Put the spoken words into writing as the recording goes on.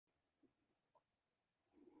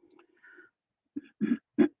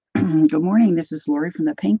Good morning. This is Lori from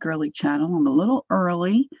the Paint Girly channel. I'm a little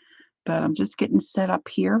early, but I'm just getting set up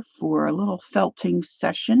here for a little felting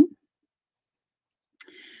session.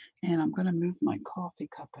 And I'm going to move my coffee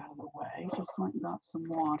cup out of the way. Just went and got some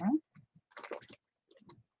water.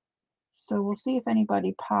 So we'll see if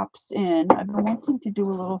anybody pops in. I've been wanting to do a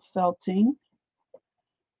little felting.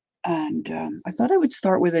 And I thought I would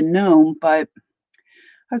start with a gnome, but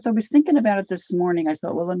as I was thinking about it this morning, I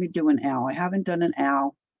thought, well, let me do an owl. I haven't done an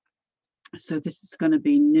owl, so this is going to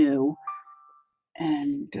be new.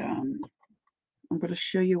 And I'm going to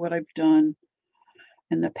show you what I've done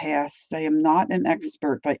in the past. I am not an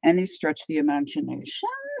expert by any stretch of the imagination.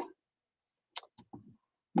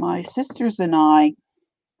 My sisters and I,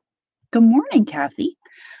 good morning, Kathy.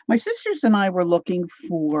 My sisters and I were looking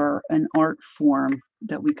for an art form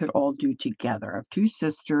that we could all do together. I have two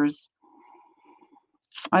sisters.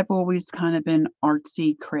 I've always kind of been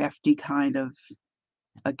artsy, crafty kind of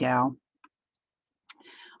a gal.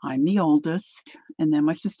 I'm the oldest. And then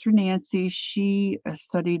my sister Nancy, she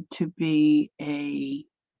studied to be a.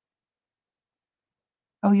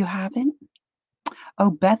 Oh, you haven't? Oh,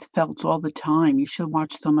 Beth felts all the time. You should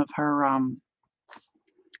watch some of her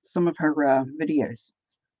videos,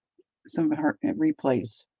 some of her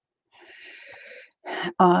replays.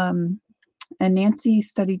 Um, and Nancy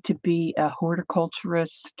studied to be a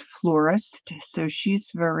horticulturist florist, so she's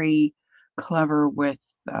very clever with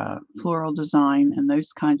floral design and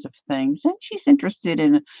those kinds of things. And she's interested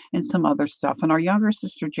in some other stuff. And our younger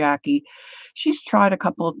sister Jackie, she's tried a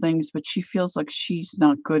couple of things, but she feels like she's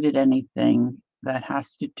not good at anything that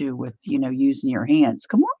has to do with using your hands.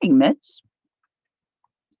 Good morning, Mitz.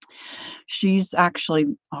 She's actually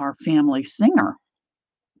our family singer.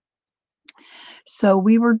 So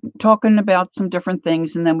we were talking about some different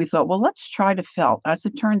things, and then we thought, well, let's try to felt. As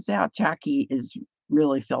it turns out, Jackie is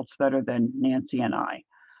really felts better than Nancy and I,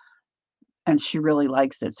 and she really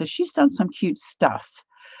likes it. So she's done some cute stuff.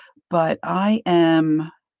 But I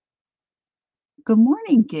am, good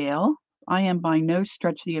morning, Gail. I am by no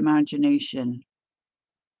stretch of the imagination,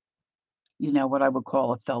 what I would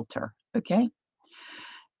call a felter. Okay.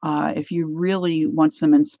 If you really want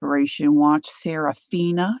some inspiration, watch Sarah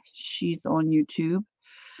Fina. She's on YouTube.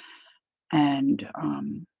 And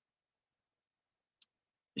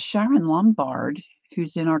Sharon Lombard,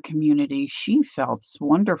 who's in our community, she felts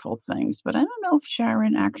wonderful things, but I don't know if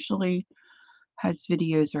Sharon actually has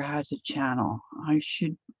videos or has a channel. I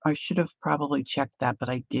should have probably checked that, but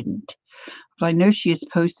I didn't. But I know she has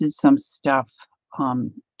posted some stuff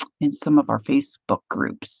um, in some of our Facebook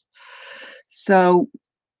groups. So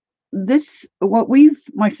what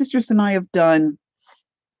my sisters and I have done,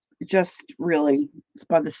 just really, it's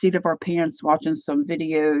by the seat of our pants, watching some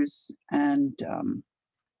videos and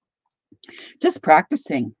just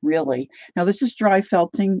practicing, really. Now, this is dry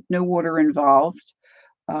felting, no water involved.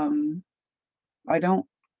 Um, I don't,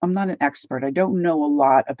 I'm not an expert. I don't know a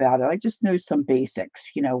lot about it. I just know some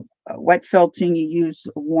basics. Wet felting, you use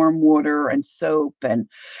warm water and soap. And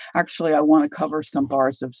actually, I want to cover some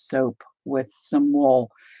bars of soap with some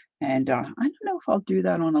wool. And I don't know if I'll do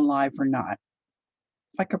that on a live or not.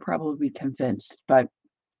 I could probably be convinced, but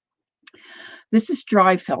this is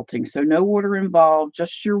dry felting, so no water involved,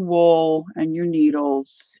 just your wool and your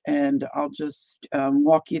needles. And I'll just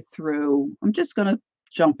walk you through. I'm just going to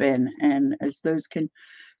jump in, and as those can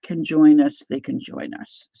join us, they can join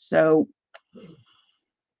us. So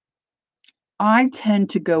I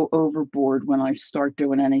tend to go overboard when I start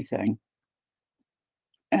doing anything.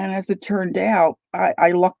 And as it turned out,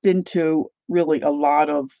 I lucked into really a lot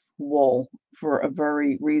of wool for a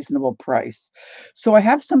very reasonable price. So I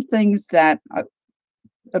have some things that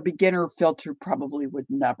a beginner filter probably would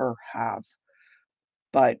never have.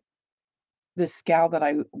 But this gal that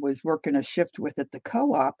I was working a shift with at the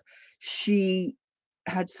co-op, she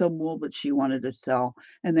had some wool that she wanted to sell,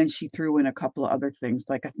 and then she threw in a couple of other things.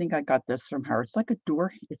 Like, I think I got this from her.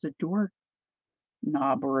 It's a door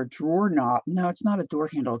knob or a drawer knob. No, it's not a door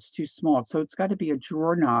handle. It's too small. So it's got to be a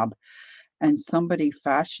drawer knob. And somebody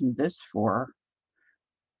fashioned this for her.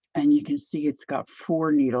 And you can see it's got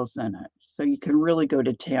 4 needles in it. So you can really go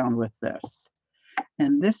to town with this.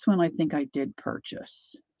 And this one I think I did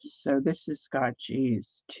purchase. So this has got,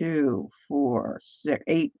 geez, 2, 4, 6,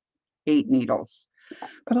 8 needles.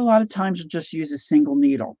 But a lot of times you'll just use a single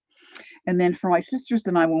needle. And then for my sisters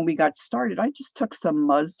and I, when we got started, I just took some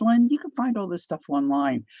muslin. You can find all this stuff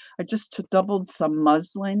online. I just doubled some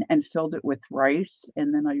muslin and filled it with rice.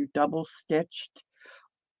 And then I double stitched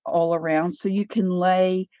all around. So you can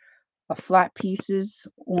lay flat pieces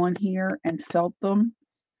on here and felt them.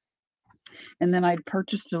 And then I'd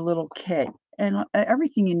purchased a little kit, and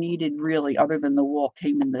everything you needed really other than the wool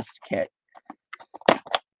came in this kit.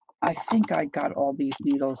 I think I got all these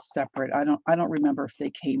needles separate. I don't remember if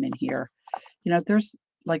they came in here. You know, there's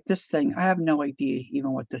like this thing. I have no idea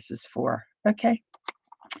even what this is for. Okay.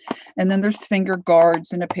 And then there's finger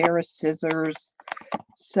guards and a pair of scissors.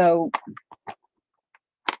 So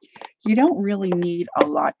you don't really need a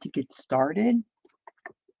lot to get started.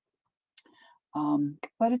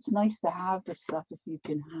 But it's nice to have the stuff if you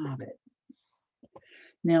can have it.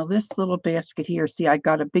 Now this little basket here, see, I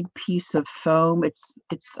got a big piece of foam. I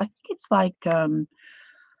think it's like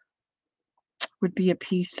would be a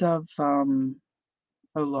piece of oh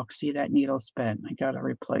look, see that needle's bent. I gotta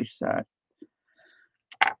replace that.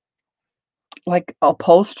 Like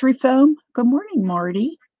upholstery foam. Good morning,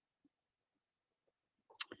 Marty.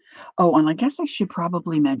 Oh, and I guess I should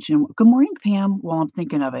probably mention, good morning, Pam, while I'm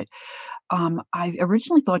thinking of it. I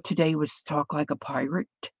originally thought today was Talk Like a Pirate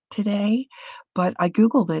today, but I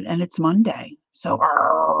Googled it and it's Monday. So,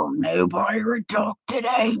 no pirate talk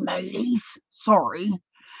today, mateys. Sorry.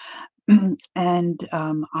 And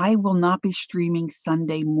I will not be streaming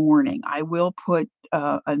Sunday morning. I will put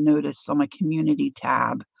a notice on my community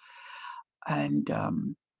tab. And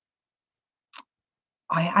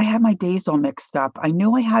I had my days all mixed up. I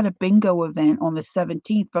knew I had a bingo event on the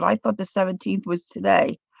 17th, but I thought the 17th was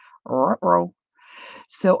today. Ruh-roh.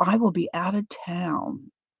 So I will be out of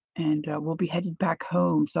town and we'll be headed back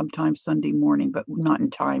home sometime Sunday morning, but not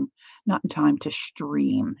in time to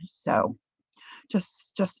stream. So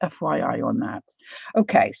just FYI on that.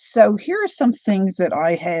 Okay, so here are some things that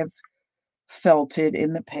I have felted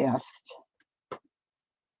in the past.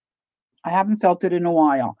 I haven't felt it in a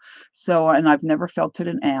while. So, and I've never felt it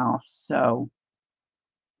in Al. So,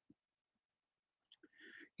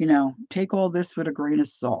 you know, take all this with a grain of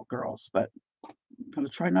salt, girls, but I'm going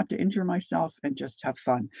to try not to injure myself and just have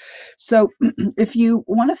fun. So, if you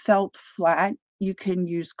want to felt flat, you can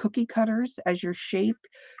use cookie cutters as your shape.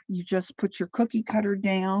 You just put your cookie cutter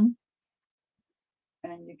down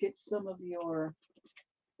and you get some of your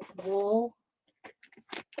wool.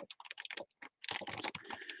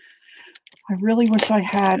 I really wish I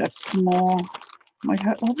had a small,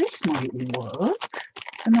 oh, this might work.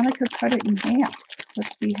 And then I could cut it in half.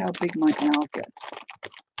 Let's see how big my owl gets.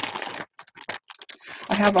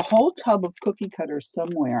 I have a whole tub of cookie cutters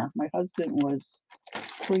somewhere. My husband was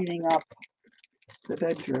cleaning up the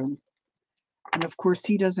bedroom. And of course,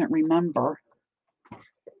 he doesn't remember.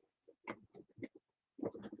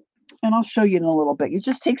 And I'll show you in a little bit. You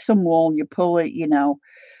just take some wool, you pull it, you know,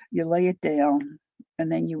 you lay it down,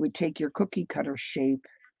 and then you would take your cookie cutter shape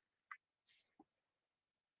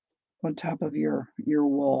on top of your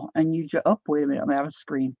wool. And you just, oh, wait a minute, I'm out of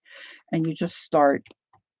screen. And you just start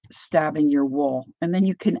stabbing your wool. And then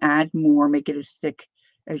you can add more, make it as thick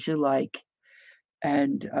as you like.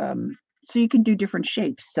 And so you can do different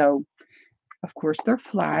shapes. So, of course, they're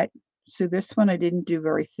flat. So this one I didn't do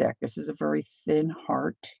very thick. This is a very thin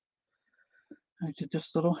heart. I did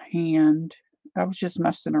this little hand. I was just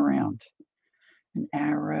messing around. An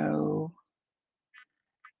arrow.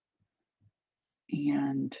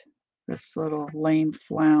 And this little lame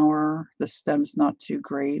flower. The stem's not too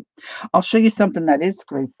great. I'll show you something that is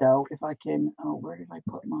great, though, if I can. Oh, where did I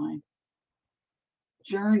put mine?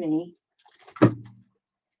 Journey,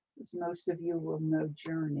 as most of you will know,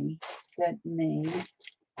 Journey sent me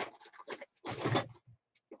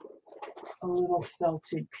a little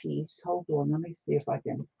felted piece. Hold on, let me see if I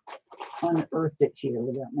can unearth it here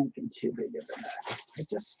without making too big of a mess.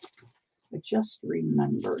 I just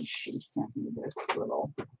remembered she sent me this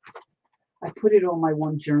little. I put it on my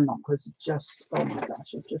one journal because it just, oh my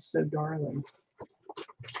gosh, it's just so darling.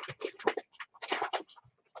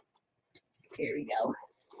 Here we go.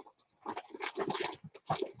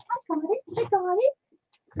 I got it.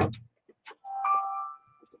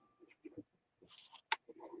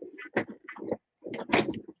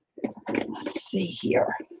 Let's see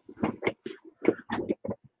here.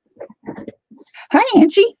 Hi,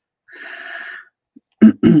 Angie.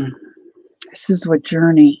 This is what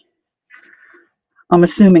Journey, I'm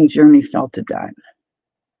assuming Journey felted that.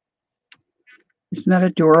 Isn't that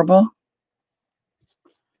adorable?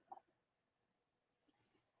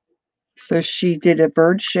 So she did a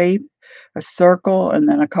bird shape, a circle, and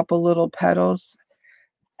then a couple little petals,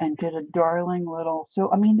 and did a darling little.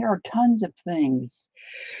 So, I mean, there are tons of things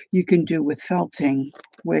you can do with felting,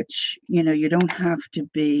 which, you know, you don't have to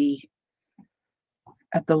be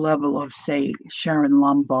at the level of, say, Sharon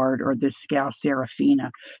Lombard or this gal,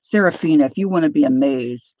 Serafina. Serafina, if you want to be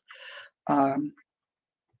amazed,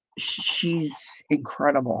 she's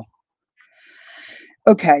incredible.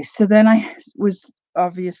 Okay, so then I was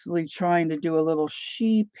obviously trying to do a little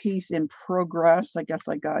sheep piece in progress. I guess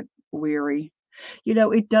I got weary.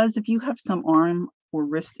 It does if you have some arm or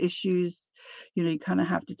wrist issues, you kinda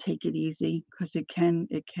have to take it easy because it can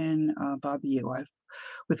bother you. I've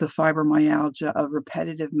with the fibromyalgia, a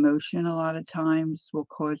repetitive motion a lot of times will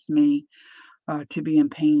cause me, to be in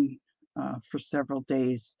pain, for several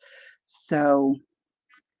days. So,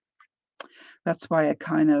 that's why I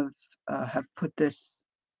kind of, have put this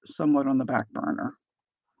somewhat on the back burner.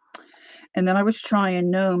 And then I was trying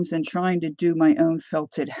gnomes and trying to do my own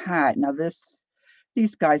felted hat. Now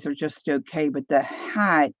these guys are just okay, but the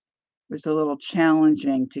hat was a little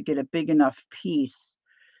challenging to get a big enough piece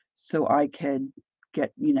so I could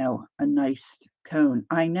get, a nice cone.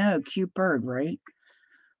 I know, cute bird, right?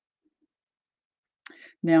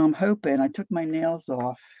 Now I'm hoping I took my nails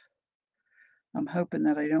off. I'm hoping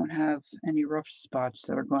that I don't have any rough spots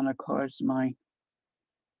that are gonna cause my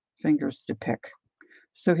fingers to pick.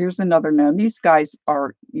 So here's another gnome. These guys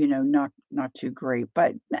are, not too great,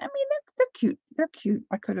 but I mean, they're cute. They're cute.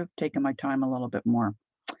 I could have taken my time a little bit more.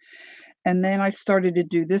 And then I started to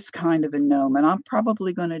do this kind of a gnome, and I'm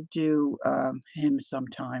probably going to do him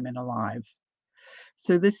sometime in Alive.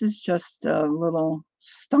 So this is just a little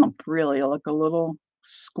stump, really, like a little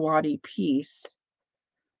squatty piece,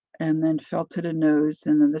 and then felted a nose,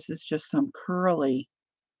 and then this is just some curly.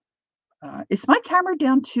 Is my camera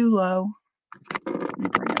down too low? Let me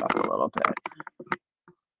bring it up a little bit.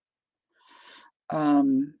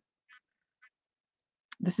 Um,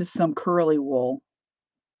 This is some curly wool.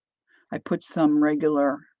 I put some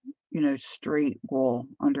regular, straight wool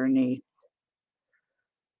underneath.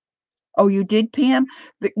 Oh, you did, Pam?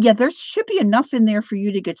 Yeah, there should be enough in there for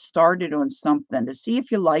you to get started on something to see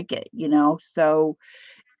if you like it. So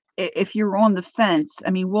if you're on the fence,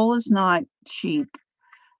 I mean, wool is not cheap.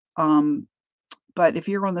 Um, but if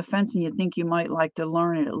you're on the fence and you think you might like to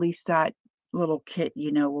learn it, at least that little kit,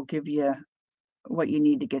 will give you what you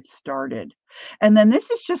need to get started. And then this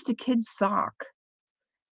is just a kid's sock.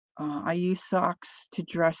 I use socks to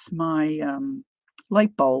dress my,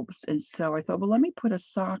 light bulbs, and so I thought, "Well, let me put a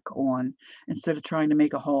sock on instead of trying to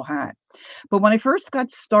make a whole hat." But when I first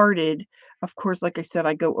got started, of course, like I said,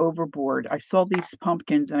 I go overboard. I saw these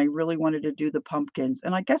pumpkins, and I really wanted to do the pumpkins,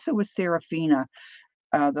 and I guess it was Serafina,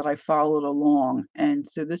 that I followed along, and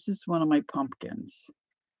so this is one of my pumpkins.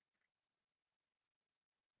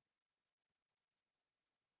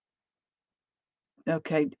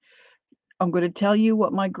 Okay, I'm gonna tell you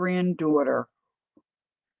what my granddaughter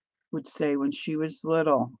would say when she was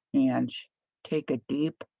little, Ange. "Take a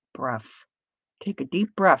deep breath. Take a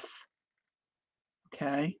deep breath."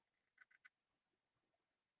 Okay,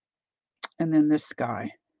 and then this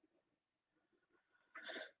guy.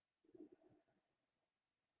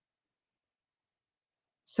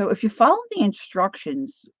 So if you follow the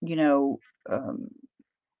instructions,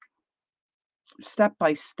 step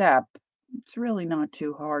by step, it's really not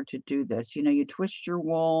too hard to do this. You twist your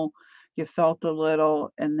wool, you felt a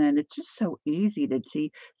little, and then it's just so easy to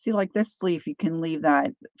see. See, like this leaf, you can leave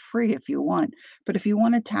that free if you want. But if you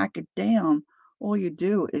want to tack it down, all you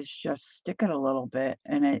do is just stick it a little bit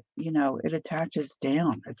and it attaches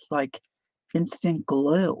down. It's like instant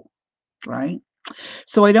glue, right?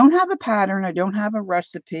 So I don't have a pattern, I don't have a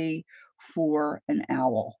recipe for an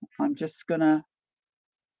owl. I'm just gonna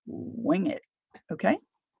wing it, okay?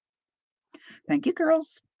 Thank you,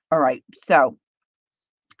 girls. Alright, so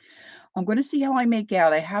I'm gonna see how I make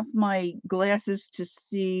out. I have my glasses to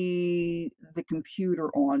see the computer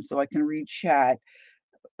on so I can read chat.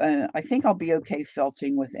 I think I'll be okay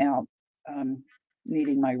felting without, um,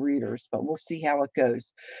 needing my readers, but we'll see how it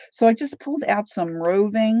goes. So I just pulled out some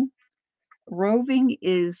roving. Roving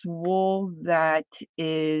is wool that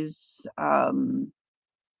is, I'm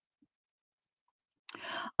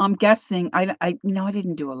guessing I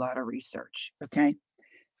didn't do a lot of research, okay?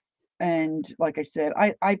 And like I said,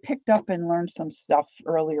 I picked up and learned some stuff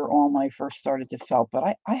earlier on when I first started to felt,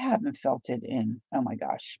 but I haven't felted in, oh my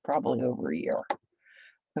gosh, probably over a year,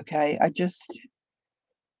 okay? I just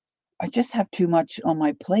have too much on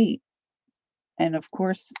my plate, and of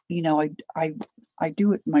course, I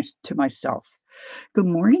do it to myself. Good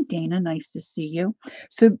morning, Dana, nice to see you.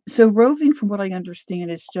 So roving, from what I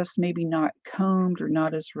understand, is just maybe not combed or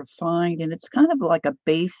not as refined, and it's kind of like a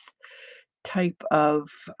base type of,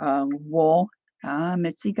 wool. Ah,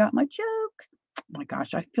 Mitzi got my joke. Oh my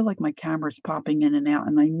gosh, I feel like my camera's popping in and out,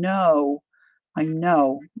 and I know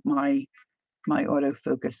my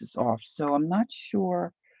autofocus is off, so I'm not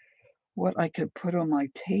sure what I could put on my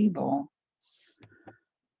table.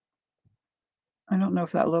 I don't know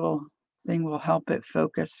if that little thing will help it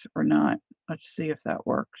focus or not. Let's see if that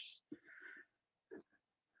works.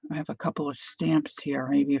 I have a couple of stamps here.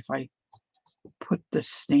 Maybe if I put the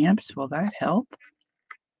stamps, will that help?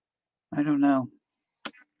 I don't know.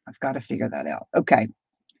 I've got to figure that out. Okay.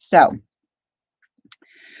 So,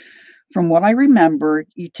 from what I remember,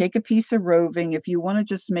 you take a piece of roving. If you want to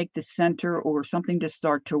just make the center or something to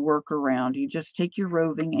start to work around, you just take your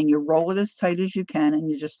roving and you roll it as tight as you can and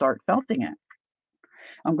you just start felting it.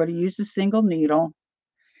 I'm going to use a single needle,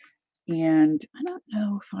 and I don't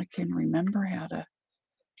know if I can remember how to.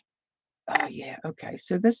 Oh yeah, okay.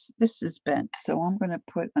 So this is bent. So I'm going to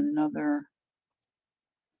put another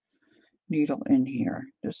needle in here.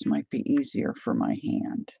 This might be easier for my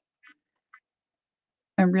hand.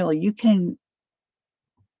 And really, you can.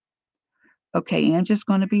 Okay, Angie's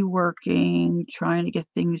going to be working, trying to get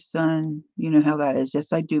things done. You know how that is.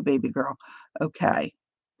 Yes, I do, baby girl. Okay,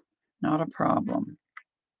 not a problem.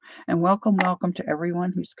 And welcome, welcome to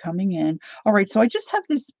everyone who's coming in. All right, so I just have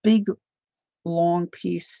this big, long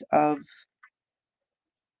piece of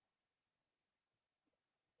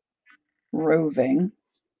roving,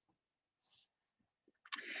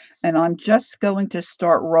 and I'm just going to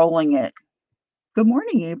start rolling it. Good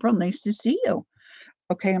morning, April. Nice to see you.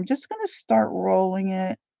 Okay, I'm just going to start rolling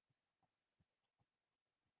it,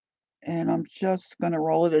 and I'm just going to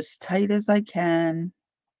roll it as tight as I can.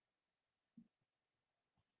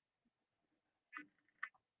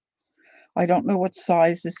 I don't know what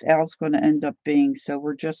size this owl's going to end up being, so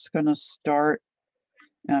we're just going to start.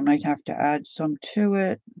 I might have to add some to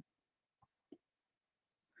it.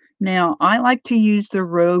 Now, I like to use the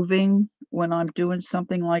roving when I'm doing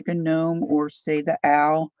something like a gnome or, say, the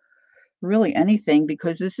owl, really anything,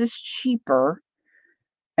 because this is cheaper,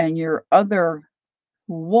 and your other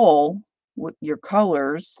wool with your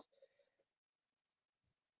colors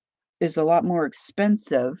is a lot more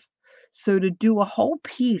expensive. So to do a whole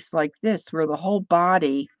piece like this where the whole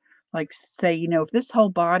body, like, say, if this whole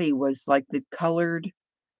body was like the colored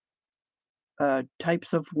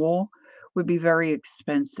types of wool, would be very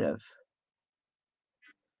expensive.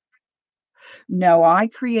 No, I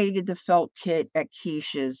created the felt kit at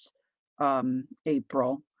Keish's,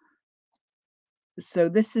 April. So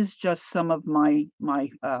this is just some of my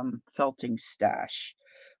felting stash.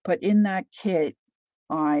 But in that kit,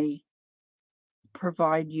 I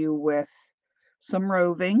provide you with some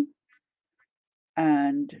roving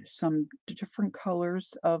and some different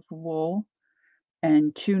colors of wool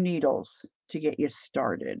and 2 needles to get you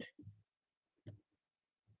started.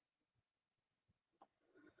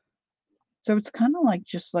 So it's kinda like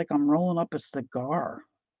just like I'm rolling up a cigar.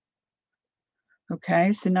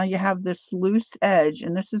 Okay, so now you have this loose edge,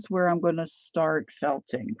 and this is where I'm gonna start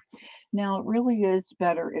felting. Now, it really is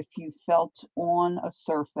better if you felt on a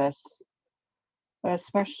surface,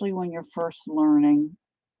 especially when you're first learning,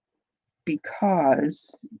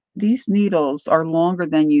 because these needles are longer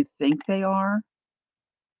than you think they are,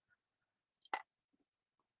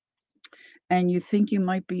 and you think you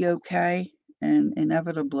might be okay, and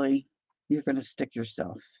inevitably, you're gonna stick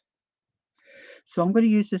yourself. So I'm gonna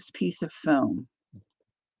use this piece of foam,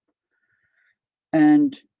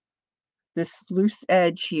 and this loose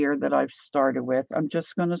edge here that I've started with, I'm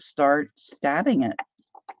just gonna start stabbing it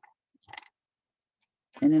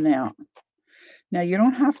in and out. Now, you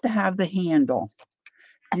don't have to have the handle.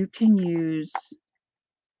 You can use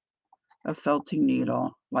a felting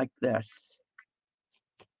needle like this.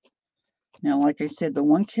 Now, like I said, the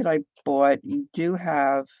one kit I bought, you do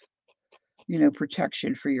have,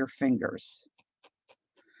 protection for your fingers.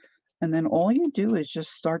 And then all you do is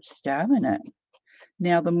just start stabbing it.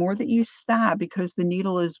 Now, the more that you stab, because the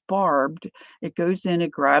needle is barbed, it goes in,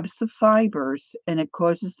 it grabs the fibers, and it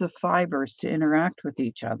causes the fibers to interact with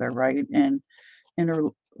each other, right? And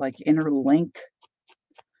interlink.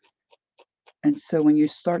 And so when you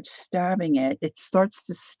start stabbing it, it starts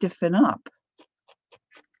to stiffen up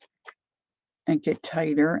and get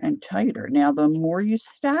tighter and tighter. Now, the more you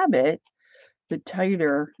stab it, the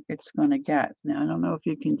tighter it's going to get. Now, I don't know if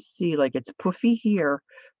you can see, like, it's puffy here,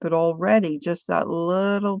 but already just that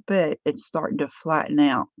little bit, it's starting to flatten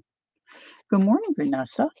out. Good morning,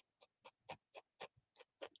 Vanessa.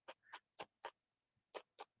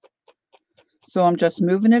 So I'm just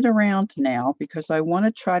moving it around now because I want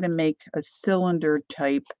to try to make a cylinder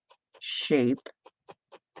type shape.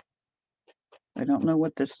 I don't know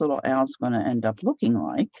what this little owl's going to end up looking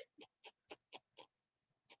like.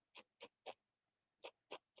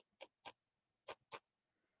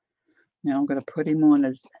 Now I'm going to put him on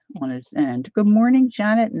his end. Good morning,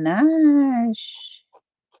 Janet Nash.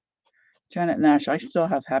 Janet Nash, I still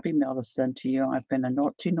have Happy Mail to send to you. I've been a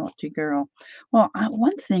naughty, naughty girl. Well,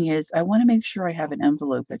 one thing is I want to make sure I have an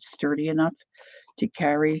envelope that's sturdy enough to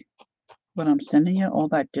carry But I'm sending you all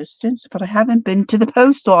that distance, but I haven't been to the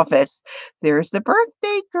post office. There's the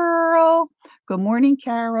birthday girl. Good morning,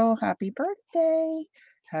 Carol. Happy birthday.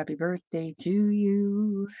 Happy birthday to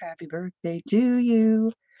you. Happy birthday to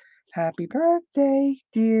you. Happy birthday,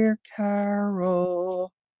 dear Carol.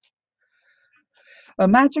 A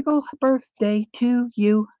magical birthday to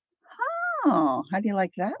you. Oh, how do you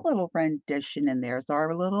like that little rendition? And there's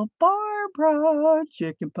our little Barbara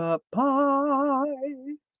chicken pot pie.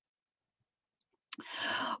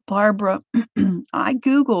 Barbara, I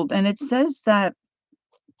Googled and it says that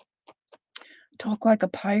Talk Like a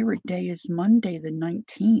Pirate Day is Monday the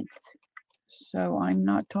 19th. So I'm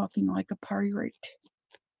not talking like a pirate.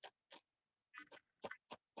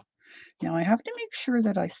 Now I have to make sure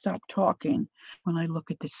that I stop talking when I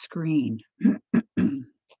look at the screen.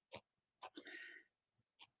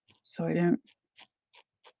 So I don't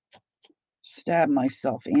stab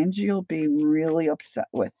myself. Angie will be really upset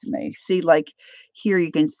with me. See, like here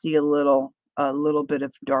you can see a little bit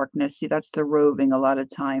of darkness. See, that's the roving. A lot of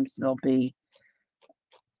times there'll be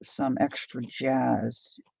some extra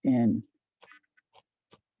jazz in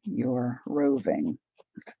your roving.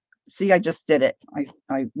 See, I just did it.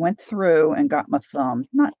 I went through and got my thumb.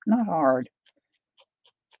 Not hard.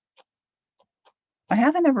 I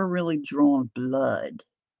haven't ever really drawn blood,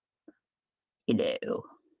 you know,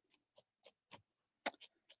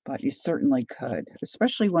 but you certainly could,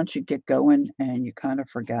 especially once you get going and you kind of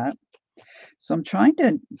forget. So I'm trying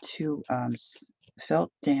to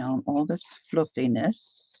felt down all this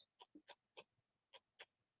fluffiness.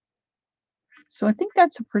 So I think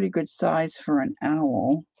that's a pretty good size for an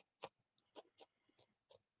owl.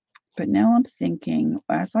 But now I'm thinking,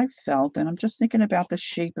 as I felt, and I'm just thinking about the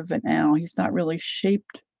shape of an owl. He's not really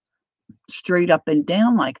shaped straight up and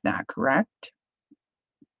down like that, correct?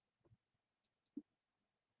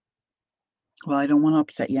 Well, I don't want to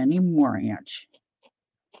upset you anymore, Ange.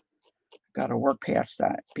 Got to work past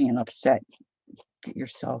that, being upset. Get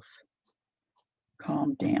yourself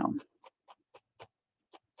calmed down.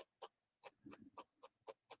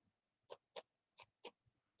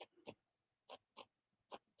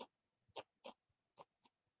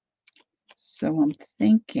 So I'm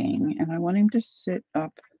thinking, and I want him to sit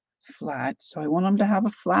up flat. So I want him to have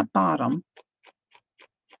a flat bottom.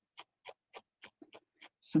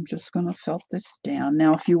 So I'm just going to felt this down.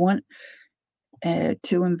 Now, if you want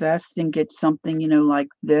to invest and get something, like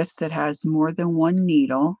this that has more than one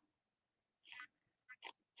needle,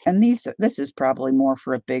 and this is probably more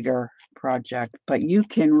for a bigger project, but you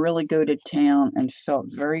can really go to town and felt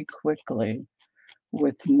very quickly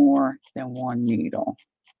with more than one needle.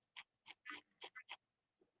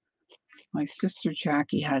 My sister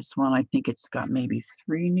Jackie has one. I think it's got maybe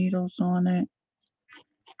 3 needles on it.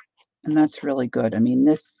 And that's really good. I mean,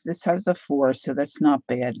 this has the 4, so that's not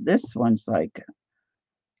bad. This one's like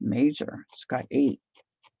major. It's got 8.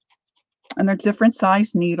 And they're different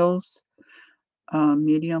size needles,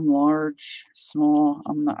 medium, large, small.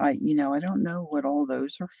 I don't know what all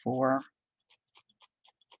those are for.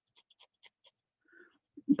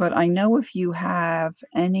 But I know if you have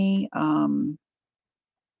any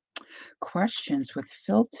questions with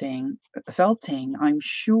felting, I'm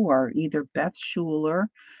sure either Beth Schuler,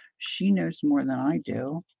 she knows more than I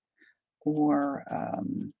do, or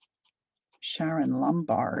Sharon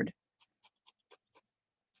Lombard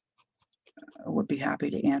would be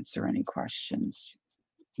happy to answer any questions,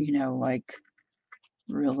 like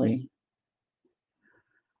really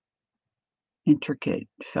intricate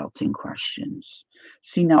felting questions.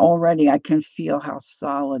 See, now already I can feel how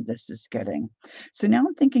solid this is getting. So now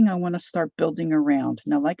I'm thinking I want to start building around.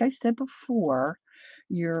 Now, like I said before,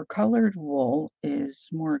 your colored wool is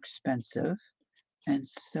more expensive. And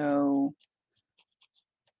so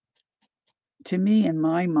to me, in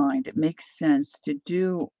my mind, it makes sense to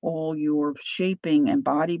do all your shaping and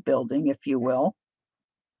bodybuilding, if you will,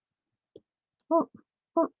 or,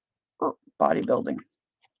 or bodybuilding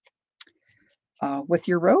with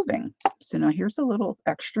your roving. So now here's a little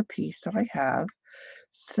extra piece that I have.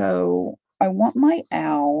 So I want my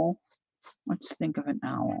owl, let's think of an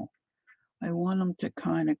owl. I want them to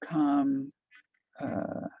kind of come,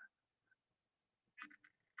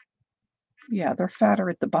 yeah, they're fatter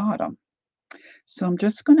at the bottom. So I'm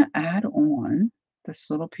just going to add on this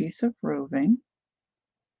little piece of roving.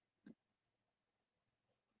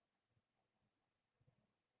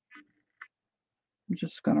 I'm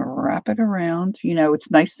just going to wrap it around.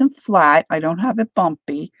 It's nice and flat. I don't have it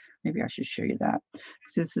bumpy. Maybe I should show you that.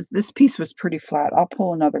 So this piece was pretty flat. I'll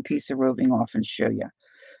pull another piece of roving off and show you.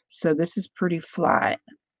 So this is pretty flat,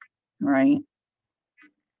 right?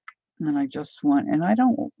 And then I just want, and I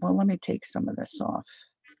don't, well, let me take some of this off.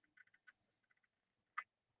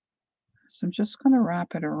 So I'm just going to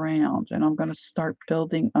wrap it around, and I'm going to start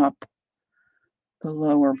building up the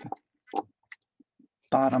lower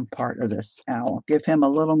bottom part of this owl. Give him a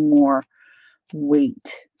little more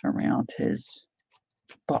weight around his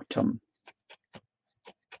bottom.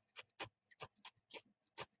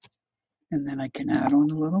 And then I can add on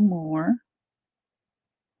a little more.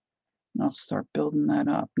 And I'll start building that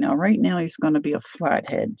up. Now, right now, he's going to be a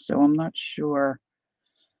flathead, so I'm not sure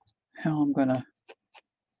how I'm going to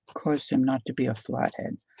cause him not to be a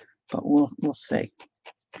flathead, but we'll see.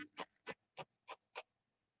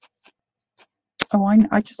 Oh,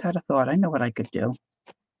 I just had a thought. I know what I could do.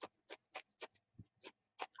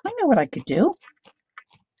 I know what I could do.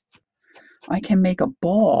 I can make a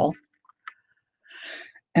ball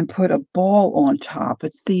and put a ball on top.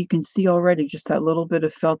 But see, you can see already just that little bit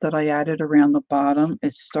of felt that I added around the bottom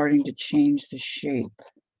is starting to change the shape.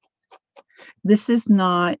 This is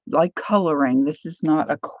not like coloring. This is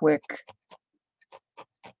not a quick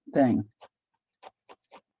thing.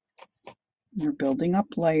 You're building up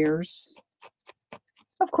layers.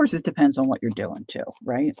 Of course, it depends on what you're doing too,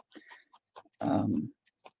 right?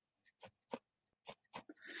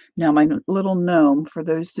 Now, my little gnome, for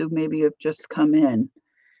those who maybe have just come in,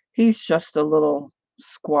 he's just a little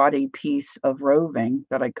squatty piece of roving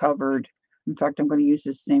that I covered. In fact, I'm going to use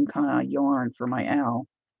the same kind of yarn for my owl.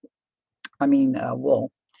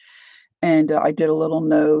 Wool. And I did a little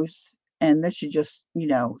nose. And this, you just,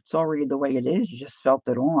 it's already the way it is. You just felt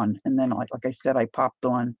it on. And then, like I said, I popped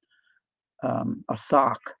on a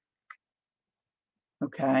sock.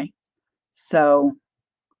 Okay. So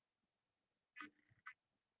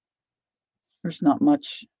there's not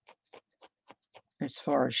much as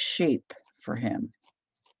far as shape for him.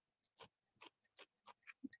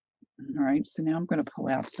 All right, so now I'm going to pull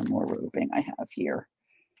out some more roving I have here.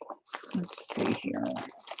 Let's see here.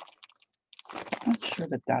 Not sure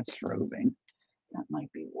that that's roving. That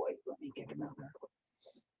might be white. Let me get another.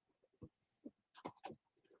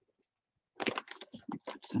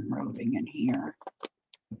 Put some roving in here.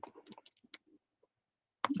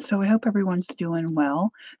 So I hope everyone's doing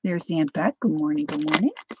well. There's Aunt Beth. Good morning. Good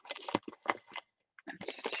morning.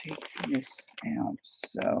 Let's take this out.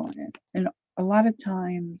 So, and a lot of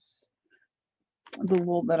times the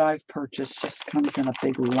wool that I've purchased just comes in a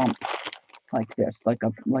big lump like this, like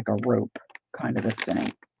a rope kind of a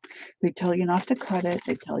thing. They tell you not to cut it.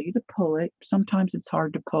 They tell you to pull it. Sometimes it's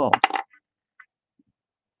hard to pull.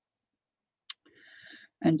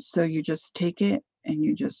 And so you just take it and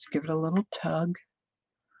you just give it a little tug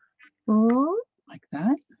like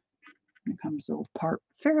that. It comes apart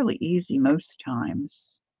fairly easy most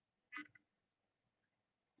times.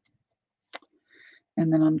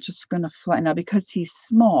 And then I'm just going to flatten. Now, because he's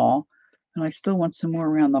small and I still want some more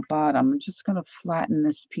around the bottom, I'm just going to flatten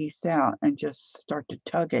this piece out and just start to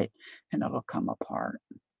tug it and it'll come apart.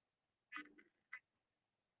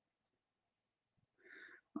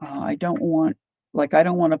 I don't want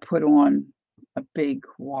to put on a big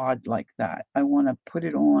wad like that. I want to put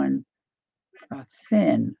it on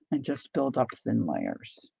thin and just build up thin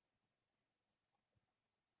layers.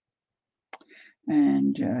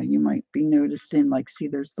 And you might be noticing, like, see,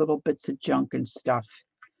 there's little bits of junk and stuff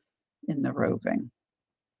in the roving.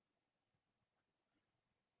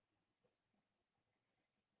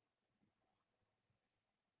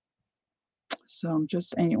 So I'm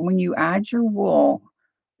just, and when you add your wool,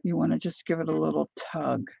 you want to just give it a little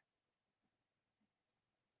tug.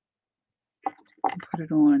 And put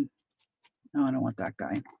it on. No, I don't want that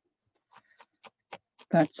guy.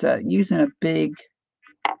 That's using a big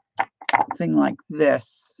thing like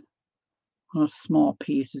this on a small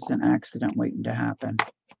piece is an accident waiting to happen.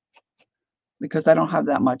 Because I don't have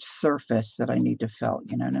that much surface that I need to felt,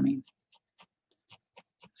 you know what I mean?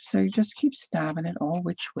 So you just keep stabbing it all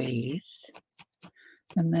which ways.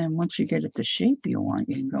 And then once you get it the shape you want,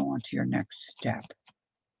 you can go on to your next step.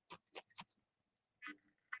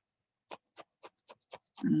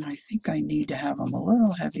 And I think I need to have them a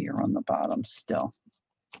little heavier on the bottom still.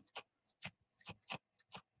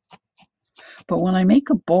 But when I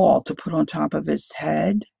make a ball to put on top of his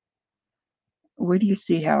head, where do you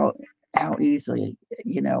see how easily,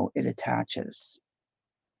 it attaches?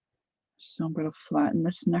 So I'm going to flatten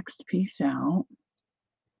this next piece out.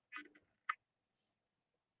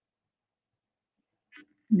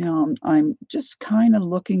 Now, I'm just kind of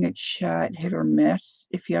looking at chat, hit or miss.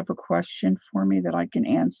 If you have a question for me that I can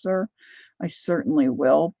answer, I certainly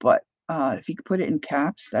will. But if you could put it in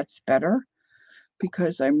caps, that's better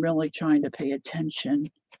because I'm really trying to pay attention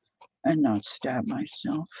and not stab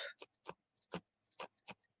myself.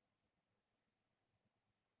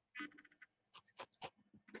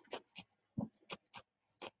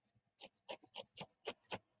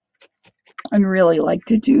 and really like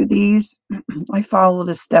to do these. I follow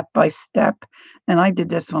the step by step, and I did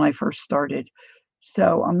this when I first started.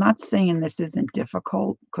 So I'm not saying this isn't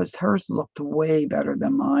difficult because hers looked way better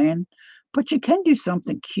than mine, but you can do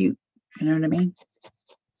something cute. You know what I mean?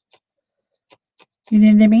 You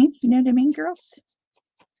know what I mean? You know what I mean, girls?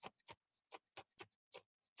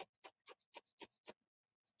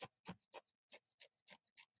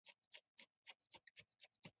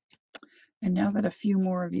 And now that a few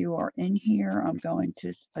more of you are in here, I'm going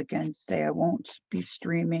to again say I won't be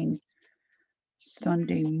streaming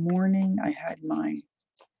Sunday morning. I had my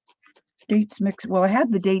dates mixed. Well, I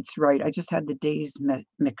had the dates right. I just had the days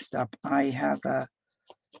mixed up. I have a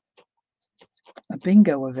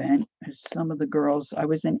bingo event as some of the girls I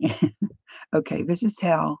was in. Okay, this is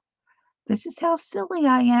how silly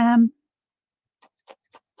I am.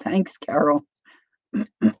 Thanks, Carol.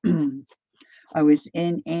 I was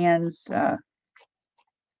in Anne's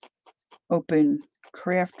open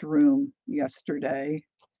craft room yesterday,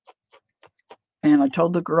 and I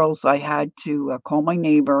told the girls I had to call my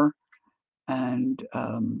neighbor, and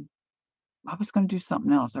I was going to do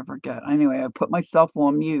something else. I forget. Anyway, I put myself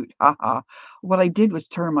on mute. Haha. What I did was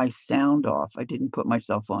turn my sound off. I didn't put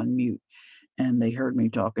myself on mute, and they heard me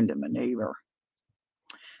talking to my neighbor.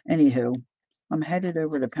 Anywho, I'm headed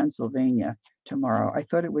over to Pennsylvania tomorrow. I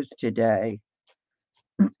thought it was today.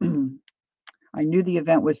 I knew the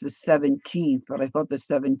event was the 17th, but I thought the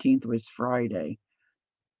 17th was Friday.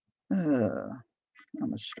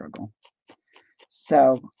 I'm a struggle.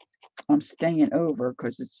 So I'm staying over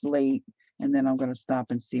because it's late, and then I'm going to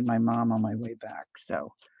stop and see my mom on my way back.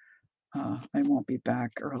 So I won't be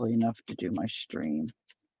back early enough to do my stream.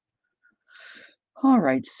 All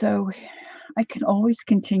right, so I can always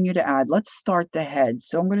continue to add. Let's start the head.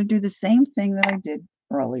 So I'm going to do the same thing that I did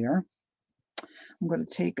earlier. I'm going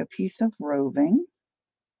to take a piece of roving.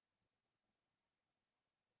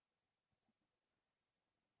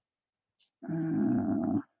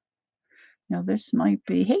 Now this might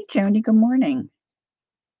be, hey Joni, good morning.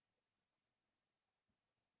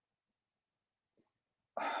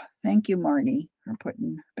 Thank you, Marty, for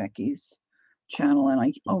putting Becky's channel in.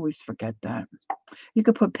 I always forget that. You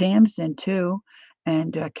could put Pam's in too,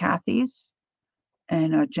 and Kathy's,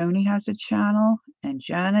 and Joni has a channel, and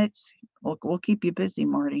Janet's. We'll keep you busy,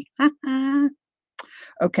 Marty.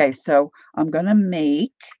 Okay, so I'm going to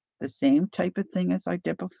make the same type of thing as I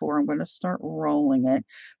did before. I'm going to start rolling it.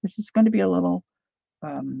 This is going to be a little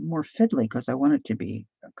more fiddly because I want it to be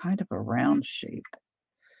kind of a round shape.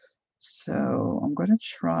 So I'm going to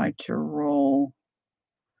try to roll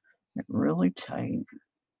it really tight.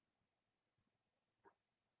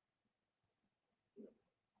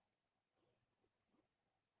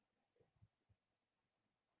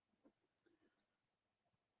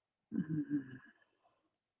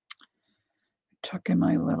 Tuck in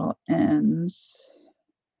my little ends.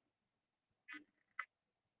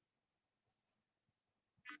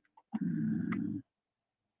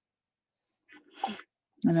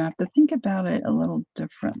 And I have to think about it a little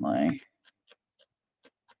differently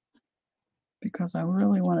because I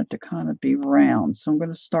really want it to kind of be round. So I'm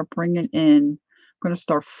going to start bringing in, I'm going to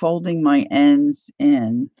start folding my ends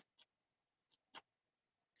in.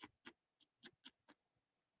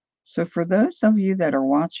 So for those of you that are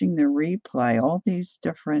watching the replay, all these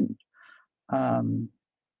different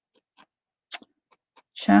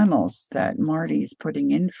channels that Marty's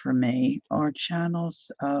putting in for me are channels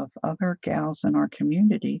of other gals in our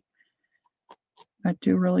community that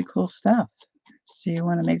do really cool stuff. So you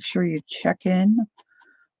want to make sure you check in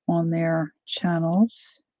on their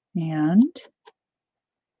channels and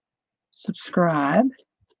subscribe.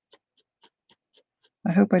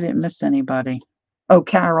 I hope I didn't miss anybody. Oh,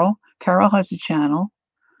 Carol. Carol has a channel.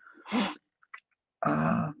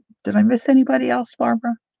 Did I miss anybody else,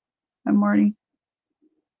 Barbara and Marty?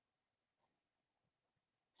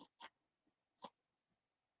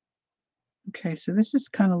 Okay, so this is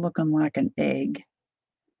kind of looking like an egg.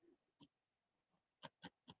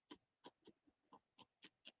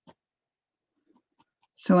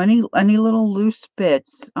 So any little loose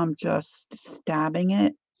bits, I'm just stabbing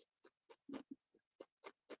it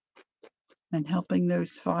and helping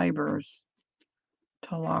those fibers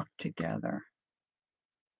to lock together.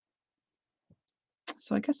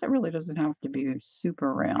 So I guess it really doesn't have to be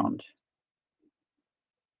super round.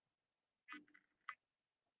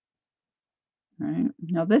 Right.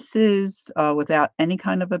 Now this is without any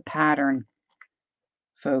kind of a pattern,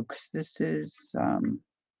 folks. This is,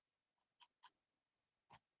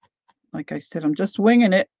 like I said, I'm just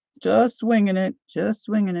winging it, just winging it, just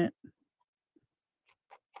winging it.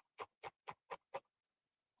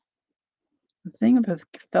 The thing about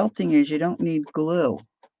felting is you don't need glue.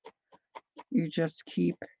 You just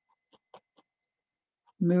keep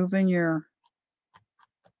moving your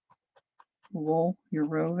wool, your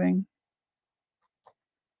roving,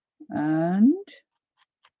 and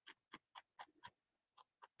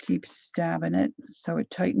keep stabbing it so it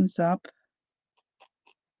tightens up.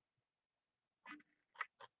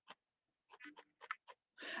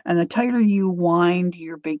 And the tighter you wind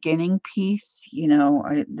your beginning piece, you know,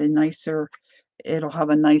 the nicer, it'll have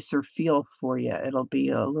a nicer feel for you. It'll be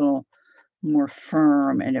a little more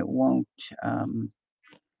firm and it won't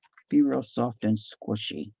be real soft and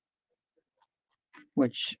squishy,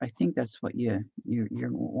 which I think that's what you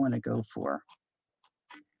want to go for.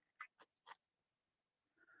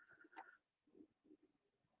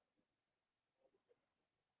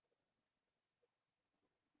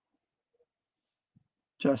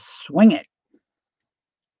 Just swing it.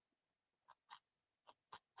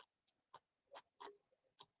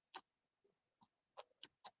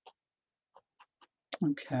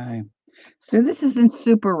 Okay. So this isn't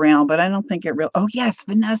super round, but I don't think it real. Oh yes,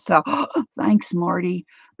 Vanessa. Thanks, Marty.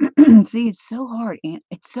 See, it's so hard, and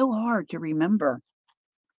it's so hard to remember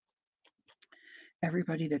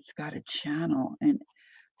everybody that's got a channel. And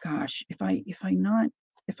gosh, if I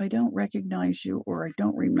don't recognize you or I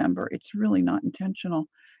don't remember, it's really not intentional.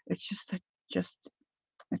 It's just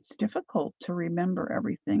it's difficult to remember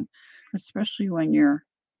everything, especially when you're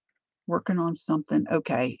working on something.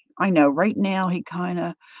 Okay, I know right now he kind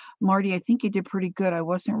of, Marty, I think you did pretty good. I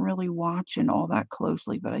wasn't really watching all that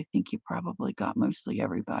closely, but I think you probably got mostly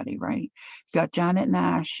everybody, right? You got Janet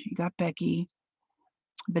Nash, you got Becky,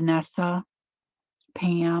 Vanessa,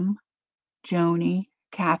 Pam, Joni,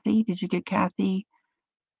 Kathy. Did you get Kathy?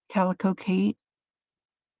 Calico Kate?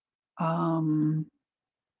 Um,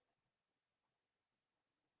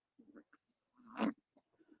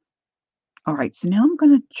 all right, so now I'm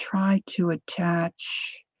going to try to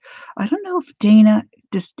attach. I don't know if Dana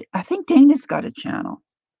just, I think Dana's got a channel.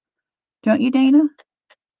 Don't you, Dana?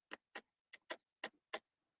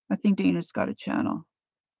 I think Dana's got a channel.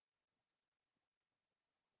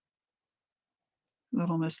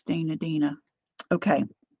 Little Miss Dana. Okay,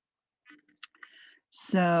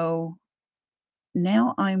 so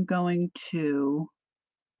now I'm going to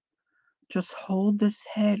just hold this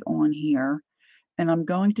head on here and I'm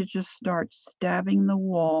going to just start stabbing the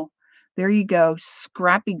wall. There you go,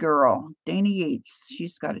 Scrappy Girl, Dana Yates.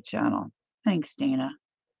 She's got a channel. Thanks, Dana.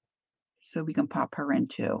 So we can pop her in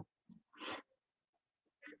too.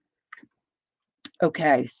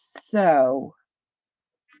 Okay, so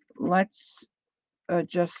let's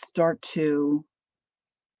just start to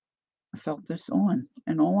felt this on.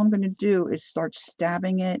 And all I'm going to do is start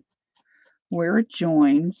stabbing it where it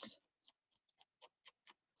joins.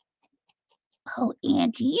 Oh,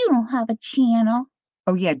 Auntie, you don't have a channel.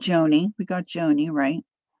 Oh yeah, Joni. We got Joni, right?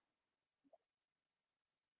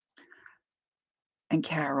 And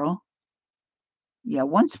Carol. Yeah,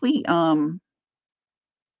 once we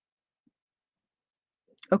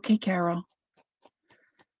okay, Carol.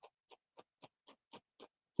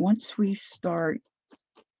 Once we start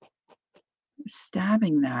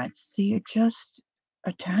stabbing that, see it just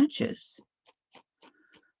attaches.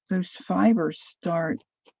 Those fibers start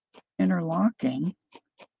interlocking.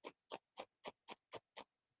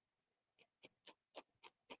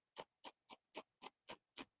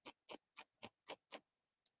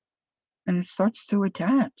 And it starts to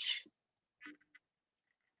attach.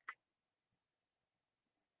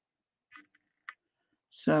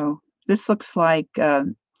 So this looks like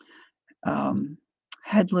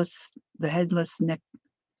headless, the headless Nick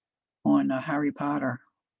on Harry Potter.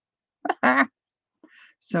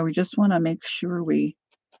 So we just want to make sure we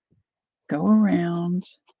go around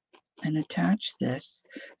and attach this.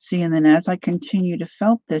 See, and then as I continue to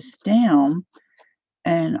felt this down,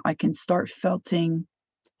 and I can start felting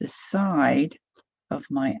the side of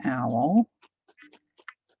my owl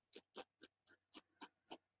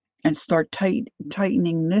and start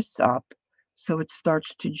tightening this up so it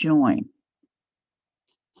starts to join.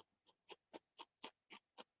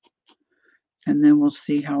 And then we'll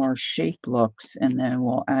see how our shape looks, and then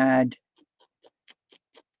we'll add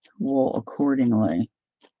wool accordingly.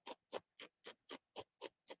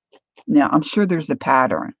 Now, I'm sure there's a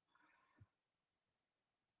pattern.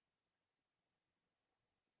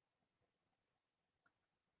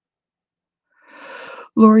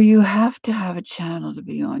 Laura, you have to have a channel to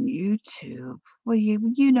be on YouTube. Well,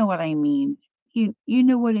 you know what I mean. You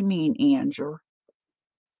know what I mean, Andrew.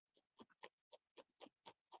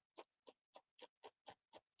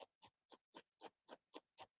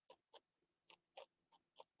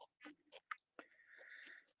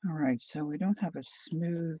 All right, so we don't have a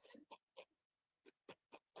smooth.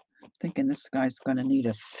 Thinking this guy's gonna need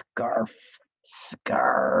a scarf.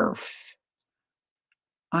 Scarf.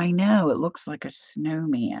 I know, it looks like a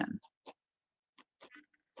snowman.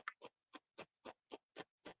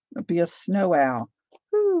 It'd be a snow owl.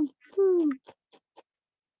 Woo, woo.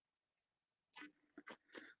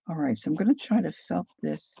 All right, so I'm gonna try to felt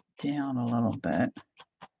this down a little bit.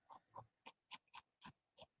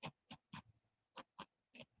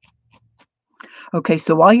 Okay,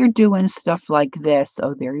 so while you're doing stuff like this,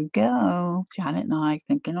 oh, there you go. Janet and I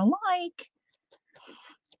thinking alike.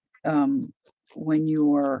 When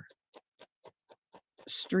you're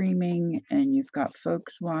streaming and you've got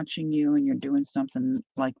folks watching you and you're doing something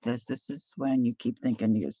like this is when you keep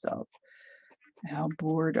thinking to yourself, how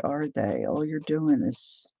bored are they? All you're doing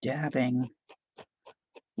is stabbing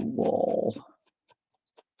wool.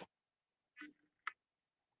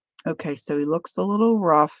 Okay, so he looks a little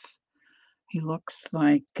rough. He looks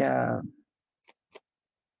like,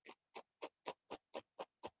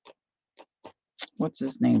 what's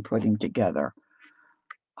his name put him together?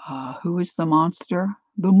 Who is the monster?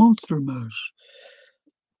 The Monster Mash.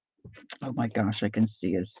 Oh my gosh, I can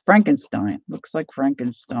see his Frankenstein. Looks like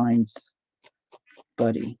Frankenstein's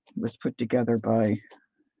buddy. Was put together by,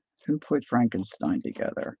 who put Frankenstein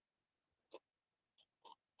together?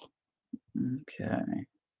 Okay.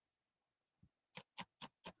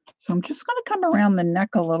 So I'm just going to come around the neck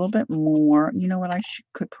a little bit more. You know what? I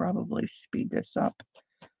could probably speed this up.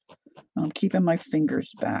 I'm keeping my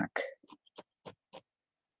fingers back.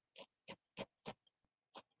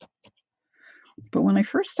 But when I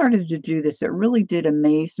first started to do this, it really did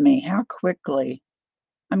amaze me how quickly.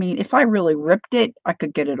 I mean, if I really ripped it, I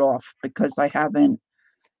could get it off because I haven't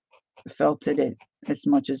felted it as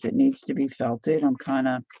much as it needs to be felted. I'm kind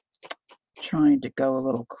of trying to go a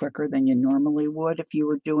little quicker than you normally would if you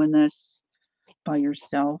were doing this by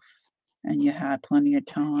yourself and you had plenty of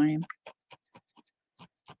time.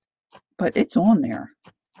 But it's on there.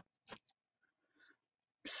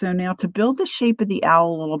 So now to build the shape of the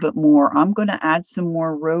owl a little bit more, I'm going to add some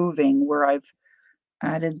more roving where I've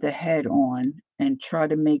added the head on and try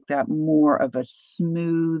to make that more of a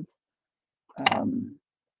smooth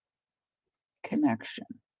connection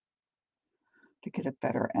to get a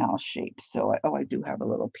better owl shape. So, I do have a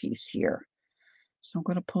little piece here. So I'm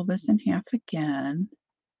going to pull this in half again.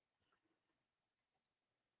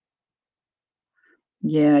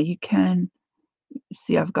 Yeah, you can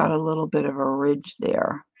see I've got a little bit of a ridge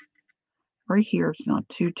there. Right here, it's not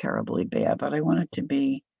too terribly bad, but I want it to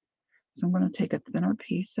be. So I'm going to take a thinner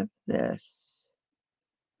piece of this.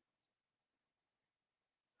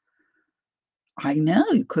 I know,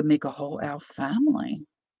 you could make a whole owl family.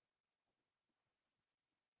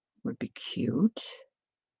 Would be cute.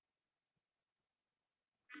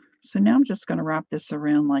 So now I'm just going to wrap this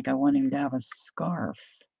around like I want him to have a scarf.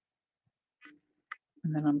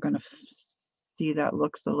 And then I'm going to see that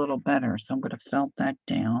looks a little better. So I'm going to felt that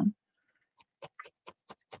down.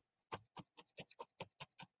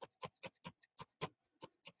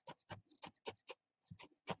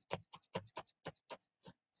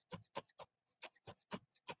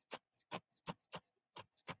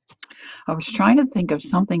 I was trying to think of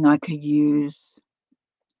something I could use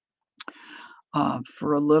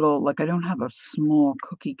for a little, like I don't have a small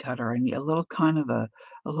cookie cutter. I need a little kind of a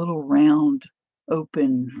little round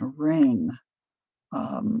open ring.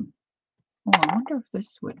 Oh, I wonder if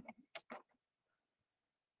this would.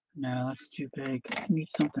 No, that's too big. I need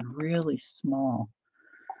something really small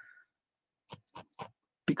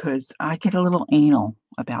because I get a little anal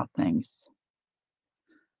about things.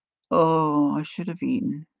 Oh, I should have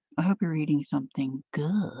eaten. I hope you're eating something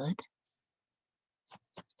good.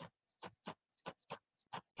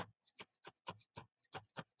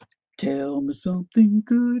 Tell me something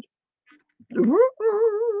good.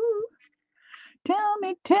 Tell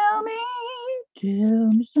me, tell me, tell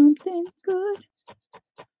me something good.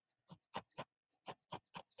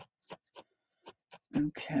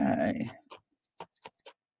 Okay.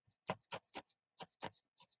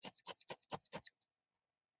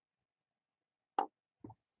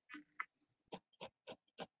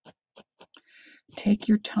 Take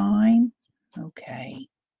your time. Okay.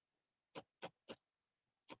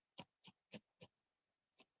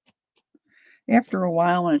 After a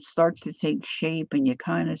while, when it starts to take shape and you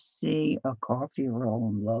kind of see a coffee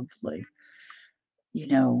roll, lovely, you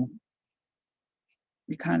know,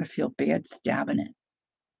 you kind of feel bad stabbing it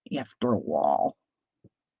after a while.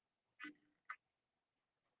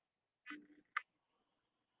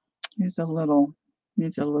 Needs a little,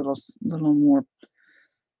 little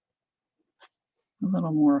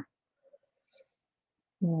more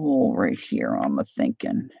wool right here, I'm a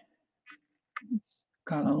thinking. It's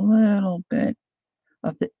got a little bit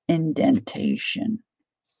of the indentation.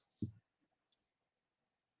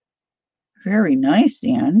 Very nice,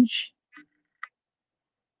 Ange.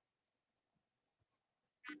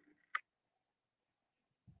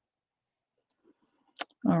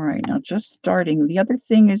 All right, now just starting. The other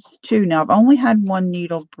thing is too, now I've only had one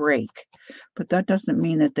needle break, but that doesn't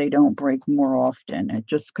mean that they don't break more often. It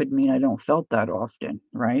just could mean I don't felt that often,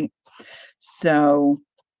 right? So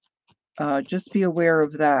just be aware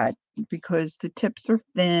of that because the tips are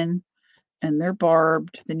thin and they're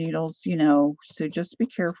barbed, the needles, so just be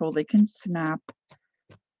careful. They can snap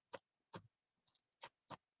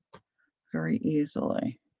very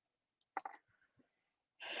easily.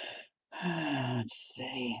 Let's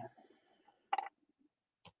see.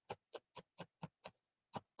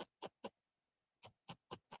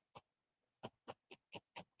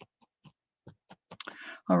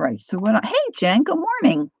 All right, so hey, Jen, good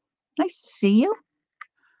morning. Nice to see you.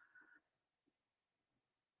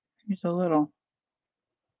 He's a little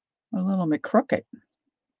McCrooked.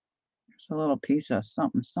 There's a little piece of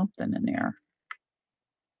something in there.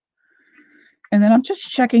 And then I'm just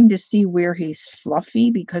checking to see where he's fluffy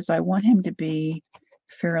because I want him to be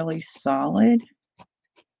fairly solid.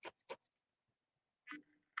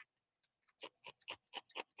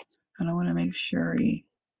 And I want to make sure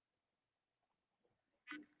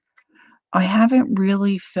I haven't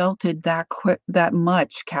really felt it that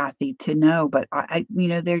much, Kathy, to know, but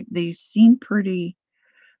they seem pretty.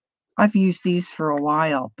 I've used these for a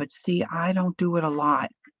while, but see, I don't do it a lot.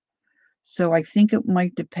 So I think it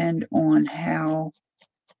might depend on how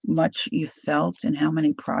much you felt and how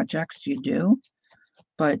many projects you do.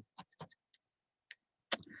 But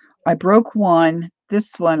I broke one.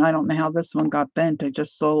 This one, I don't know how this one got bent. I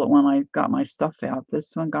just saw it when I got my stuff out.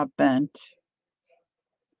 This one got bent.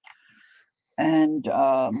 And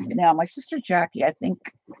now my sister Jackie, I think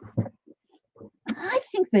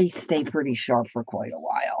they stay pretty sharp for quite a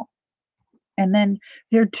while. And then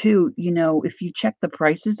there too, if you check the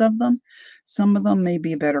prices of them, some of them may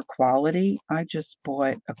be better quality. I just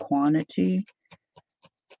bought a quantity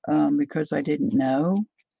because I didn't know.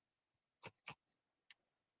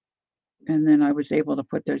 And then I was able to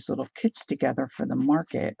put those little kits together for the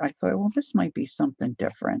market. I thought, well, this might be something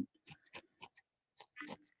different.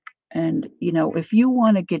 And, if you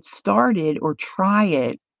want to get started or try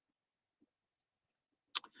it,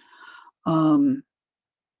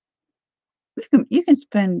 you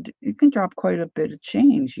can drop quite a bit of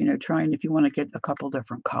change, trying if you want to get a couple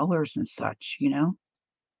different colors and such.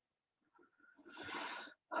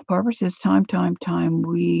 Barbara says, time,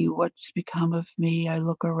 what's become of me? I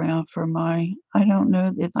look around for I don't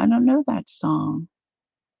know that song.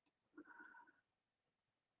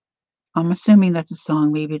 I'm assuming that's a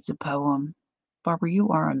song. Maybe it's a poem. Barbara, you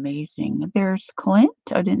are amazing. There's Clint.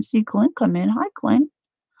 I didn't see Clint come in. Hi, Clint.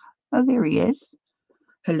 Oh, there he is.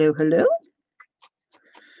 Hello, hello.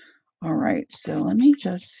 All right, so let me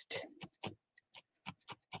just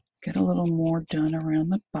get a little more done around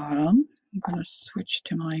the bottom. I'm going to switch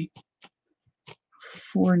to my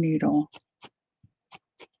 4 needle.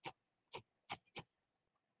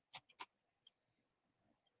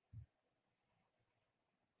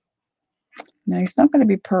 Now, it's not going to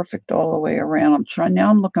be perfect all the way around.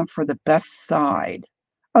 I'm looking for the best side.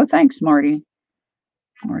 Oh, thanks, Marty.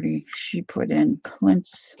 Marty, she put in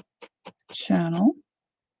Clint's channel.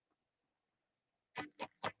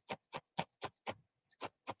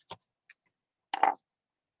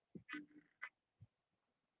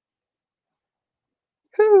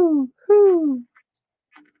 Hoo.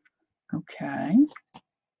 Okay.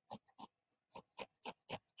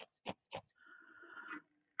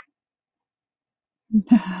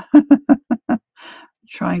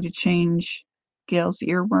 Trying to change Gail's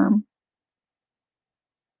earworm.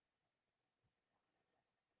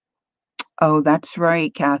 Oh, that's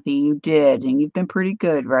right, Kathy, you did, and you've been pretty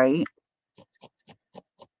good, right?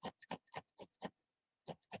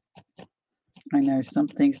 I know some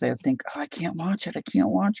things I think, oh, I can't watch it. I can't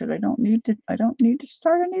watch it. I don't need to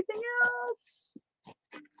start anything else.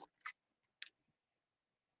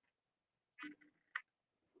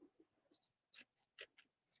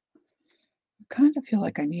 I kind of feel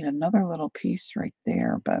like I need another little piece right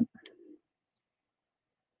there, but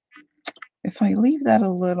if I leave that a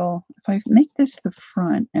little, if I make this the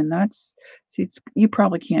front and you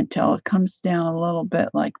probably can't tell, it comes down a little bit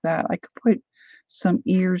like that. I could put some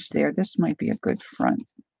ears there. This might be a good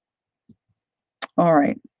front. All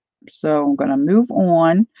right, so I'm going to move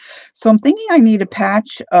on. So I'm thinking I need a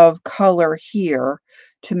patch of color here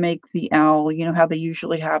to make the owl, you know how they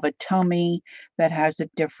usually have a tummy that has a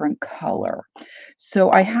different color.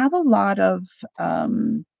 So I have a lot of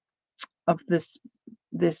this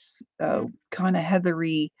kind of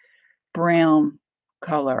heathery brown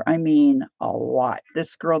color. I mean, a lot.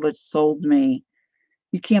 This girl that sold me,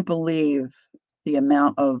 you can't believe the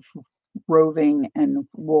amount of roving and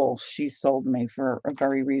wool she sold me for a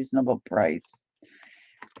very reasonable price.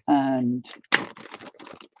 And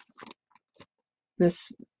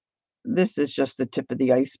this this is just the tip of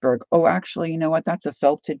the iceberg. Oh, actually, you know what? That's a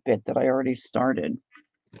felted bit that I already started.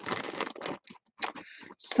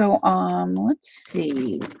 So, let's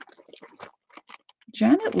see.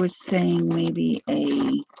 Janet was saying maybe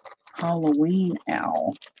a Halloween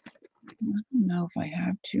owl. I don't know if I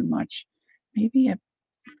have too much. Maybe a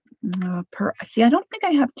see, I don't think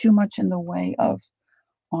I have too much in the way of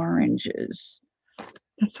oranges.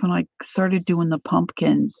 That's when I started doing the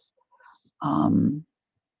pumpkins. Um,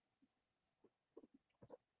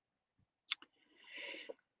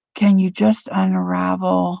 can you just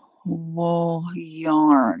unravel wool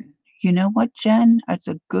yarn? You know what, Jen? That's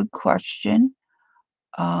a good question.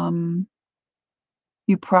 Um,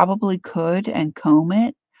 you probably could and comb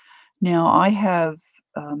it. Now, I have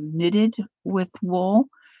knitted with wool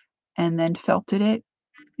and then felted it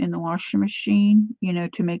in the washing machine, you know,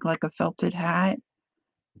 to make like a felted hat.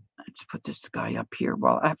 Let's put this guy up here.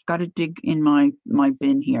 Well, I've got to dig in my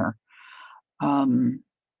bin here. Um,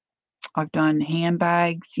 I've done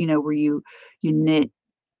handbags, you know, where you knit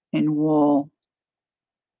in wool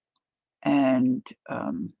and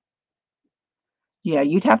yeah,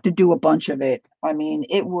 you'd have to do a bunch of it. I mean,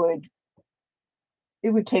 it would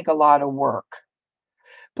take a lot of work.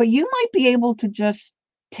 But you might be able to just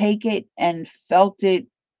take it and felt it,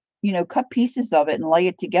 you know, cut pieces of it and lay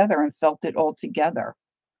it together and felt it all together,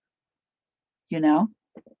 you know?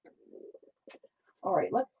 All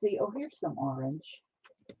right, let's see. Oh, here's some orange.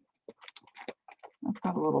 I've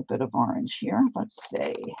got a little bit of orange here. Let's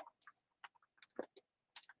see.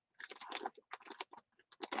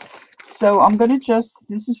 So I'm going to just,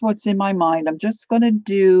 this is what's in my mind. I'm just going to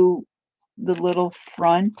do the little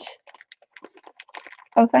front.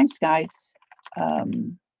 Oh, thanks, guys.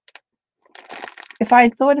 Um, if I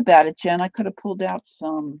had thought about it, Jen, I could have pulled out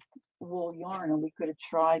some wool yarn and we could have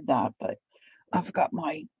tried that, but I've got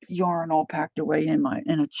my yarn all packed away in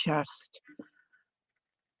a chest,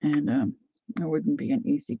 and it wouldn't be an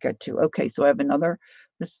easy get to. Okay, so I have another.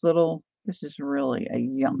 This is really a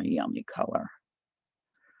yummy color.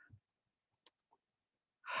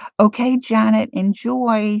 Okay, Janet,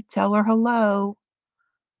 enjoy. Tell her hello.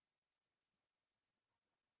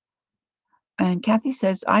 And Kathy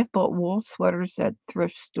says, I've bought wool sweaters at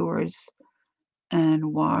thrift stores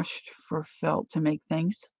and washed for felt to make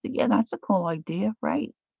things. Yeah, that's a cool idea,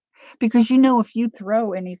 right? Because you know, if you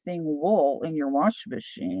throw anything wool in your washing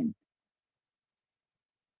machine,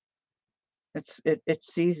 it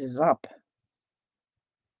seizes up.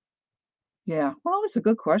 Yeah, well, it's a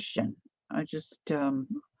good question. I just don't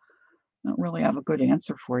really have a good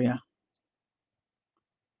answer for you.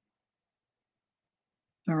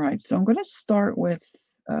 All right, so I'm going to start with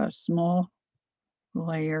small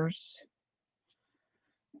layers,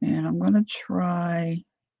 and I'm going to try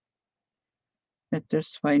it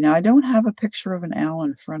this way. Now, I don't have a picture of an owl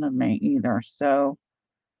in front of me either, so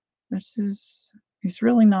he's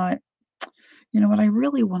really not, you know what, I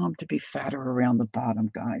really want him to be fatter around the bottom,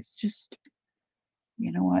 guys. Just,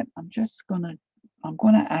 you know what, I'm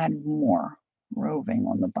gonna add more roving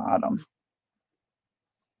on the bottom.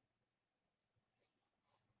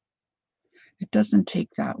 It doesn't take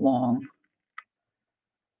that long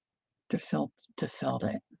to felt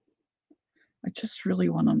it. I just really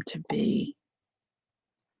want them to be,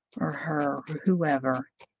 or her, or whoever,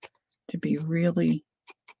 to be really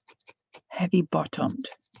heavy bottomed.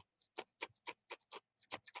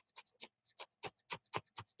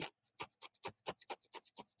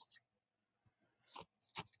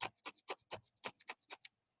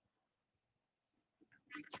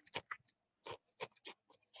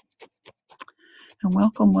 And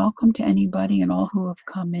welcome to anybody and all who have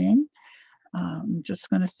come in. I'm just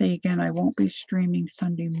going to say again, I won't be streaming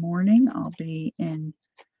Sunday morning. I'll be in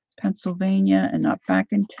Pennsylvania and not back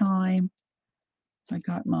in time. I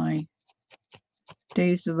got my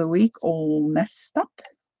days of the week all messed up.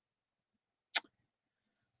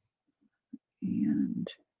 And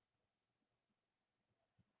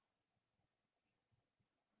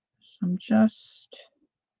so I'm just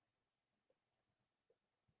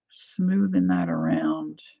smoothing that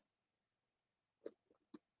around.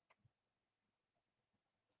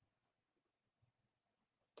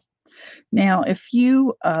 Now, if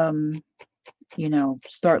you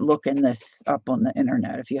start looking this up on the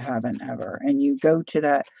internet if you haven't ever. And you go to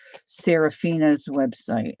that Serafina's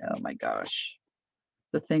website. Oh my gosh,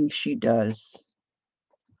 the things she does.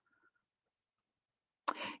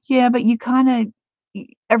 Yeah, but you kind of,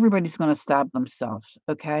 everybody's going to stab themselves,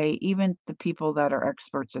 okay? Even the people that are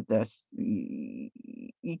experts at this, you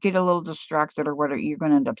get a little distracted or whatever, you're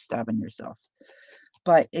going to end up stabbing yourself.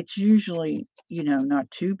 But it's usually, not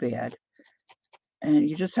too bad. And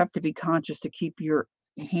you just have to be conscious to keep your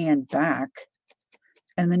hand back.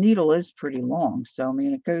 And the needle is pretty long. So, I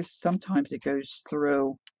mean, sometimes it goes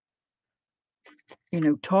through,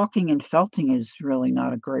 talking and felting is really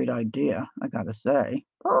not a great idea, I gotta say.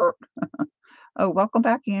 Oh, welcome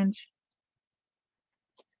back, Ange.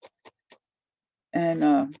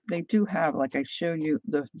 And they do have, like I showed you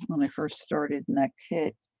when I first started in that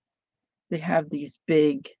kit, they have these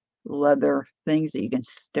big leather things that you can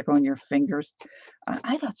stick on your fingers.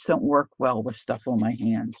 I just don't work well with stuff on my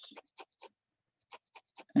hands.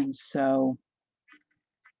 And so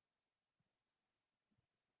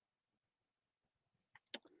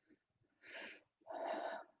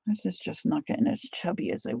this is just not getting as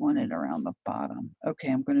chubby as I wanted around the bottom. Okay,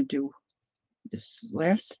 I'm going to do this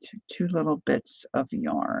last two little bits of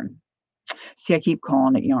yarn. See, I keep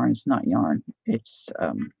calling it yarn. It's not yarn. It's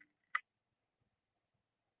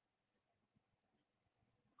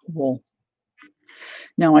wool.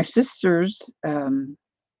 Now, my sisters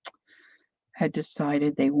had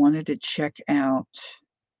decided they wanted to check out.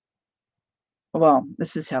 Well,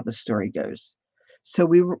 this is how the story goes. So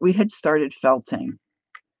we had started felting,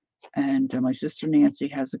 and my sister Nancy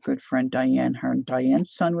has a good friend Diane. Her and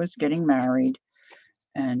Diane's son was getting married,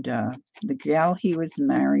 and the gal he was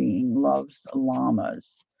marrying loves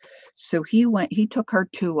llamas. So he took her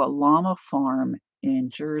to a llama farm in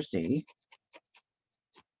Jersey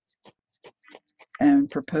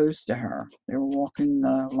and proposed to her. They were walking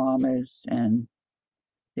the llamas, and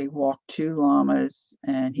they walked 2 llamas,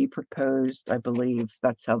 and he proposed, I believe.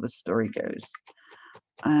 That's how the story goes.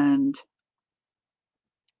 And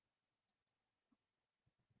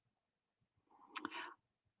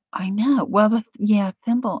I know. Well,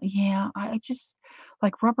 thimble. Yeah, I just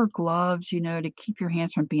like rubber gloves, to keep your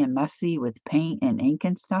hands from being messy with paint and ink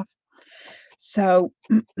and stuff. So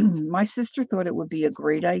my sister thought it would be a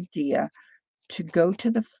great idea to go to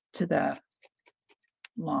the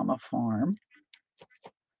llama farm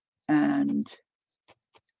and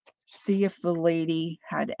see if the lady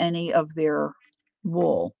had any of their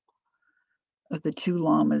wool of the 2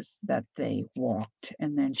 llamas that they walked,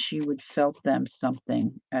 and then she would felt them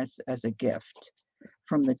something as a gift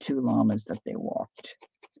from the 2 llamas that they walked.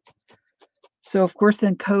 So, of course,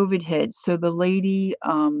 then COVID hit, so the lady,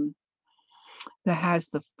 that has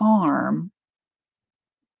the farm.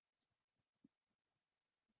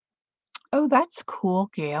 Oh, that's cool,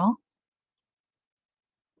 Gail.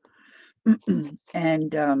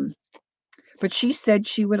 And, but she said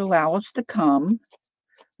she would allow us to come,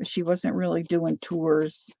 but she wasn't really doing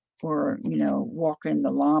tours or, walking the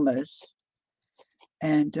llamas.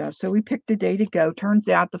 And so we picked a day to go. Turns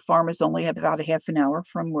out the farm is only about a half an hour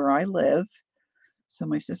from where I live. So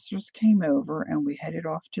my sisters came over and we headed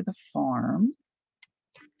off to the farm.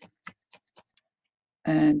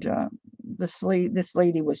 And this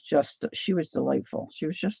lady was she was delightful. She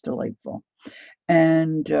was just delightful.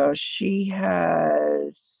 And she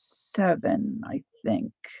has 7, I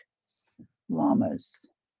think, llamas.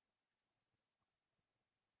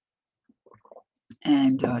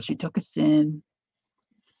 And she took us in.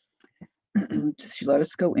 She let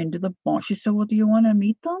us go into the barn. She said, well, do you want to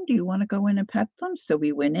meet them? Do you want to go in and pet them? So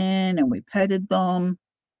we went in and we petted them.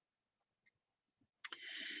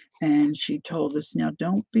 And she told us, now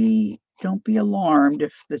don't be alarmed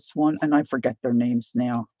if this one, and I forget their names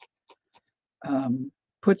now,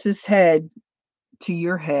 puts his head to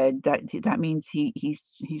your head. That means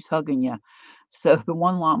he's hugging you. So the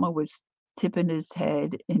one llama was tipping his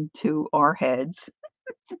head into our heads.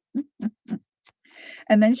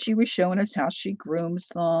 And then she was showing us how she grooms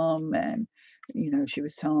them, and she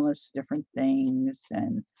was telling us different things.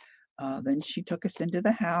 And then she took us into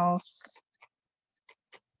the house,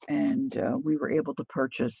 and we were able to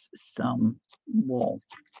purchase some wool.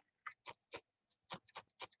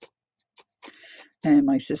 And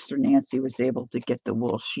my sister Nancy was able to get the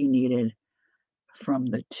wool she needed from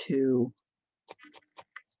the 2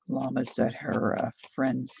 llamas that her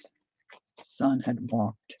friend's son had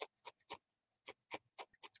walked.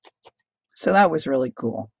 So that was really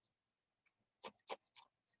cool.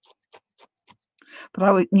 But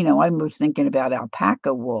I was thinking about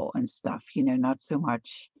alpaca wool and stuff, not so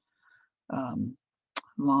much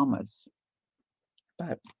llamas.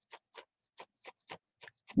 But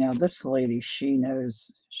Now this lady, she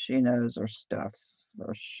knows her stuff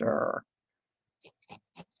for sure.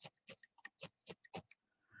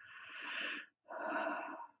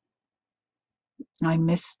 I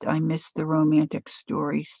missed the romantic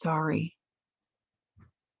story, sorry.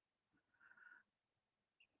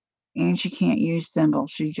 And she can't use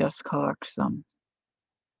thimbles, she just collects them.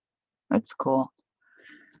 That's cool.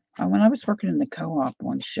 When I was working in the co-op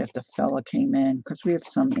one shift, a fella came in because we have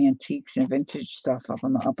some antiques and vintage stuff up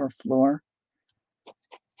on the upper floor.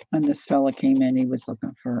 And this fella came in, he was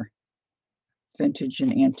looking for vintage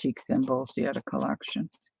and antique thimbles. He had a collection.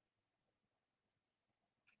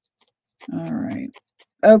 All right.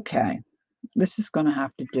 Okay. This is going to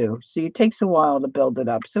have to do. See, it takes a while to build it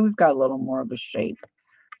up. So we've got a little more of a shape.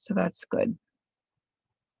 So that's good.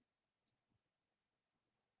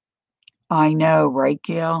 I know, right,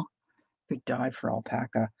 Gail? Could die for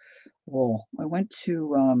alpaca wool. I went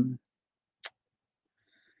to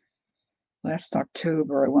last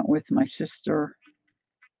October. I went with my sister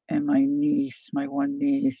and my niece, my one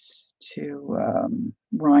niece, to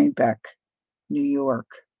Rhinebeck, New York,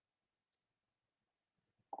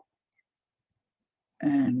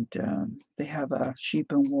 and they have a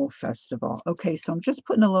sheep and wool festival. Okay, so I'm just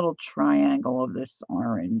putting a little triangle of this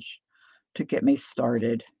orange to get me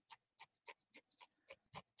started.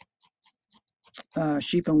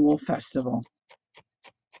 Sheep and wool festival.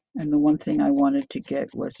 And the one thing I wanted to get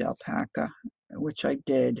was alpaca, which I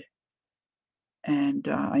did. And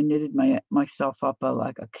I knitted myself up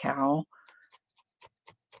like a cow.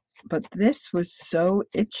 But this was so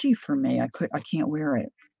itchy for me. I can't wear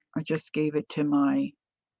it. I just gave it to my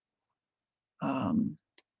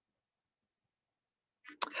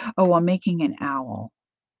oh, I'm making an owl,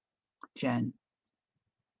 Jen.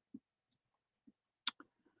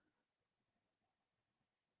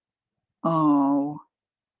 Oh.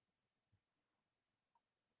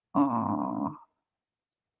 Oh.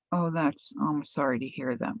 Oh, I'm sorry to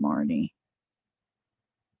hear that, Marnie.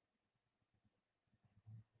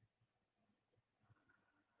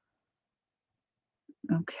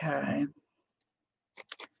 Okay.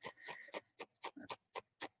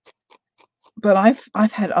 But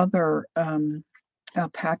I've had other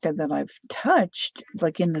alpaca that I've touched,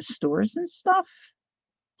 like in the stores and stuff,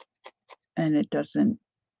 and it doesn't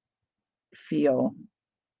feel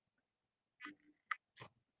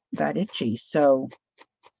that itchy. So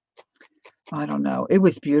I don't know. It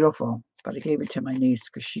was beautiful, but I gave it to my niece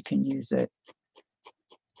because she can use it.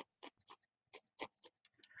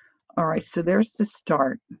 All right, so there's the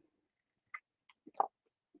start.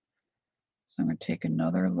 So I'm going to take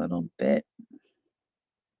another little bit,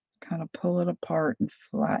 kind of pull it apart and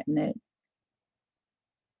flatten it.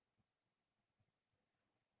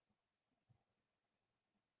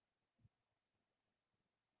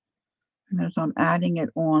 And as I'm adding it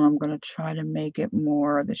on, I'm going to try to make it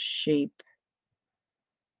more the shape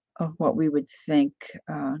of what we would think,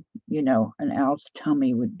 you know, an owl's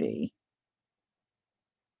tummy would be.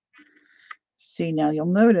 See, now you'll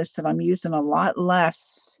notice that I'm using a lot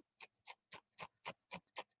less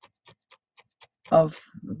of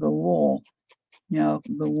the wool. You know,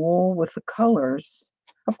 the wool with the colors.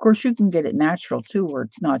 Of course, you can get it natural too, where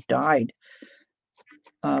it's not dyed.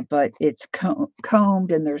 But it's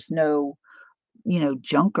combed and there's no, you know,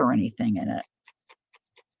 junk or anything in it.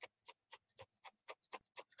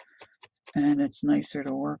 And it's nicer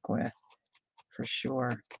to work with, for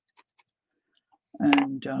sure.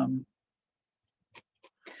 And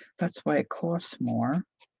that's why it costs more.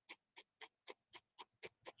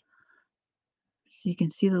 So you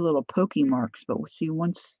can see the little pokey marks, but we'll see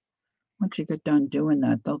once you get done doing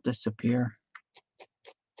that, they'll disappear.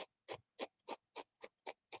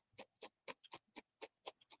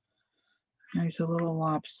 Now he's a little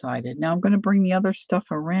lopsided. Now I'm going to bring the other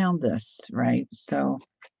stuff around this, right? So,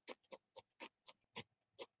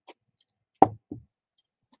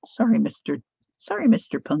 sorry,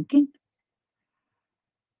 Mr. Pumpkin.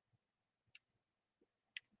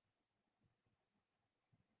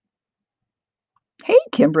 Hey,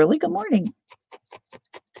 Kimberly, good morning.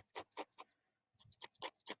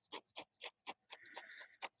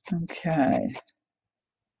 Okay.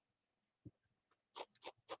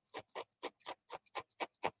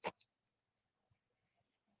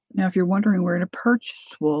 Now, if you're wondering where to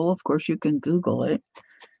purchase wool, of course, you can Google it.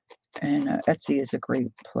 And Etsy is a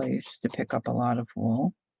great place to pick up a lot of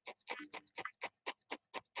wool.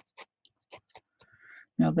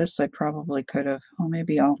 Now, this I probably could have, well,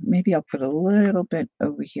 maybe I'll put a little bit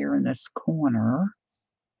over here in this corner.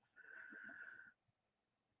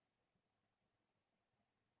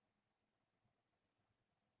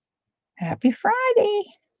 Happy Friday.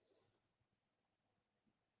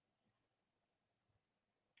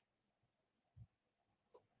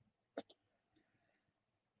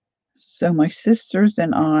 So my sisters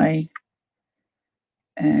and I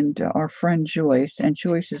and our friend Joyce, and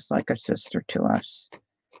Joyce is like a sister to us,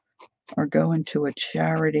 are going to a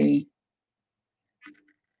charity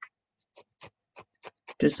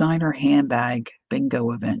designer handbag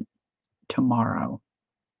bingo event tomorrow.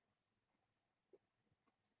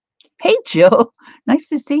 Hey, Jill. Nice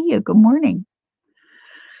to see you. Good morning.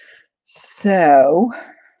 So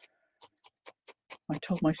I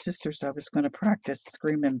told my sisters I was going to practice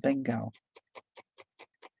screaming bingo.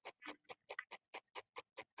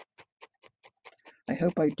 I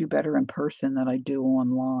hope I do better in person than I do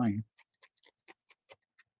online.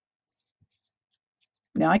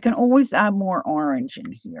 Now I can always add more orange in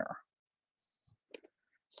here.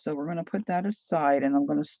 So we're going to put that aside, and I'm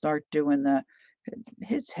going to start doing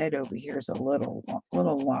his head over here is a little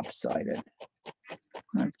lopsided. I'm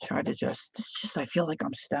going to try to I feel like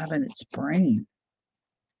I'm stabbing its brain.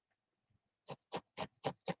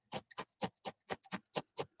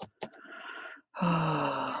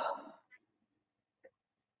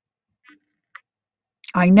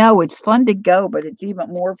 I know it's fun to go, but it's even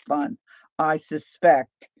more fun, I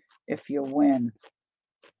suspect, if you win.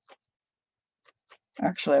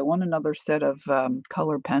 Actually, I want another set of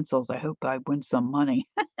colored pencils. I hope I win some money.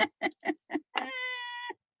 I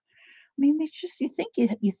mean, it's just you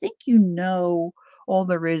think you know all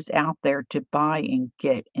there is out there to buy and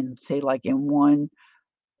get, and say like in one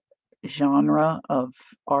genre of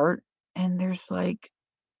art, and there's like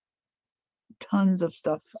tons of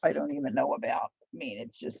stuff I don't even know about. I mean,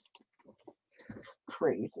 it's just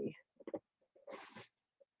crazy.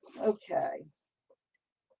 Okay.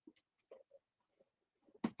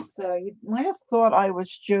 So you might have thought I was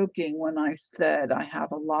joking when I said I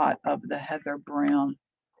have a lot of the Heather Brown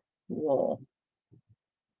wool.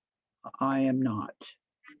 I am not.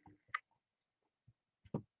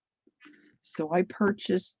 So I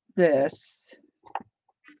purchased this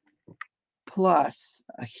plus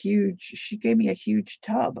she gave me a huge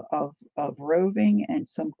tub of roving and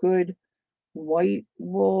some good white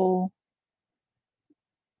wool,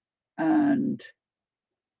 and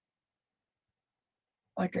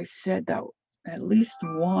like I said, that at least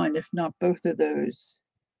one, if not both of those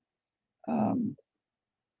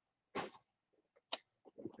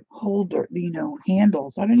holder,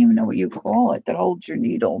 handles. I don't even know what you call it, that holds your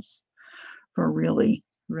needles for a really,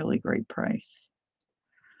 really great price.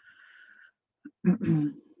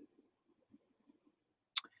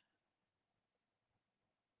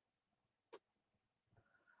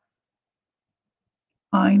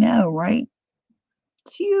 I know, right?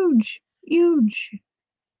 It's huge, huge.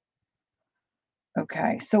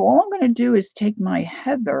 Okay, so all I'm going to do is take my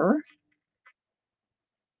heather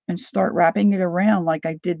and start wrapping it around like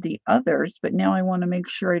I did the others, but now I want to make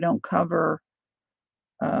sure I don't cover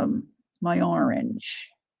my orange.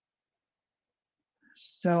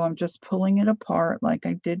 So I'm just pulling it apart like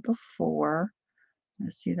I did before.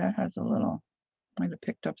 Let's see, that has a little, might have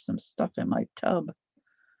picked up some stuff in my tub.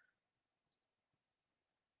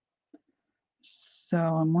 So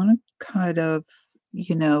I'm going to kind of,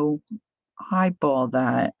 eyeball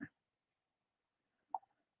that.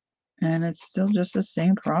 And it's still just the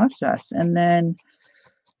same process. And then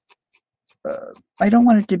I don't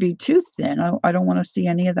want it to be too thin. I don't want to see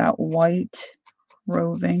any of that white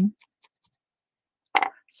roving.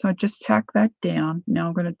 So I just tack that down. Now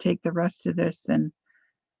I'm going to take the rest of this and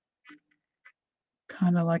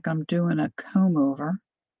kind of like I'm doing a comb over.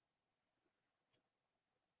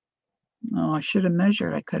 Oh, I should have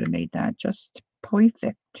measured. I could have made that just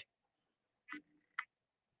perfect.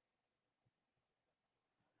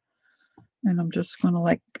 And I'm just going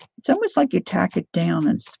to it's almost like you tack it down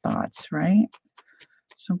in spots, right?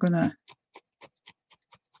 So I'm going to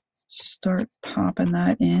start popping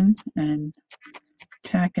that in and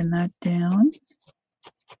tacking that down.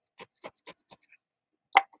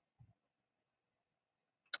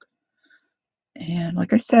 And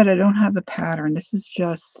like I said, I don't have the pattern. This is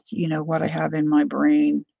just, what I have in my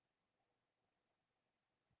brain.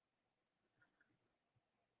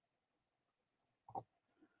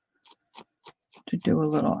 To do a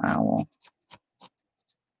little owl.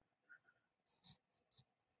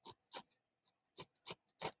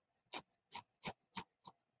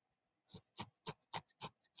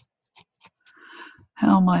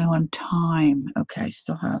 How am I on time? Okay,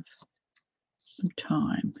 still have some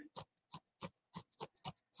time.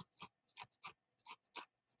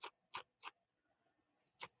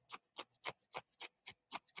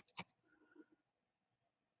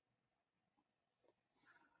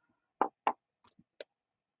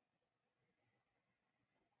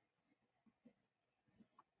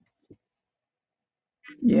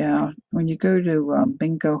 Yeah, when you go to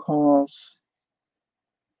bingo halls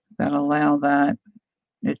that allow that,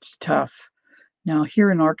 it's tough. Now,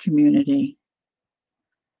 here in our community,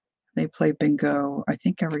 they play bingo, I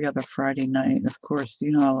think, every other Friday night. Of course,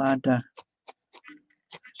 you're not allowed to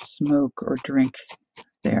smoke or drink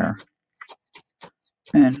there.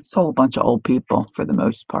 And it's a whole bunch of old people for the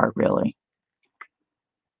most part, really.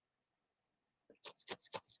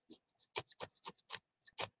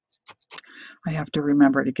 I have to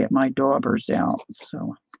remember to get my daubers out,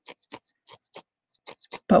 so.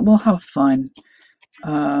 But we'll have fun.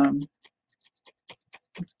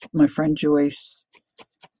 My friend Joyce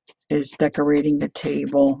is decorating the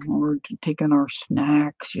table. We're taking our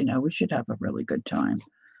snacks. You know, we should have a really good time.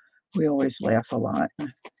 We always laugh a lot.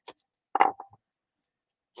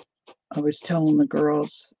 I was telling the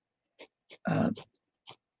girls, I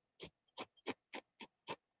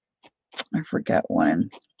forget when,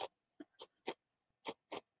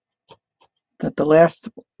 that the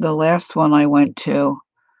last one I went to,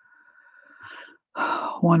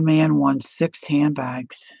 one man won 6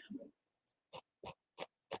 handbags.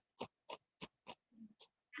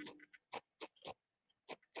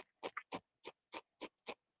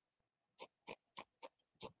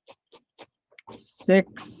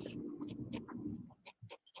 Six.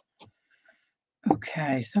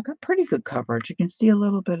 Okay, so I got pretty good coverage. You can see a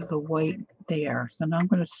little bit of the white there. So now I'm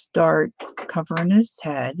going to start covering his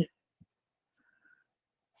head.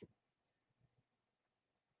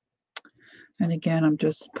 And again, I'm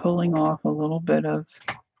just pulling off a little bit of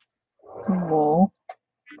the wool.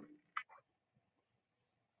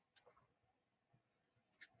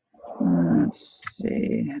 Let's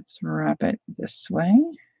see, let's wrap it this way.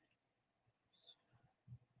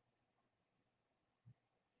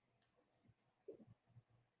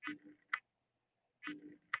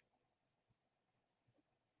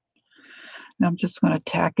 Now I'm just going to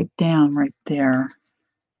tack it down right there.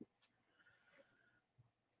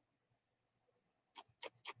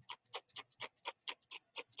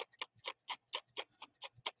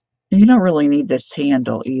 You don't really need this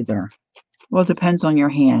handle either. Well, it depends on your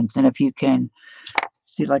hands. And if you can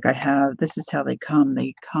see, like I have, this is how they come.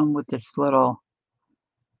 They come with this little,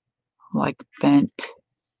 like, bent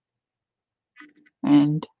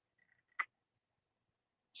end.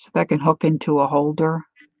 So that can hook into a holder.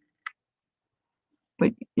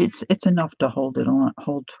 But it's enough to hold it on,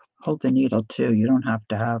 hold the needle too. You don't have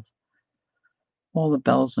to have all the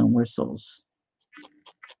bells and whistles.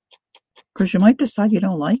 Because you might decide you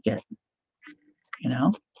don't like it, you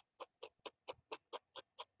know?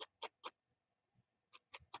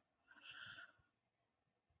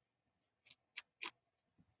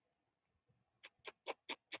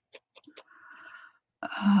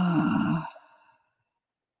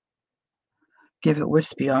 Give it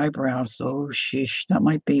wispy eyebrows. Oh, sheesh, that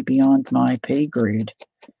might be beyond my pay grade.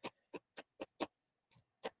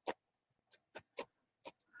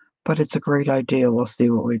 But it's a great idea. We'll see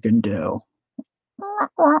what we can do.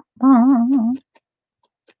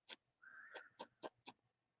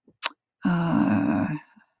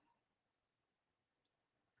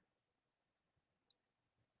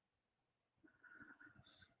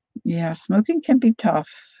 Yeah, smoking can be tough.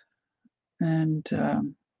 And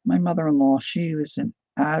my mother-in-law, she was an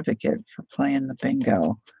advocate for playing the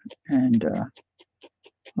bingo. And a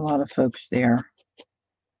lot of folks there,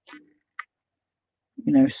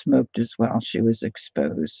 you know, smoked as well. She was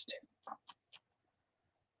exposed.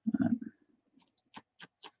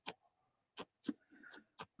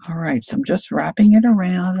 All right, so I'm just wrapping it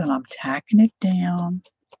around and I'm tacking it down.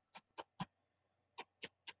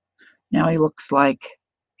 Now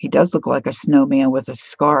he does look like a snowman with a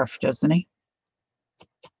scarf, doesn't he?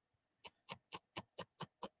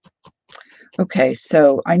 Okay,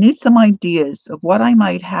 so I need some ideas of what I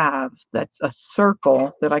might have that's a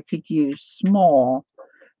circle that I could use small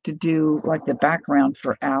to do like the background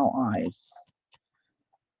for owl eyes.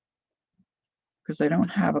 Because I don't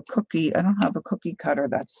have a cookie cutter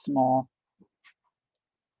that's small.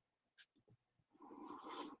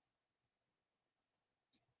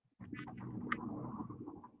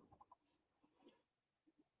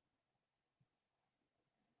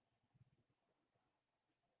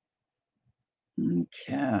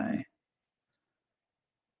 Okay.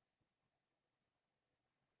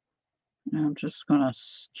 And I'm just gonna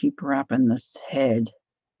keep wrapping this head.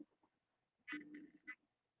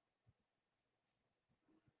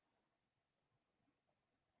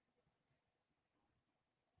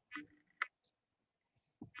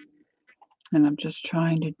 And I'm just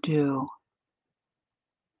trying to do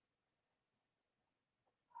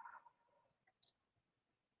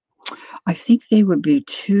I think they would be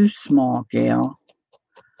too small, Gail.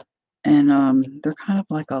 And they're kind of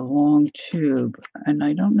like a long tube. And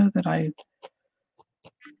I don't know that I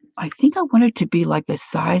think I want it to be like the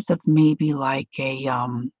size of maybe like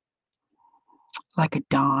a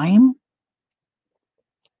dime,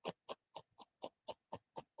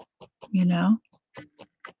 you know?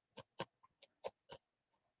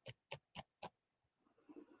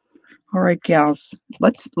 All right, gals.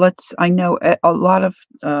 Let's I know a lot of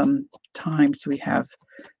times we have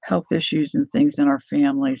health issues and things in our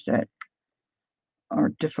families that are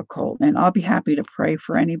difficult. And I'll be happy to pray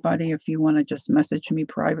for anybody if you want to just message me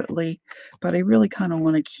privately. But I really kind of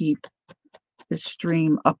want to keep this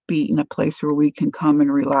stream upbeat in a place where we can come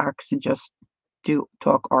and relax and just do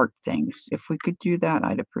talk art things. If we could do that,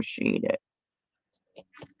 I'd appreciate it.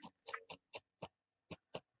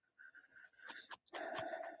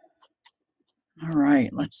 All right,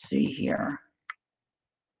 let's see here.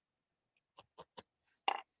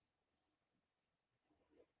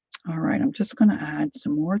 All right, I'm just going to add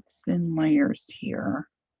some more thin layers here.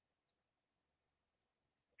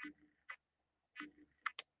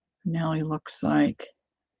 Now he looks like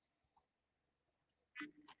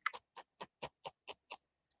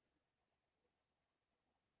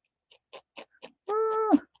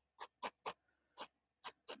ah.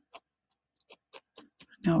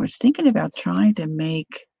 Now I was thinking about trying to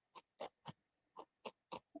make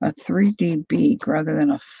a 3D beak rather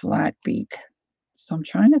than a flat beak. So I'm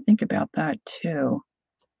trying to think about that too.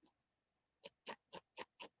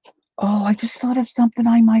 Oh, I just thought of something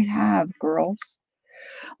I might have, girls.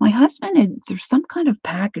 My husband had there's some kind of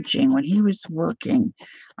packaging when he was working.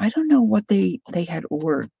 I don't know what they had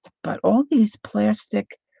ordered, but all these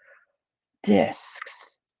plastic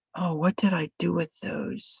discs. Oh, what did I do with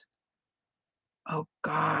those? Oh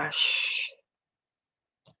gosh.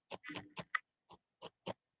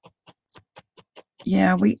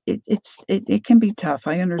 Yeah, it can be tough.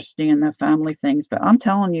 I understand the family things, but I'm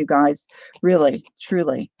telling you guys, really,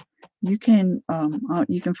 truly, you can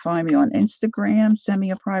find me on Instagram, send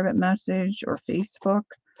me a private message, or Facebook.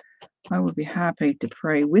 I would be happy to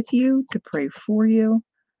pray with you, to pray for you.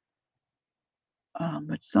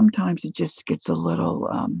 But sometimes it just gets a little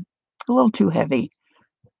too heavy,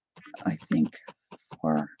 I think,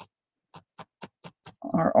 for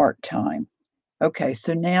our art time. Okay,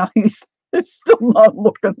 so now he's still not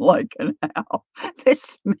looking like an owl.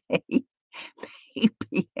 This may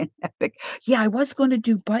be an epic. Yeah, I was going to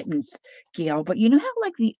do buttons, Gail, but you know how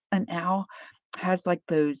like the an owl has like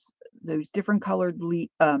those different colored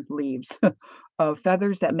leaves,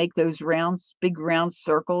 feathers that make those rounds, big round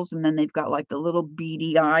circles, and then they've got like the little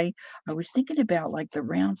beady eye. I was thinking about like the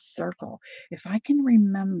round circle. If I can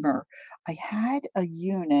remember, I had a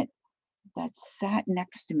unit that sat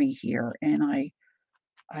next to me here, and I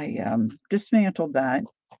dismantled that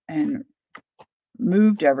and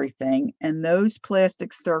moved everything, and those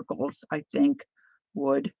plastic circles, I think,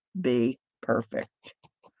 would be perfect.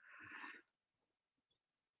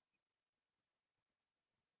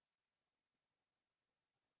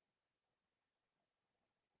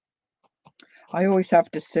 I always have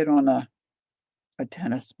to sit on a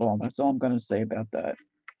tennis ball. That's all I'm going to say about that.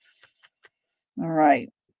 All right.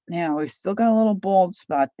 Now we've still got a little bald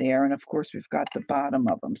spot there, and of course we've got the bottom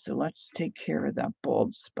of them. So let's take care of that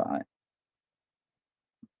bald spot.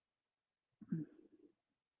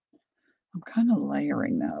 I'm kind of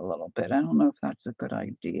layering that a little bit. I don't know if that's a good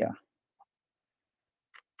idea.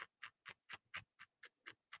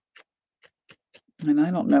 And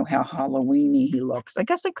I don't know how Halloweeny he looks. I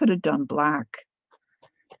guess I could have done black.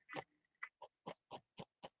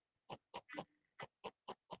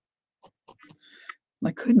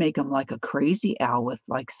 I could make him like a crazy owl with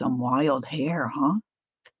like some wild hair, huh?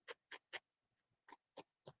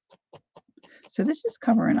 So this is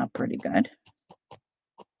covering up pretty good.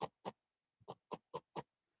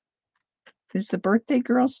 Is the birthday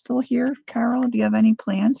girl still here? Carol, do you have any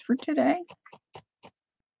plans for today?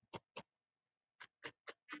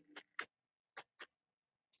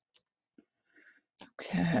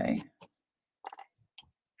 Okay.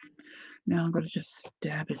 Now I'm going to just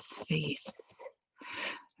stab his face.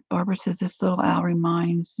 Barbara says this little owl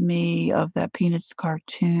reminds me of that Peanuts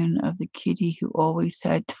cartoon of the kitty who always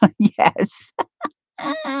had yes.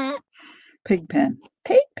 Pigpen.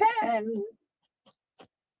 Pigpen.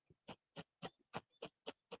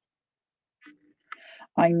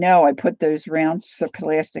 I know I put those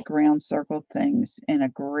plastic round circle things in a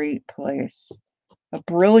great place. A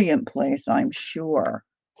brilliant place, I'm sure.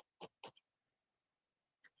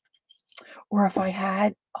 Or if I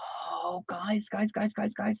had, oh, guys.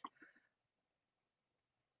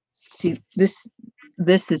 See, this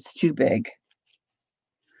is too big.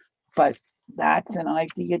 But That's an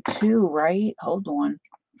idea too, right? Hold on.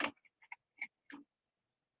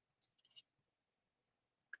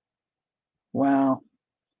 Wow.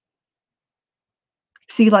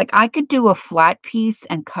 See, like, I could do a flat piece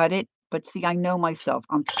and cut it, but see, I know myself.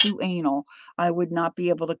 I'm too anal. I would not be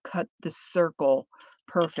able to cut the circle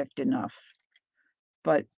perfect enough.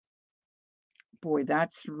 But boy,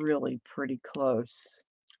 that's really pretty close.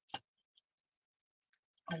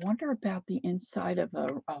 I wonder about the inside of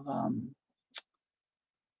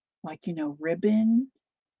like, ribbon.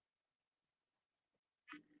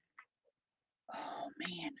 Oh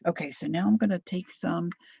man. Okay, so now I'm gonna take some,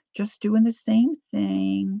 just doing the same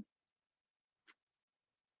thing.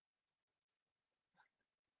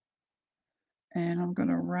 And I'm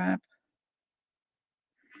gonna wrap.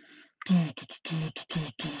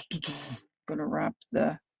 Gonna wrap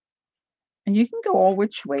and you can go all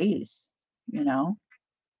which ways, you know.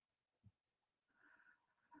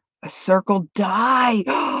 A circle die.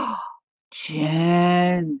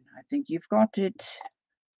 Jen, I think you've got it.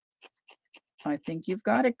 I think you've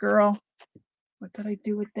got it, girl. What did I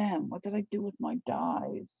do with them? What did I do with my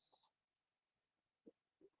dies?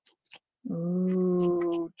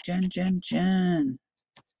 Ooh, Jen.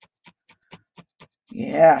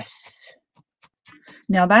 Yes.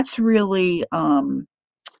 Now that's really,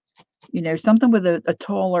 something with a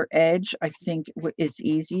taller edge, I think is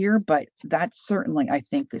easier, but that certainly, I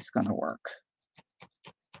think, is going to work.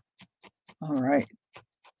 All right.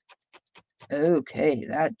 Okay,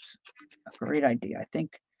 that's a great idea. I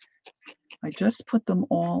think I just put them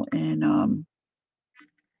all in,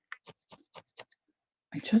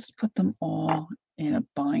 a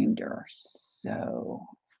binder. So,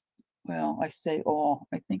 well, I say all.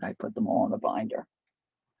 I think I put them all in a binder.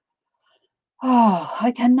 Oh,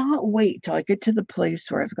 I cannot wait till I get to the place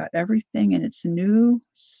where I've got everything in its new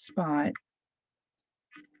spot.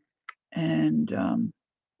 And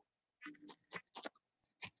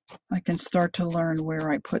I can start to learn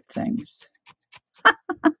where I put things.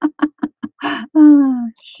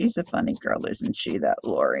 She's a funny girl, isn't she, that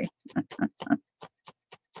Lori?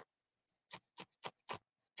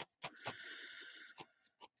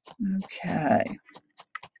 Okay.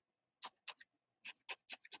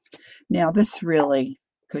 Now this really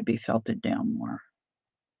could be felted down more.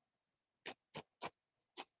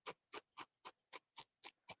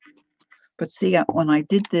 But see, when I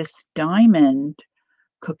did this diamond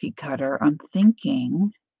cookie cutter, I'm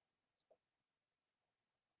thinking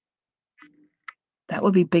that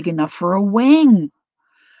would be big enough for a wing.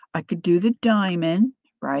 I could do the diamond,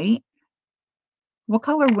 right? What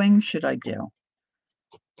color wings should I do?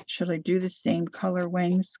 Should I do the same color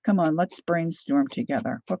wings? Come on, let's brainstorm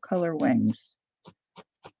together. What color wings?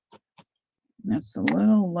 That's a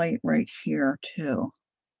little light right here, too.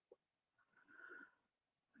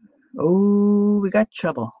 Oh, we got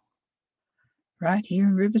trouble. Right here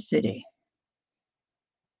in River City.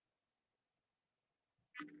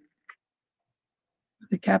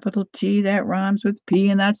 The capital T that rhymes with P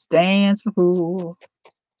and that stands for fool.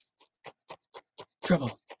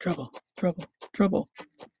 Trouble, trouble, trouble, trouble.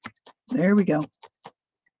 There we go.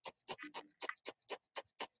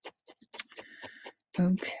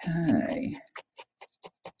 Okay.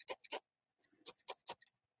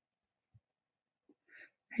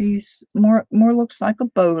 He's more looks like a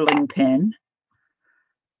bowling pin.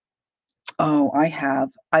 Oh,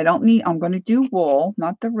 I'm going to do wool,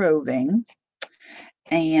 not the roving.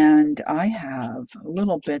 And I have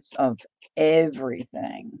little bits of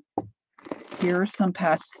everything. Here are some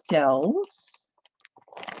pastels.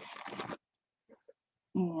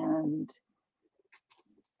 And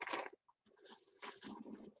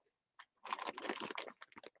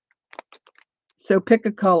so pick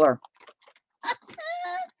a color.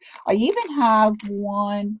 I even have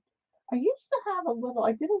one. I used to have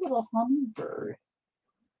I did a little hummingbird,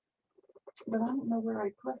 but I don't know where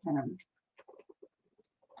I put him.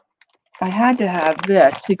 I had to have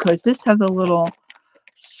this because this has a little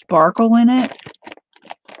sparkle in it,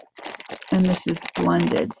 and this is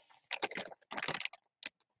blended.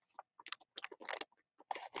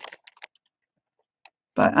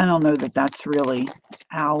 But I don't know that that's really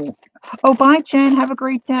how. Oh, bye, Jen. Have a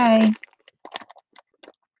great day.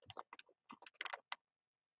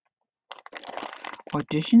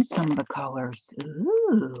 Audition some of the colors.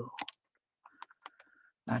 Ooh.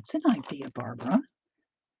 That's an idea, Barbara.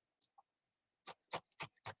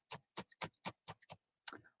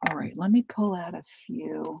 All right, let me pull out a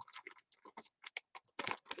few.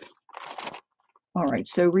 All right,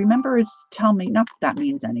 so remember his tell me, not that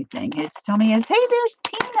means anything. His tell me is, hey, there's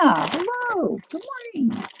Tina. Hello, good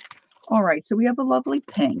morning. All right, so we have a lovely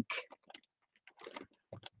pink.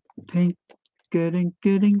 Pink, good and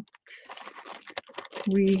good and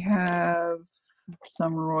we have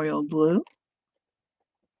some royal blue,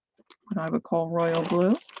 what I would call royal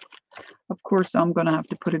blue. Of course, I'm going to have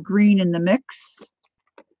to put a green in the mix.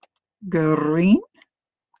 Green.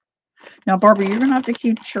 Now, Barbara, you're going to have to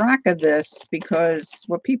keep track of this because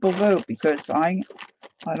what people vote, because I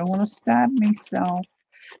don't want to stab myself.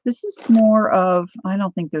 This is more of, I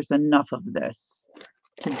don't think there's enough of this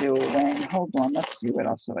to do a wing. Hold on, let's see what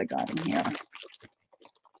else have I got in here.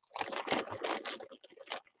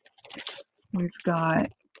 We've got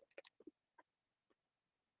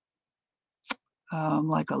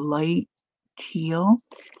like a light teal.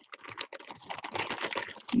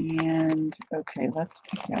 And okay, let's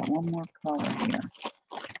pick out one more color here.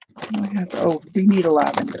 I have, oh, we need a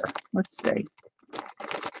lavender. Let's see.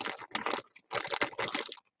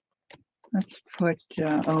 Let's put,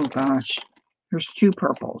 oh gosh, there's two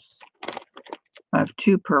purples. I have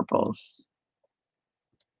two purples.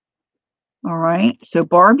 All right, so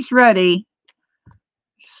Barb's ready.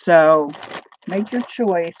 So make your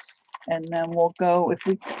choice, and then we'll go if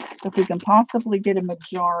we can possibly get a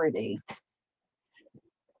majority.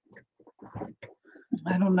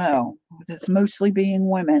 I don't know. It's mostly being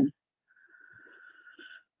women.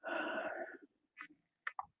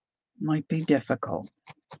 Might be difficult.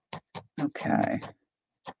 Okay.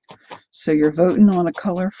 So you're voting on a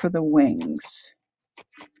color for the wings.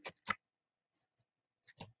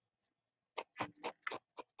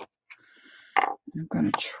 I'm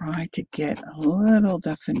going to try to get a little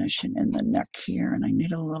definition in the neck here, and I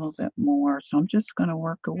need a little bit more. So I'm just going to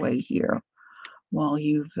work away here while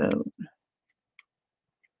you vote.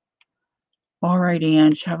 All right,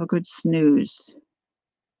 Ange, have a good snooze.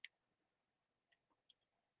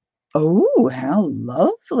 Oh, how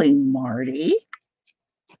lovely, Marty.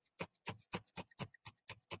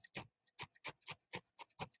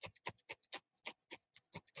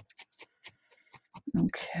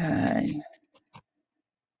 Okay.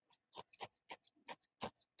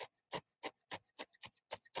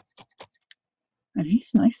 And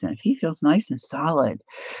he's nice, and he feels nice and solid.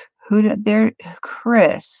 Who did there?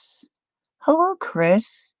 Chris. Hello,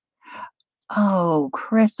 Chris. Oh,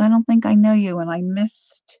 Chris, I don't think I know you, and I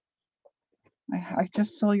missed. I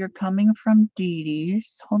just saw you're coming from Dee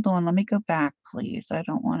Dee's. Hold on, let me go back, please. I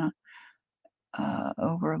don't want to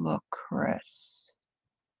overlook Chris.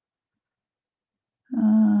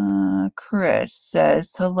 Chris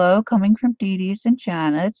says, hello, coming from Dee Dee's and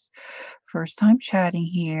Janet's. First time chatting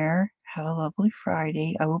here. Have a lovely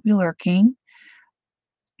Friday. I will be lurking.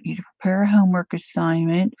 Need to prepare a homework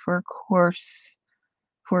assignment for a course,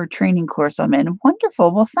 for a training course I'm in.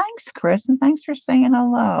 Wonderful. Well, thanks, Chris, and thanks for saying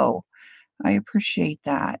hello. I appreciate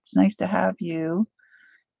that. It's nice to have you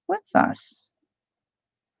with us.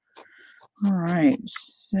 All right,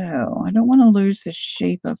 so I don't want to lose the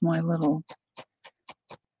shape of my little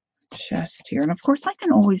chest here. And of course, I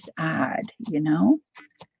can always add, you know.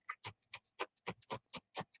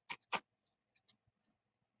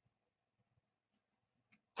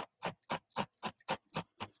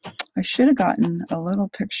 I should have gotten a little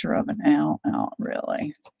picture of an owl out,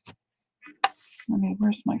 really.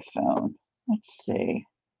 Where's my phone? Let's see.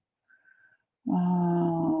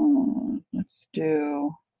 Let's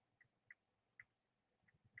do.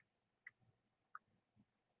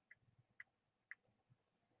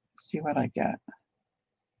 See what I get.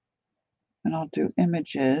 And I'll do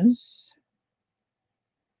images.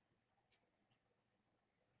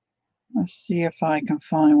 Let's see if I can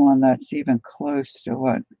find one that's even close to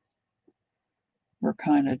what we're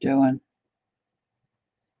kind of doing.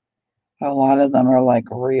 A lot of them are like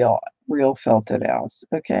real felted owls.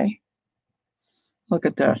 Okay. Look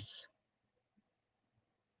at this.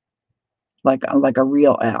 Like a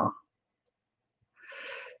real owl.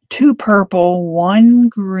 2 purple, 1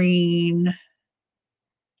 green.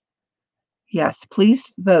 Yes,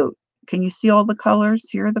 please vote. Can you see all the colors?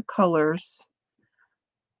 Here are the colors.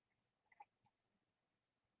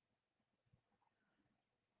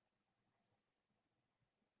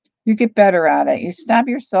 You get better at it. You stab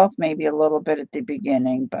yourself maybe a little bit at the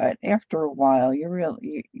beginning, but after a while,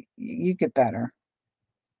 you get better.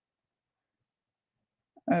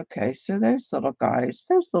 Okay, so those little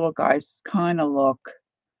guys kind of look.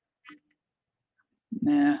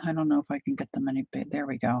 Nah, I don't know if I can get them any big. There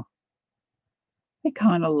we go. They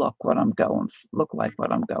kind of look like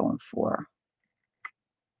what I'm going for.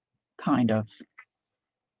 Kind of.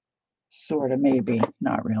 Sort of, maybe.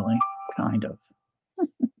 Not really. Kind of.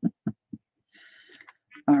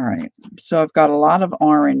 All right. So I've got a lot of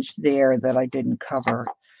orange there that I didn't cover.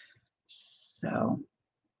 So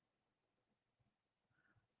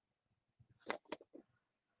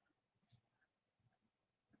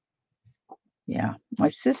Yeah, my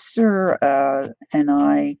sister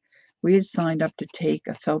and we had signed up to take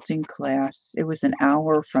a felting class. It was an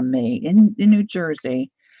hour from me in New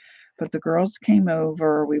Jersey, but the girls came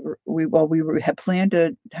over. We had planned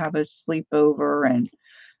to have a sleepover and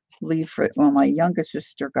leave for well, my youngest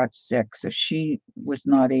sister got sick, so she was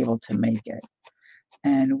not able to make it.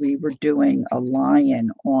 And we were doing a lion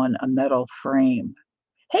on a metal frame.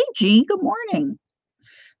 Hey, Jean, good morning.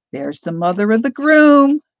 There's the mother of the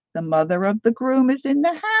groom. The mother of the groom is in the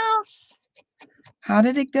house. How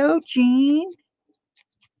did it go, Jean?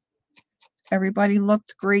 Everybody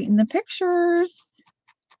looked great in the pictures.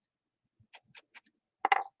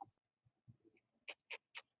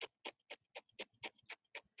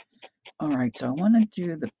 All right, so I want to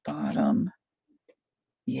do the bottom.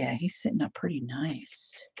 Yeah, he's sitting up pretty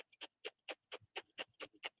nice.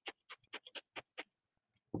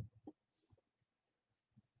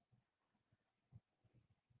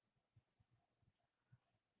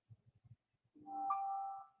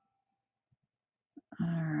 All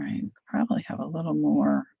right, probably have a little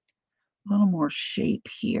more shape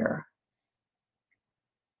here.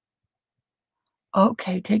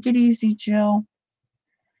 Okay, take it easy, Jill.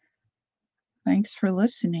 Thanks for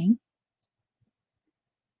listening.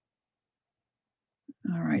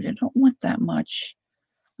 All right, I don't want that much,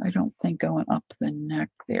 I don't think, going up the neck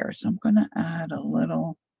there, so I'm going to add a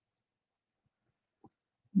little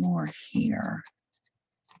more here.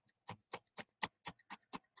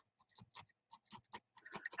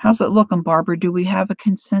 How's it looking, Barbara? Do we have a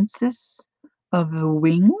consensus of the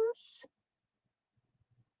wings?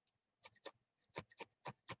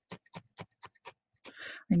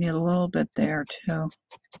 I need a little bit there too.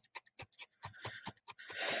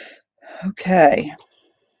 Okay.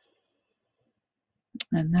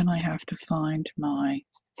 And then I have to find my...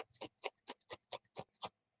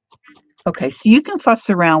 Okay, so you can fuss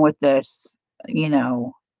around with this,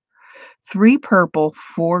 3 purple,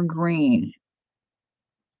 4 green.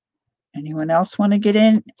 Anyone else want to get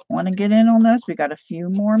in on this? We got a few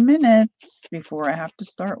more minutes before I have to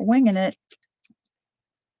start winging it.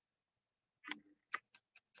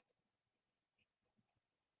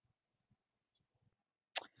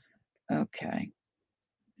 Okay.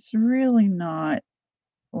 It's really not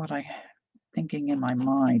what I'm thinking in my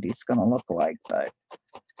mind he's going to look like, but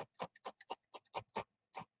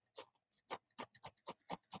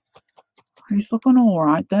he's looking all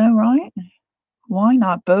right though, right? Why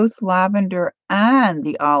not both lavender and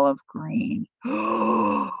the olive green?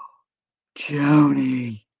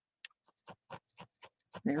 Joni.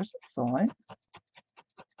 There's a thought.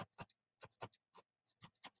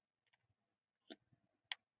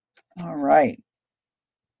 All right.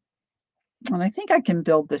 And I think I can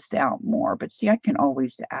build this out more, but see, I can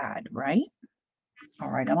always add, right? All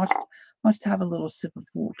right, I must have a little sip of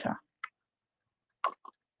water.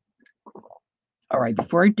 All right,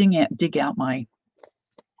 before I dig out my...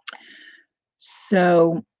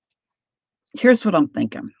 So here's what I'm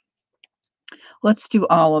thinking. Let's do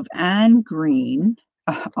olive and green.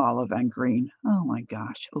 Olive and green. Oh my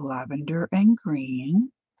gosh, lavender and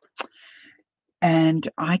green. And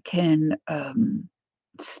I can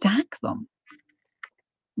stack them,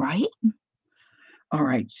 right? All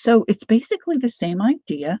right, so it's basically the same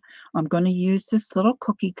idea. I'm going to use this little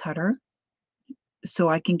cookie cutter so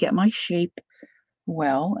I can get my shape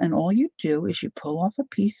well. And all you do is you pull off a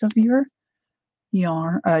piece of your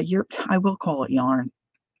yarn, I will call it yarn,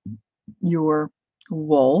 your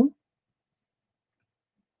wool,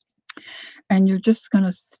 and you're just going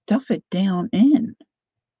to stuff it down in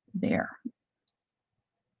there.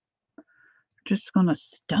 Just going to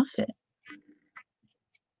stuff it.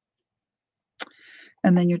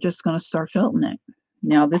 And then you're just going to start felting it.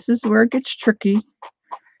 Now, this is where it gets tricky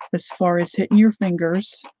as far as hitting your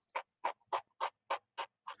fingers.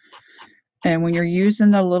 And when you're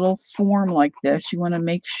using a little form like this, you want to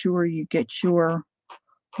make sure you get your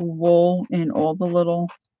wool in all the little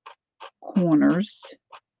corners.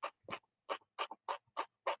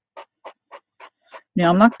 Now,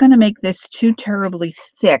 I'm not going to make this too terribly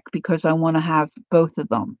thick because I want to have both of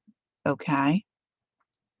them, okay?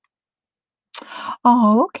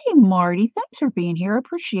 Oh, okay, Marty. Thanks for being here.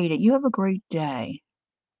 Appreciate it. You have a great day.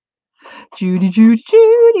 Judy, Judy,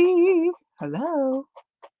 Judy. Hello.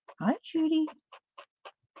 Hi, Judy.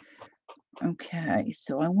 Okay,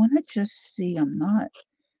 so I want to just see, I'm not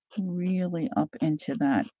really up into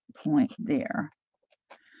that point there.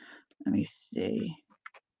 Let me see.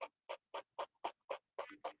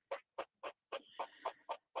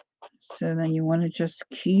 So then you want to just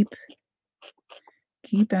keep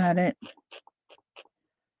at it.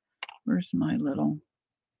 Where's my little...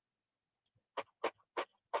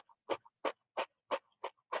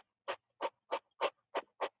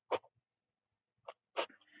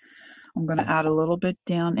 I'm going to add a little bit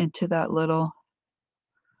down into that little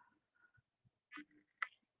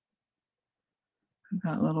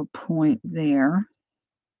point there.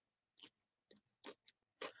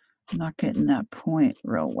 I'm not getting that point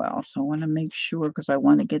real well, so I want to make sure, because I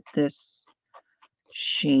want to get this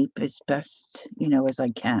shape as best, as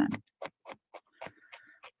I can.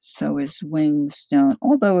 So his wings don't,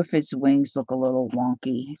 although if his wings look a little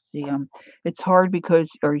wonky, see, it's hard because,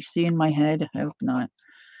 are you seeing my head? I hope not.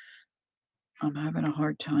 I'm having a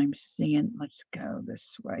hard time seeing. Let's go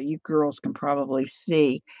this way. You girls can probably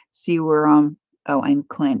see where oh, and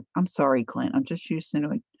Clint. I'm sorry, Clint. I'm just used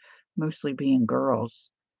to it mostly being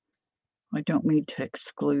girls. I don't mean to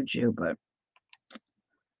exclude you, but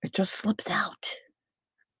it just slips out.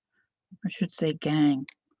 I should say gang.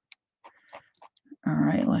 All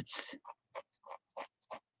right, let's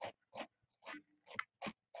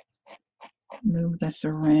move this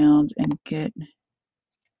around and get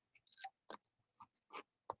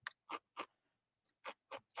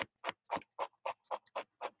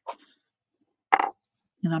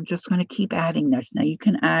and I'm just going to keep adding this. Now you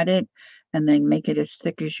can add it and then make it as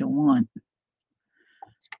thick as you want.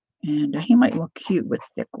 And he might look cute with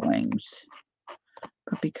thick wings.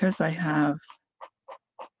 But because I have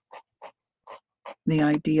the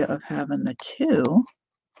idea of having the two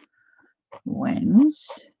wings,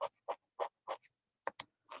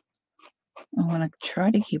 I want to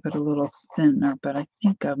try to keep it a little thinner, but I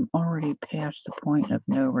think I'm already past the point of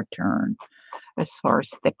no return as far as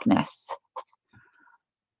thickness.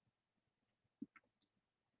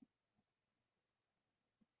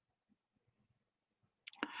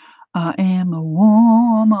 I am a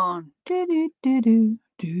woman. Do, do, do, do,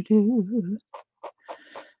 do, do.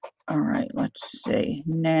 All right, let's see.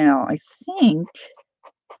 Now, I think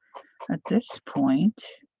at this point,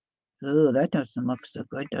 oh, that doesn't look so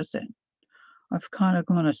good, does it? I've kind of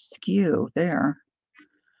gone askew there.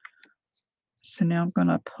 So now I'm going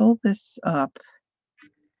to pull this up.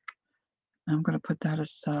 I'm going to put that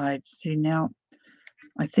aside. See, now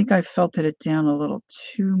I think I felted it down a little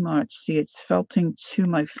too much. See, it's felting to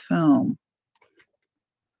my foam.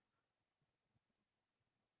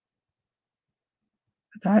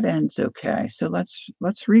 That end's okay. So let's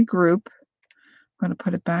regroup. I'm going to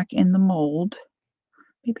put it back in the mold.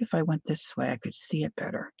 Maybe if I went this way, I could see it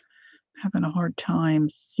better. I'm having a hard time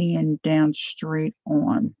seeing down straight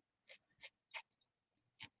on.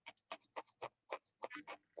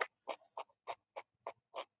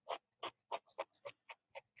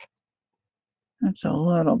 That's a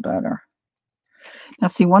little better. Now,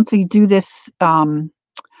 see, once you do this,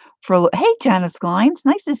 hey, Janice Glines,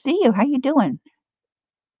 nice to see you. How you doing?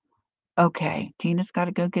 Okay, Tina's got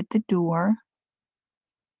to go get the door.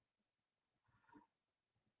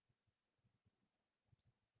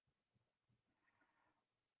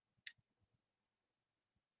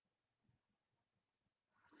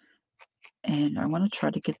 And I want to try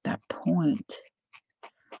to get that point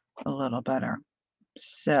a little better.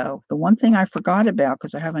 So the one thing I forgot about,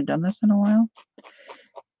 because I haven't done this in a while,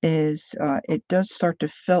 is it does start to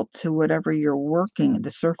felt to whatever you're working,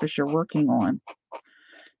 the surface you're working on.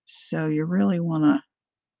 So you really want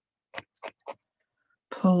to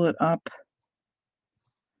pull it up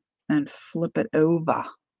and flip it over.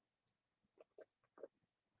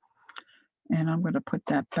 And I'm going to put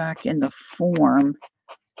that back in the form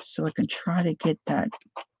so I can try to get that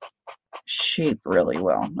shape really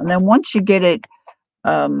well. And then once you get it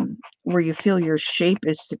where you feel your shape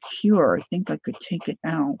is secure, I think I could take it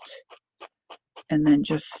out and then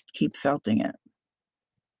just keep felting it.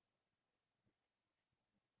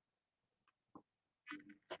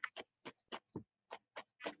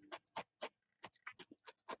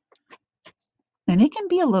 And it can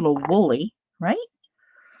be a little woolly, right?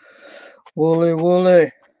 Woolly,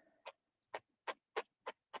 woolly.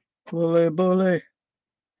 Woolly, woolly.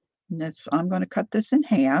 I'm going to cut this in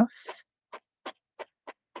half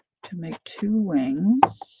to make two wings.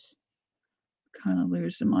 Kind of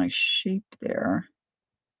losing my shape there.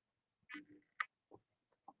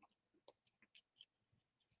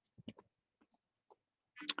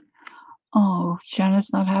 Oh,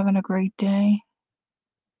 Jenna's not having a great day.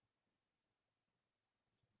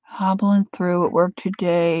 Hobbling through at work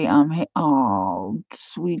today. Oh,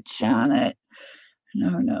 sweet Janet.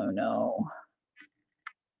 No, no, no.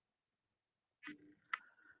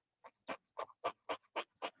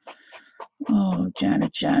 Oh,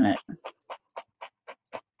 Janet, Janet.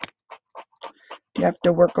 Do you have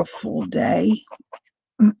to work a full day?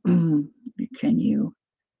 Can you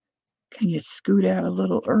scoot out a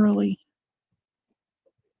little early?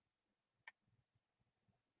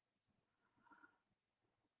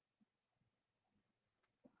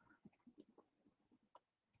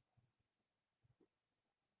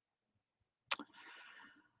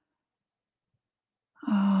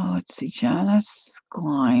 let's see, Janice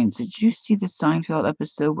Glines. Did you see the Seinfeld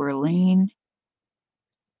episode where Elaine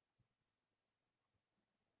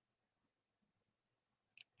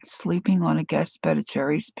sleeping on a guest bed at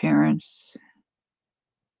Jerry's parents?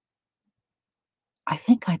 I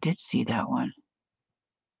think I did see that one,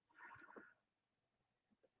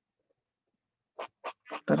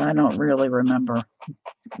 but I don't really remember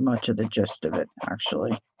much of the gist of it,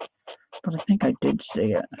 actually. But I think I did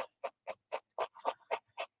see it.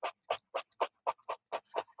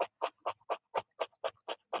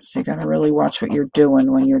 So you gotta really watch what you're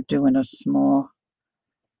doing when you're doing a small.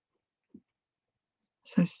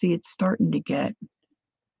 So see, it's starting to get.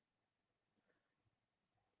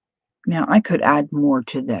 Now I could add more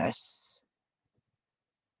to this.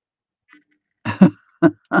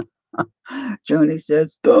 Joni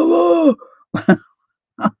says, Stella!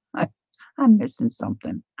 I'm missing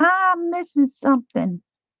something. I'm missing something.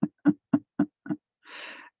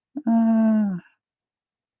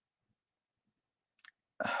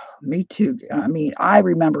 Me too. I mean, I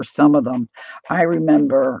remember some of them. I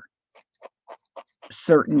remember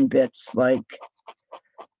certain bits like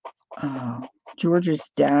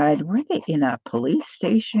George's dad. Were they in a police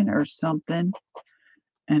station or something?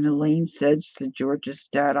 And Elaine says to George's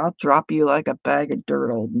dad, I'll drop you like a bag of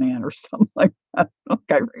dirt, old man, or something like that.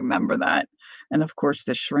 I remember that. And of course,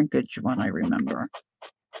 the shrinkage one I remember.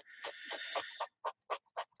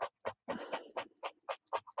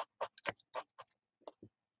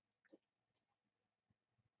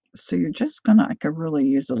 So you're just gonna, I could really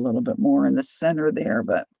use a little bit more in the center there,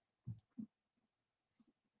 but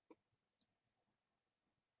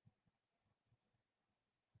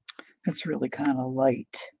it's really kind of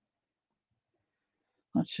light.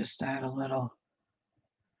 Let's just add a little.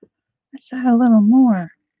 Let's add a little more.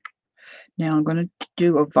 Now I'm going to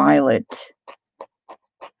do a violet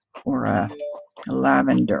or a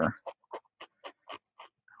lavender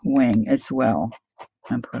wing as well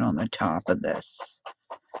and put on the top of this.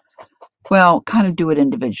 Well, kind of do it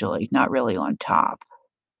individually, not really on top.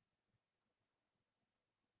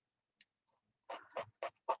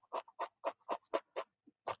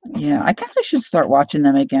 Yeah, I guess I should start watching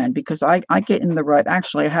them again because I get in the rut.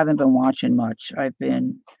 Actually, I haven't been watching much. I've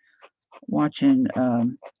been watching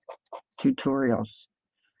tutorials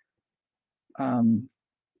in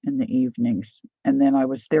the evenings. And then I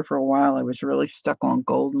was there for a while. I was really stuck on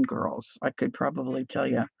Golden Girls. I could probably tell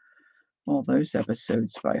you all those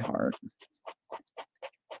episodes by heart.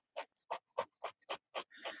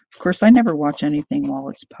 Of course, I never watch anything while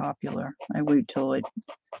it's popular. I wait till it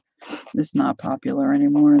is not popular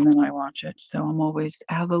anymore and then I watch it. So I'm always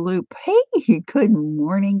out of the loop. Hey, good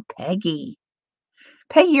morning, Peggy.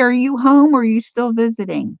 Peggy, are you home or are you still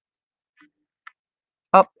visiting?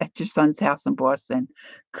 Oh, at your son's house in Boston.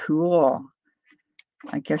 Cool.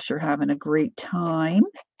 I guess you're having a great time.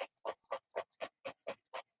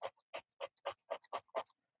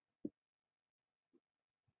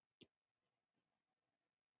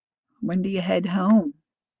 When do you head home?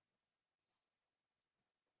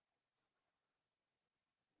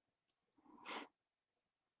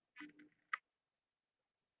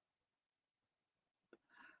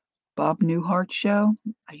 Bob Newhart show?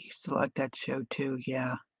 I used to like that show too,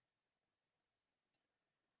 yeah.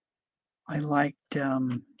 I liked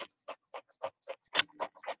Tom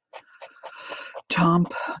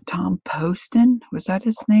Poston. Was that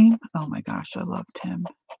his name? Oh my gosh, I loved him.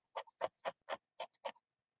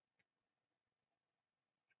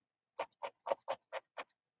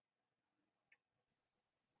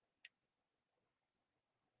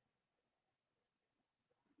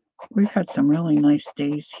 We've had some really nice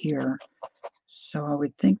days here. So I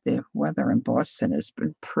would think the weather in Boston has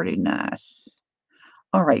been pretty nice.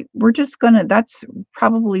 All right, we're just gonna, that's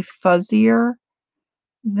probably fuzzier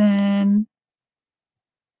than,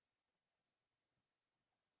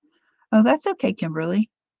 oh, that's okay, Kimberly.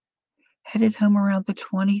 Headed home around the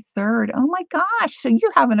 23rd. Oh my gosh, so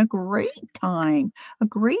you're having a great time, a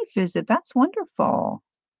great visit. That's wonderful.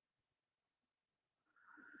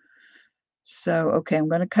 So, okay, I'm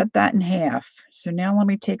going to cut that in half. So now let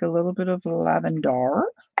me take a little bit of lavender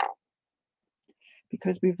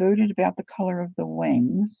because we voted about the color of the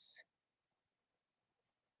wings.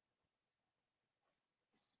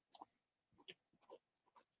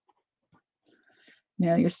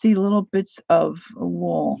 Now you see little bits of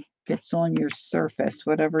wool gets on your surface,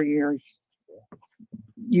 whatever you're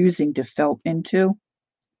using to felt into.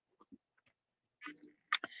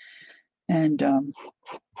 And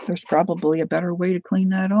there's probably a better way to clean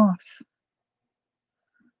that off.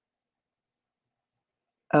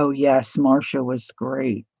 Oh yes, Marsha was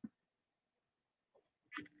great.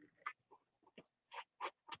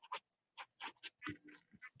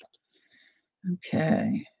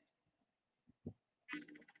 Okay.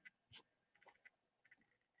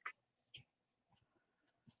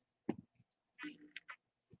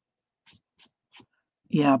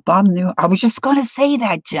 Yeah, I was just gonna say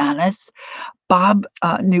that, Janice. Bob,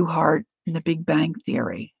 Newhart in The Big Bang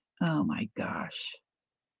Theory. Oh my gosh.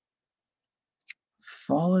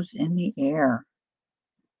 Fall is in the air.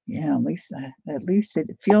 Yeah, at least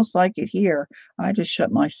it feels like it here. I just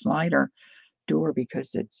shut my slider door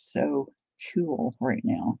because it's so cool right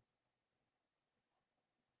now.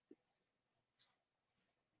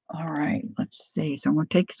 All right, let's see. So I'm gonna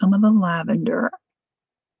take some of the lavender.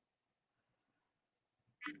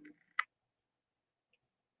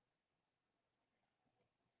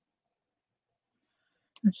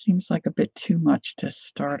 It seems like a bit too much to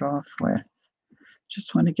start off with.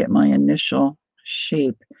 Just want to get my initial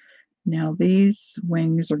shape. Now these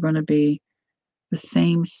wings are going to be the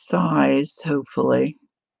same size, hopefully.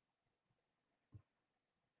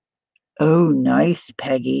 Oh, nice,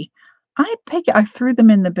 Peggy. I threw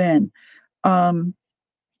them in the bin. Um,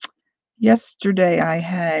 Yesterday I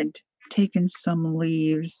had taken some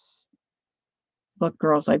leaves. Look,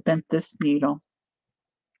 girls, I bent this needle.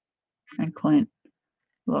 And Clint,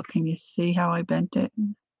 look, can you see how I bent it?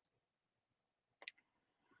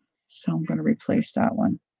 So I'm going to replace that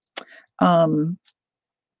one. And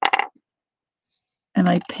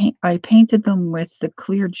I painted them with the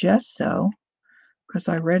clear gesso because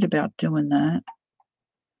I read about doing that.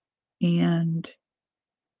 And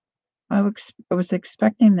I was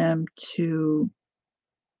expecting them to,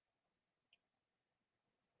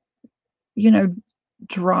 you know,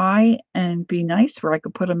 dry and be nice where I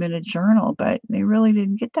could put them in a journal, but they really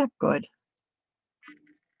didn't get that good.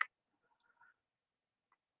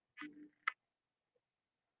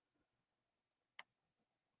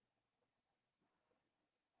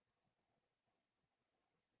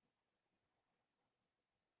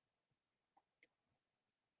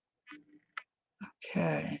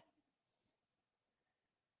 Okay.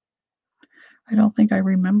 I don't think I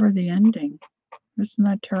remember the ending. Isn't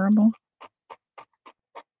that terrible?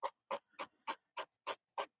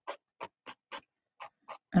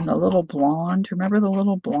 And the little blonde, remember the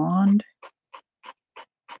little blonde?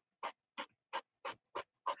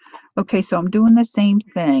 Okay, so I'm doing the same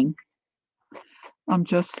thing. I'm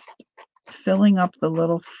just filling up the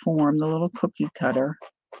little form, the little cookie cutter,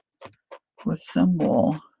 with some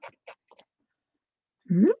wool.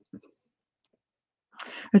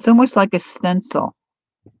 It's almost like a stencil.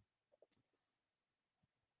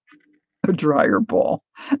 A dryer ball.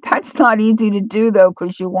 That's not easy to do though,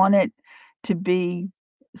 because you want it to be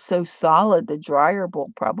so solid. The dryer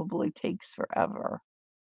ball probably takes forever.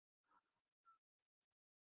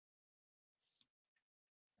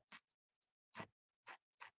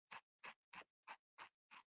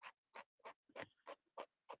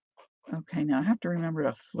 Okay, now I have to remember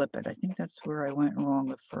to flip it. I think that's where I went wrong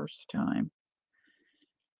the first time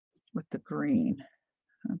with the green.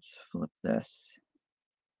 Let's flip this.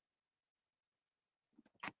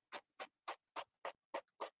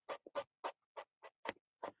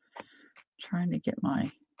 Trying to get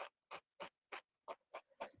my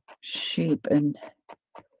shape and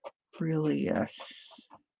really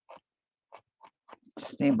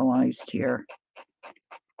stabilized here.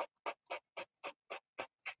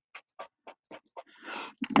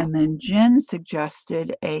 And then Jen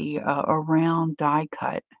suggested a round die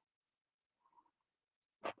cut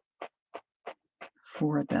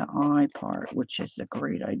for the eye part, which is a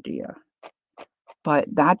great idea. But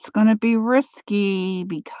that's going to be risky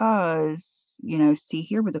because, you know, see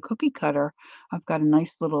here with the cookie cutter, I've got a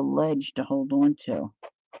nice little ledge to hold on to.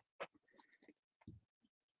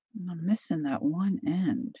 And I'm missing that one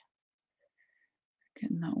end.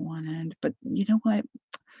 Getting that one end. But you know what?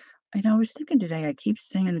 I was thinking today, I keep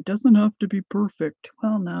saying it doesn't have to be perfect.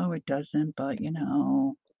 Well, no, it doesn't, but you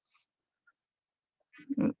know,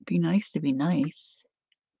 it'd be nice to be nice.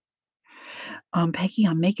 Peggy,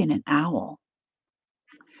 I'm making an owl.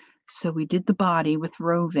 So we did the body with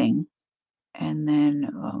roving and then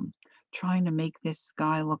trying to make this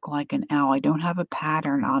guy look like an owl. I don't have a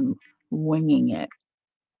pattern. I'm winging it,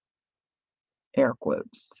 air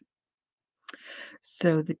quotes.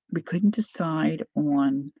 So we couldn't decide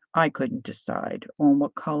on, I couldn't decide on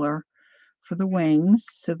what color for the wings.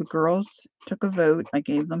 So the girls took a vote. I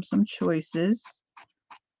gave them some choices.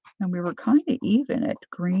 And we were kind of even at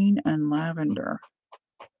green and lavender.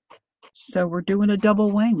 So we're doing a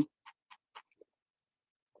double wing.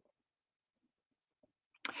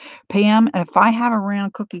 Pam, if I have a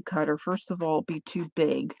round cookie cutter, first of all, it'll be too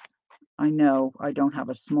big. I know I don't have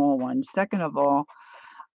a small one. Second of all,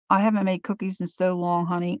 I haven't made cookies in so long,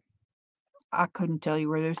 honey. I couldn't tell you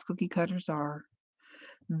where those cookie cutters are.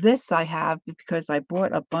 This I have because I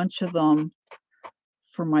bought a bunch of them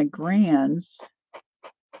for my grands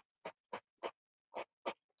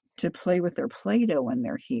to play with their Play-Doh when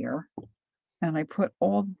they're here. And I put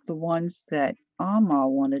all the ones that Alma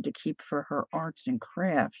wanted to keep for her arts and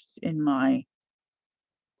crafts in my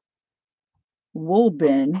wool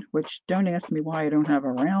bin, which don't ask me why I don't have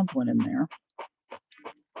a round one in there.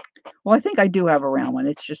 Well, I think I do have a round one.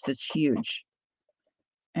 It's just it's huge.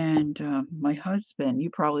 And my husband, you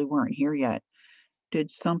probably weren't here yet, did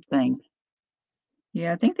something.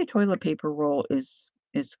 Yeah, I think the toilet paper roll is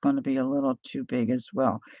going to be a little too big as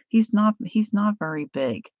well. He's not very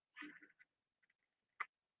big.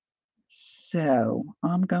 So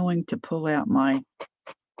I'm going to pull out my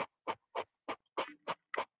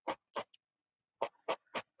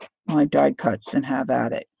die cuts and have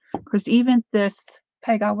at it. Because even this,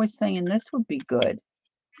 Peg, I was saying this would be good.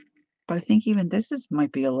 But I think even this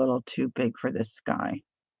might be a little too big for this guy.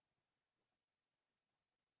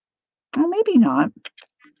 Well, maybe not.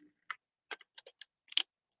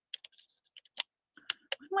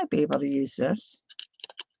 I might be able to use this.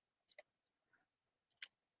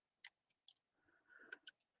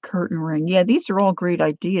 Curtain ring. Yeah, these are all great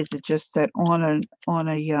ideas. It's just that on a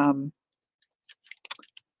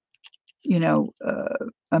you know,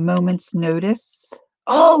 a moment's notice.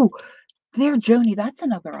 Oh, there, Joni, that's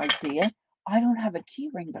another idea. I don't have a key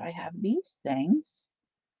ring, but I have these things.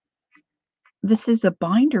 This is a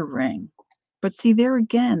binder ring. But see, there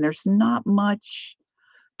again, there's not much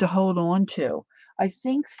to hold on to. I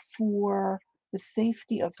think for the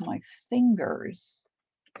safety of my fingers,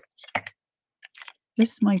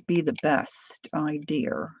 this might be the best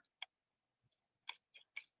idea.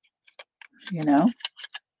 You know?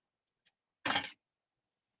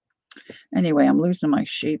 Anyway, I'm losing my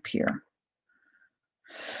shape here.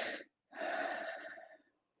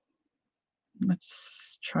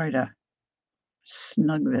 Let's try to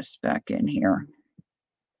snug this back in here.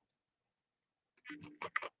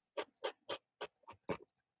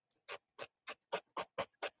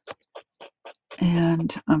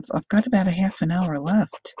 And I've got about a half an hour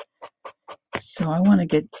left. So I want to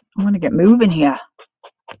get moving here.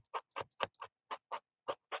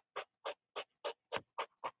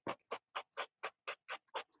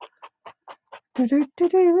 I'm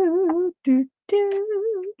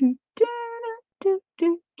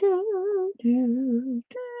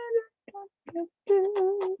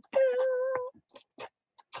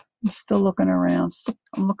still looking around.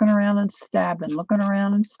 I'm looking around and stabbing, looking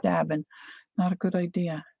around and stabbing. Not a good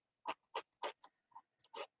idea.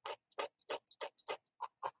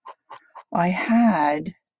 I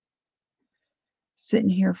had, sitting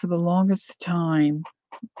here for the longest time,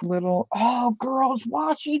 little, oh, girls,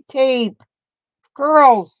 washi tape.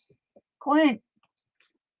 Girls, Clint,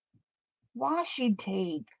 washi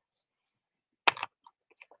tape.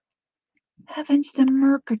 Heavens to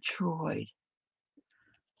Murgatroyd.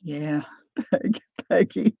 Yeah,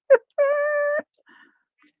 Peggy.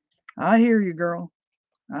 I hear you, girl.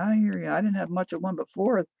 I hear you. I didn't have much of one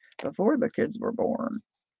before the kids were born.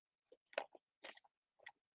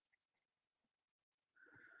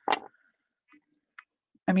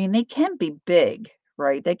 I mean, they can be big,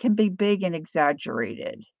 right? They can be big and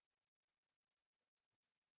exaggerated.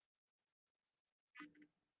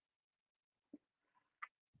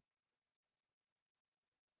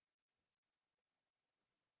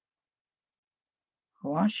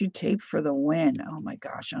 Washi tape for the win. Oh my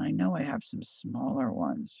gosh, and I know I have some smaller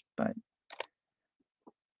ones, but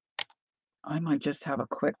I might just have a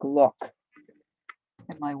quick look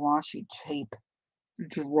at my washi tape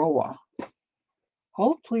drawer.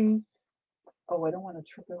 Hold, please. Oh, I don't want to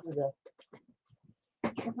trip over the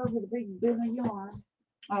big bin of yarn.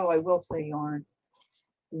 Oh, I will say yarn.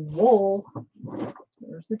 Wool.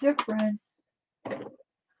 There's the difference.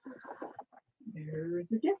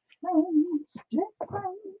 There's a difference.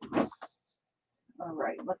 All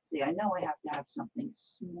right, let's see. I know I have to have something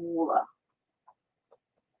smaller.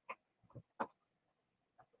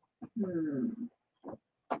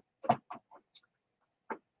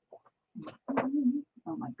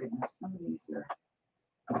 Oh my goodness, some of these are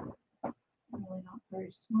really not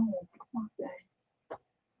very small, aren't they?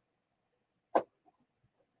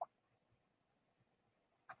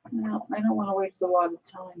 No, I don't want to waste a lot of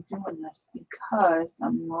time doing this because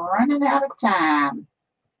I'm running out of time.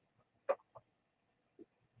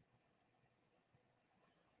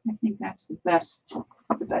 I think that's the best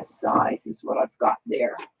size is what I've got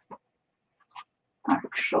there.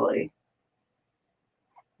 Actually,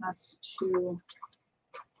 that's too.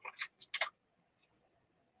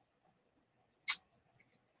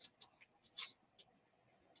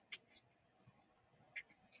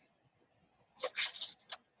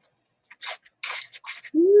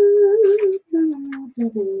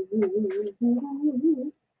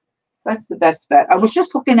 That's the best bet. I was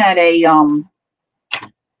just looking at a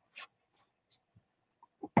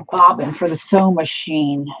bobbin for the sew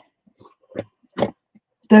machine.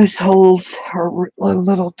 Those holes are a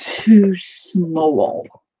little too small.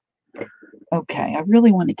 Okay, I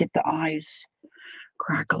really want to get the eyes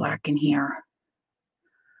crack-a-lack in here.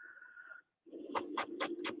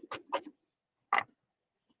 I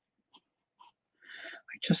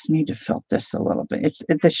just need to felt this a little bit.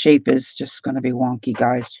 The shape is just going to be wonky,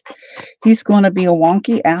 guys. He's going to be a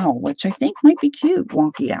wonky owl, which I think might be cute.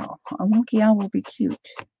 Wonky owl. A wonky owl will be cute.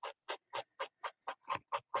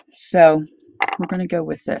 So we're going to go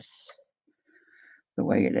with this the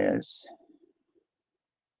way it is.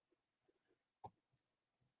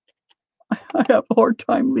 I have a hard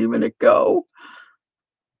time leaving it go.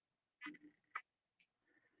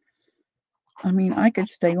 I mean, I could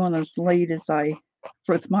stay on as late as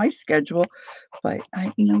with my schedule, but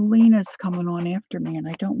Lena's coming on after me, and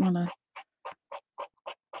I don't want to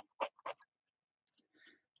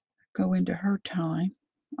go into her time.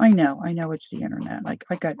 I know it's the internet.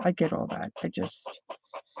 I get all that.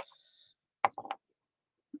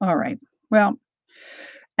 All right. Well,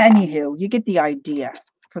 anywho, you get the idea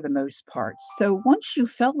for the most part. So once you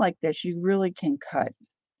felt like this, you really can cut.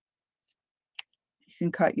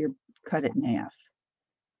 You can cut it in half.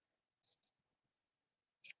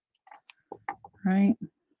 Right?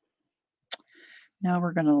 Now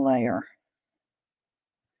we're going to layer.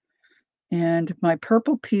 And my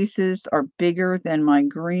purple pieces are bigger than my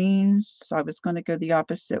greens. So I was going to go the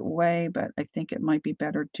opposite way, but I think it might be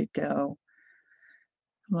better to go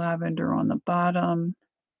lavender on the bottom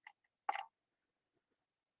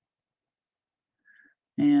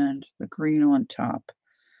and the green on top.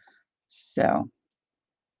 So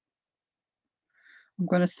I'm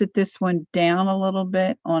going to sit this one down a little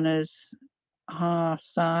bit on his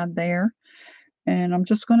side there. And I'm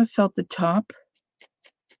just going to felt the top.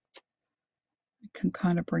 I can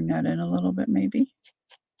kind of bring that in a little bit maybe.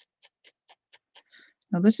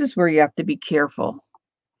 Now this is where you have to be careful,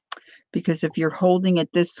 because if you're holding it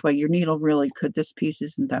this way, your needle really could, this piece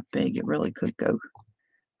isn't that big, it really could go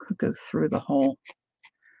through the whole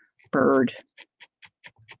bird.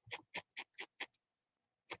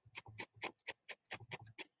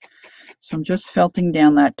 So I'm just felting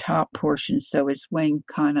down that top portion so his wing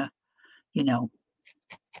kind of,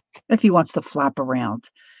 if he wants to flap around,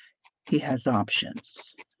 he has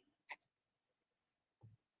options.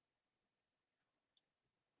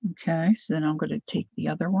 Okay, so then I'm going to take the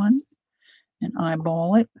other one and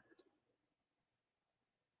eyeball it.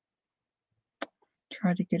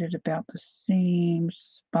 Try to get it about the same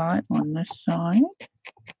spot on this side.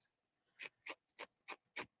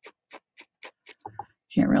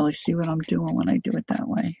 Can't really see what I'm doing when I do it that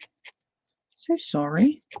way. So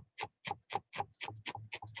sorry.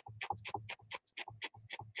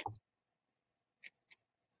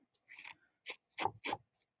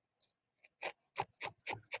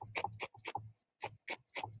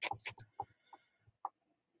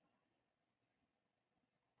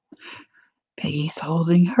 Peggy's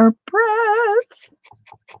holding her breath.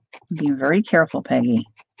 Be very careful, Peggy.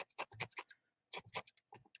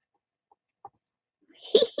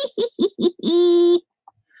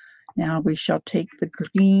 Now we shall take the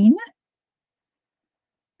green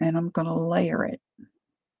and I'm going to layer it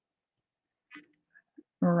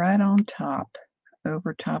right on top,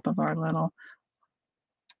 over top of our little.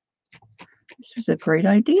 This was a great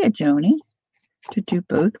idea, Joni, to do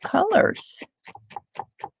both colors.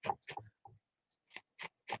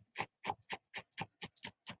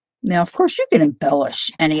 Now, of course, you can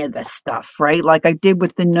embellish any of this stuff, right? Like I did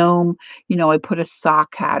with the gnome, I put a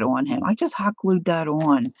sock hat on him. I just hot glued that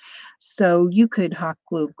on. So you could hot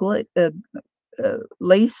glue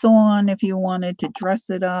lace on if you wanted to dress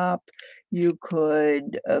it up. You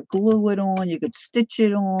could glue it on. You could stitch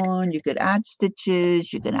it on. You could add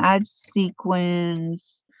stitches. You can add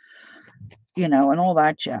sequins, and all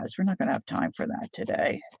that jazz. We're not going to have time for that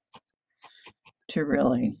today to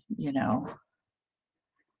really,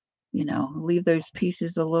 leave those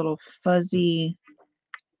pieces a little fuzzy.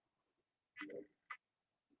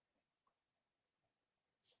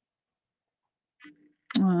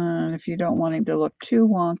 If you don't want him to look too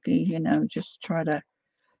wonky, just try to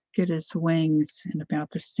get his wings in about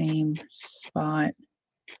the same spot.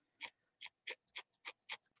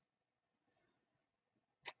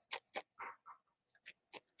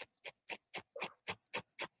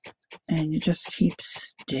 And you just keep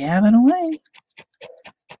stabbing away.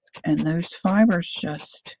 And those fibers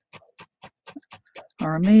just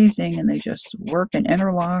are amazing, and they just work and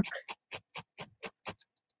interlock.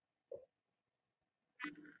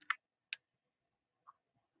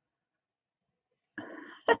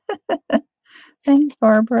 Thanks,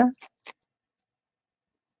 Barbara.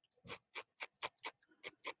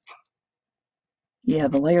 Yeah,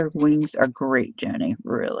 the layered wings are great, Jenny.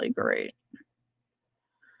 Really great.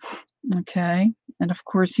 Okay. And of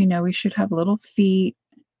course, you know, we should have little feet.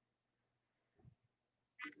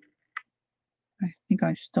 I think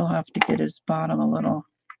I still have to get his bottom a little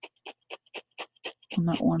on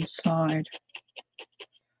that one side.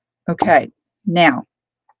 Okay. Now,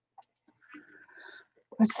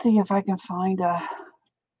 let's see if I can find a...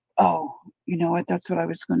 Oh, you know what? That's what I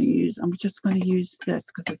was going to use. I'm just going to use this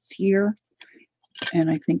because it's here.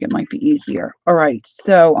 And I think it might be easier. All right.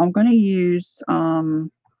 So I'm going to use... I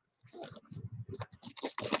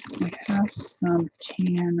have some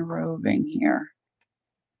tan roving here.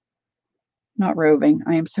 Not roving.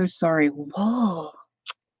 I am so sorry. Wool.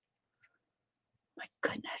 My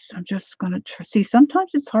goodness. I'm just going to try. See,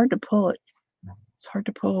 sometimes it's hard to pull it. It's hard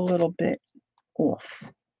to pull a little bit off.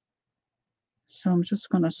 So I'm just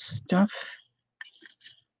going to stuff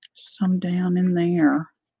some down in there.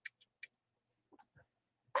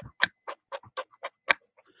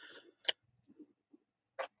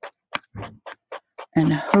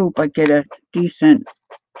 And hope I get a decent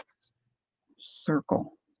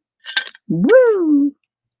circle. Woo!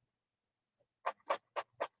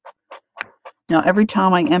 Now, every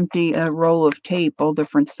time I empty a roll of tape, all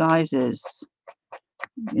different sizes,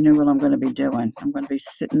 you know what I'm going to be doing. I'm going to be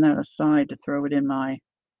setting that aside to throw it in my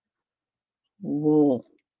wool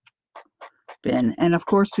bin. And of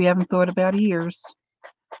course, we haven't thought about ears.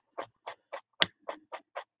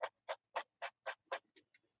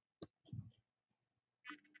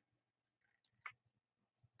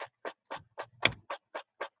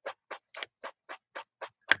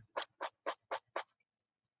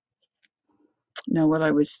 Now, what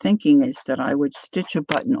I was thinking is that I would stitch a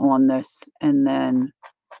button on this and then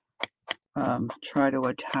try to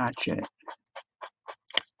attach it.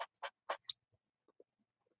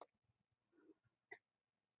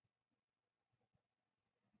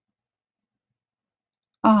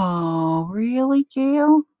 Oh, really,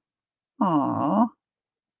 Gail? Aw.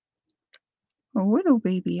 A little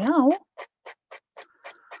baby owl.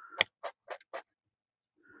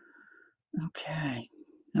 Okay.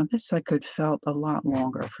 Now this I could felt a lot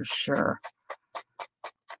longer for sure.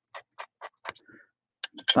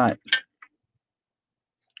 But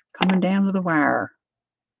coming down to the wire.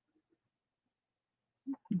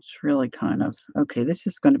 It's really kind of, okay, this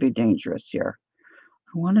is going to be dangerous here.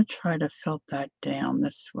 I want to try to felt that down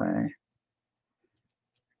this way.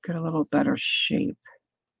 Get a little better shape.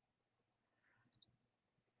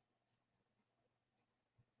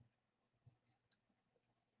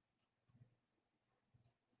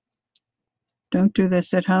 Don't do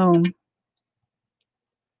this at home.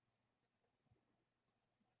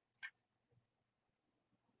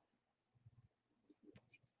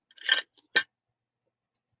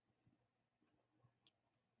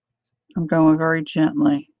 I'm going very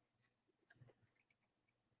gently.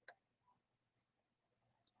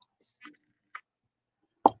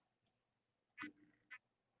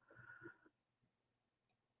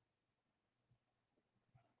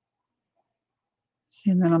 See,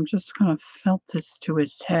 and then I'm just going to felt this to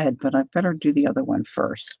his head, but I better do the other one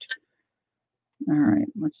first. All right,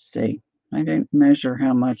 let's see. I didn't measure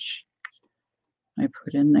how much I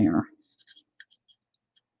put in there.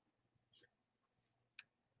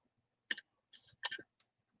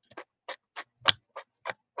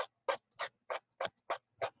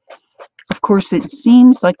 Of course, it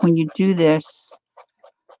seems like when you do this,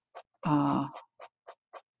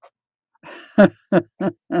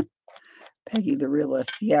 Peggy the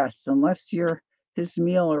realist, yes, unless you're his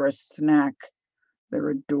meal or a snack,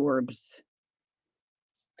 they're adorbs.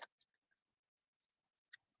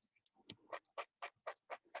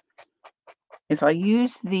 If I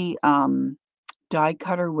use the die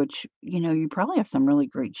cutter, which, you know, you probably have some really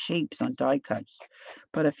great shapes on die cuts,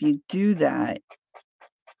 but if you do that,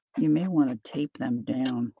 you may want to tape them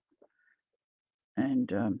down.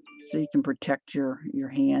 And so you can protect your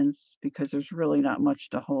hands, because there's really not much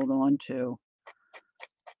to hold on to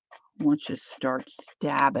once you start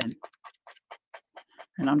stabbing.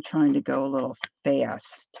 And I'm trying to go a little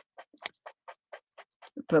fast.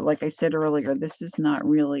 But like I said earlier, this is not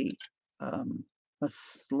really a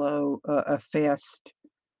fast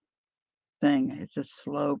thing. It's a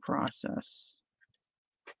slow process.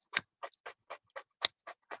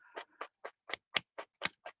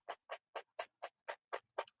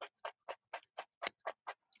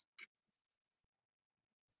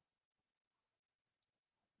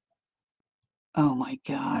 Oh my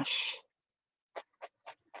gosh.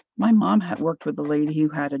 My mom had worked with a lady who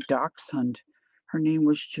had a dachshund. Her name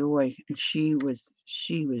was Joy, and she was,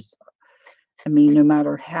 I mean, no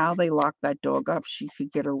matter how they locked that dog up, she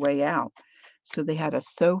could get her way out. So they had a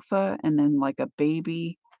sofa and then like a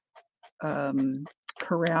baby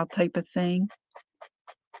corral type of thing.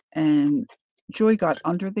 And Joy got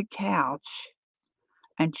under the couch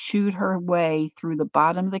and chewed her way through the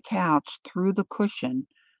bottom of the couch, through the cushion,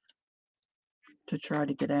 to try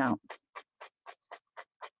to get out.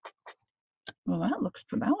 Well, that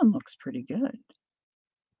one looks pretty good.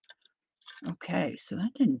 Okay, so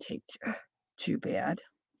that didn't take too bad.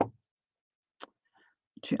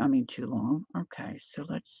 Too long. Okay, so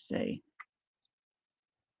let's see.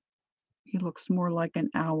 He looks more like an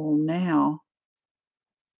owl now.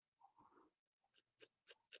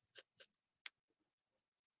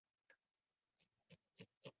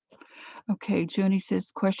 Okay, Joni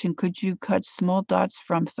says, question, could you cut small dots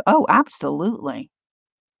from... Oh, absolutely.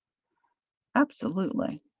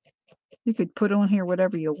 Absolutely. You could put on here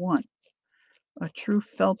whatever you want. A true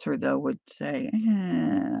felter, though, would say,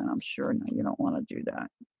 I'm sure no, you don't want to do that.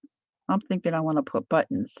 I'm thinking I want to put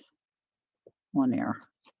buttons on there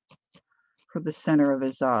for the center of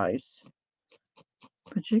his eyes.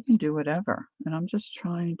 But you can do whatever. And I'm just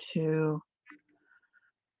trying to...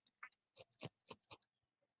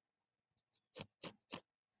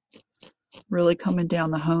 really coming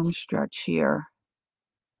down the home stretch here.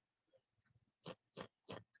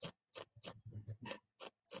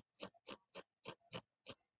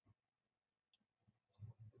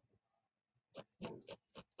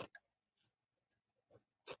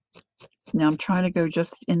 Now I'm trying to go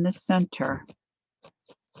just in the center.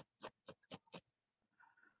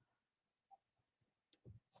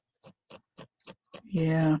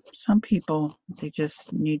 Yeah, some people, they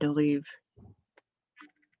just need to leave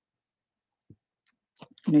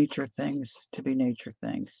nature things to be nature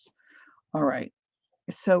things. All right.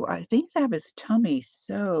 So I think I have his tummy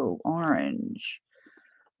so orange.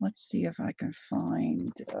 Let's see if I can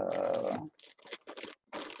find...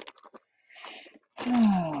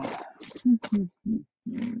 I'm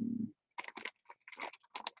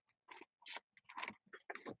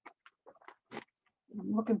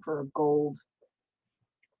looking for a gold.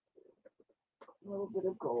 A little bit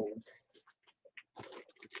of gold.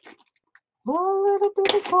 A little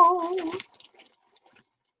bit of gold.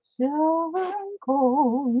 Silver and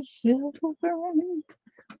gold. Silver and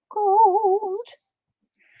gold.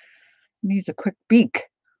 Needs a quick beak.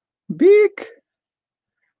 Beak.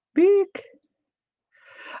 Beak.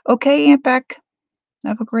 Okay, Aunt Beck.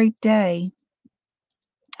 Have a great day.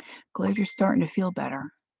 Glad you're starting to feel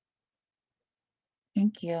better.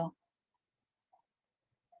 Thank you.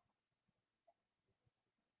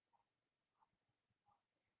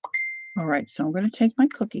 All right, so I'm going to take my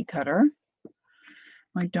cookie cutter,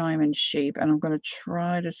 my diamond shape, and I'm going to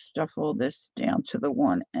try to stuff all this down to the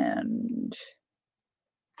one end.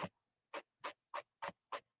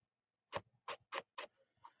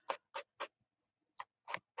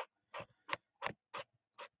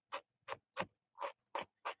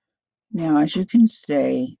 Now, as you can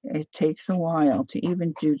see, it takes a while to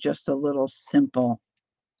even do just a little simple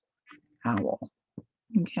owl.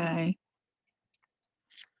 Okay.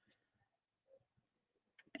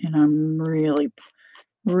 And I'm really,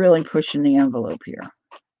 really pushing the envelope here.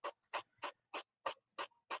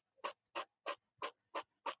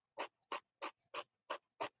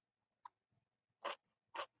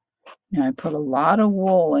 Now, I put a lot of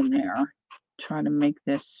wool in there, trying to make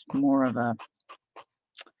this more of a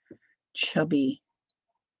chubby,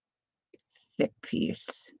 thick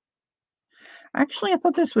piece. Actually, I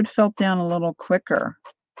thought this would felt down a little quicker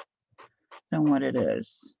than what it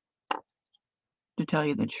is, to tell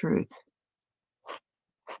you the truth.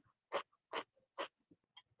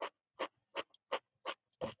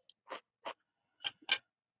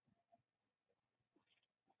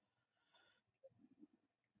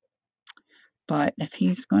 But if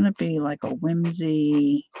he's going to be like a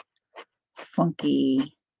whimsy,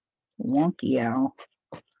 funky, wonky owl,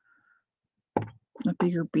 a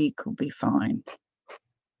bigger beak will be fine.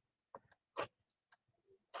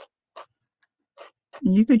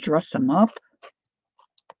 And you could dress him up.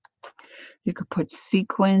 You could put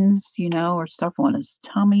sequins, you know, or stuff on his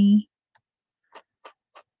tummy.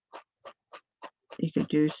 You could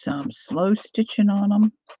do some slow stitching on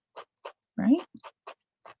him, right?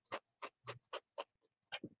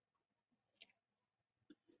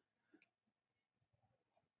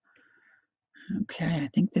 Okay, I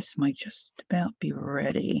think this might just about be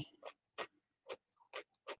ready.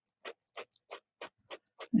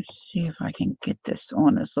 Let's see if I can get this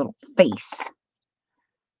on his little face.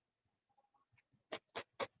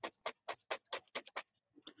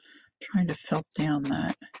 Trying to felt down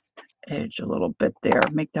that edge a little bit there,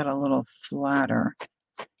 make that a little flatter.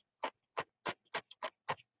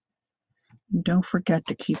 And don't forget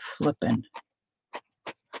to keep flipping.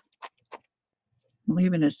 I'm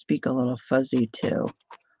leaving his beak a little fuzzy too.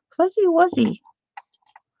 Fuzzy wuzzy.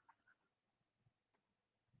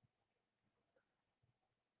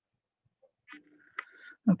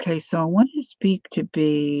 Okay, so I want his beak to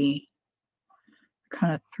be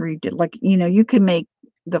kind of like, you can make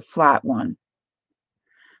the flat one,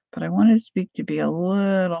 but I want his beak to be a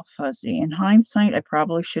little fuzzy. In hindsight, I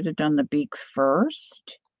probably should have done the beak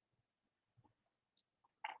first.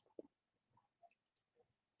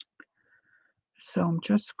 So I'm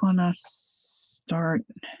just gonna start,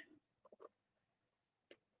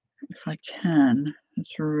 if I can.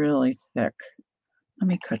 It's really thick. Let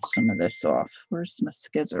me cut some of this off. Where's my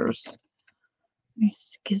scissors? My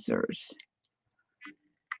scissors.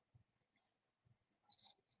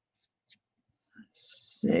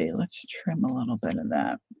 Let's see, let's trim a little bit of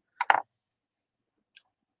that.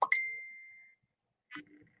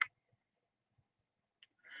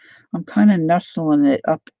 I'm kind of nestling it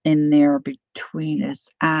up in there between his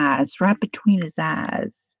eyes, right between his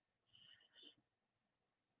eyes.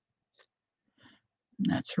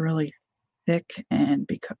 That's really thick, and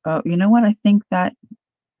because oh, you know what? I think that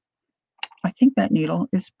needle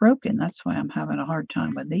is broken. That's why I'm having a hard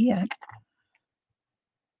time with it.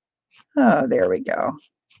 Oh, there we go.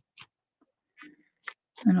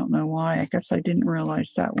 I don't know why. I guess I didn't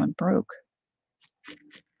realize that one broke.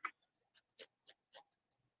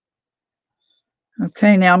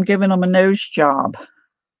 Okay, now I'm giving him a nose job.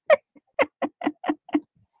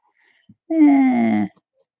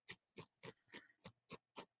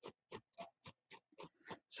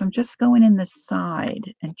 So I'm just going in the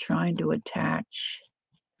side and trying to attach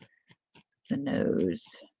the nose.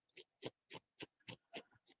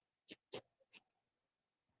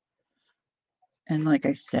 And like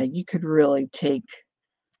I said, you could really take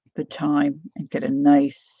the time and get a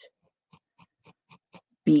nice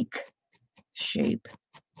beak shape.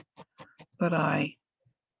 But I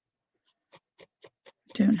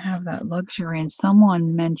don't have that luxury. And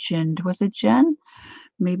someone mentioned, was it Jen?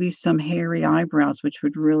 Maybe some hairy eyebrows, which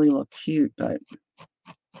would really look cute, but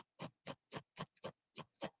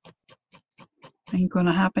ain't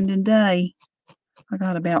gonna happen today. I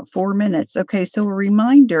got about 4 minutes. Okay, so a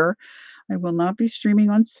reminder, I will not be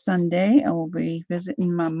streaming on Sunday. I will be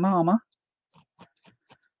visiting my mama.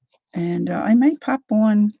 And I might pop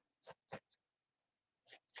on,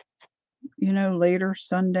 later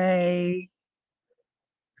Sunday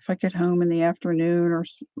if I get home in the afternoon, or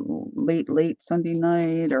late Sunday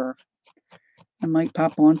night, or I might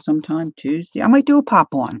pop on sometime Tuesday. I might do a pop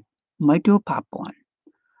on.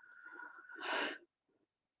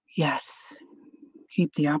 Yes.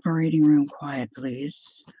 Keep the operating room quiet,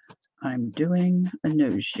 please. I'm doing a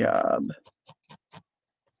nose job.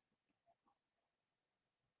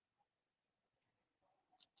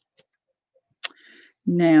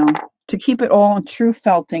 Now, to keep it all in true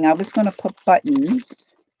felting, I was going to put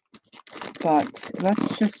buttons, but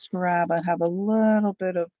let's just grab, I have a little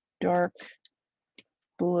bit of dark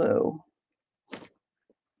blue,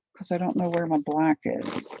 because I don't know where my black is.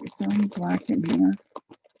 Is there any black in here?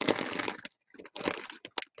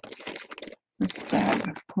 This bag,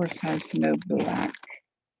 of course, has no black.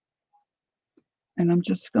 And I'm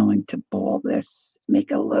just going to ball this,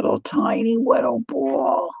 make a little tiny whittle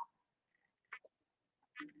ball.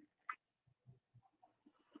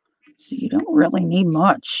 So you don't really need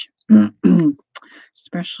much,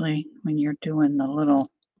 especially when you're doing the little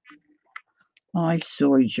eye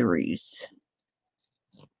surgeries.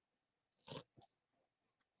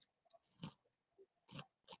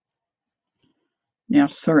 Now,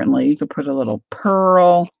 certainly, you could put a little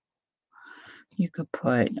pearl. You could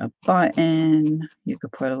put a button. You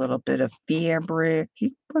could put a little bit of fabric.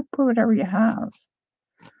 You could put whatever you have.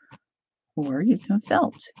 Or you can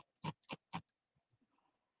felt.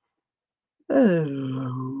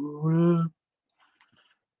 Oh.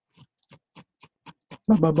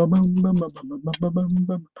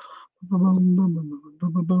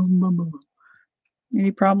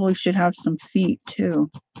 You probably should have some feet too,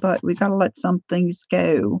 but we gotta let some things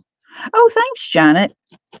go. Oh, thanks, Janet.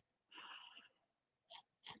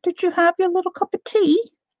 Did you have your little cup of tea?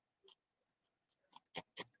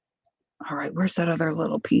 All right, where's that other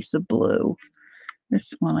little piece of blue?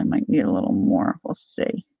 This one I might need a little more. We'll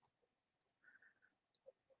see.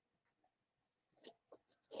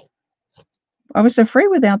 I was afraid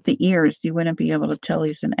without the ears you wouldn't be able to tell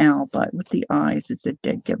he's an owl, but with the eyes, it's a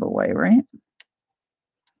dead giveaway, right?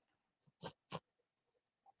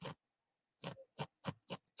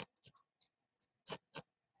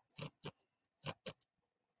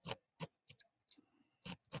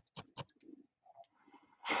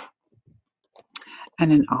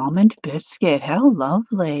 And an almond biscuit. How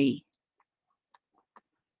lovely.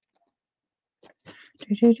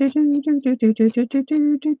 This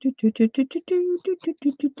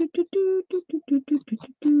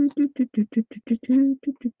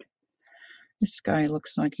guy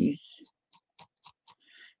looks like he's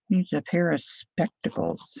needs a pair of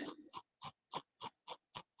spectacles.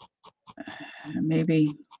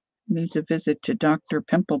 Maybe needs a visit to Dr.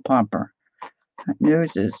 Pimple Popper. That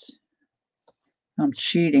nose is... I'm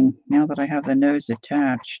cheating now that I have the nose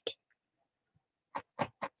attached.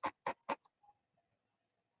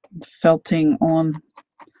 Felting on,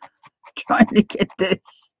 trying to get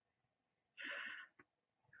this.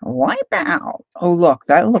 Wipe out. Oh, look,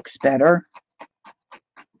 that looks better.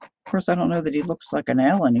 Of course, I don't know that he looks like an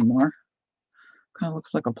owl anymore. Kind of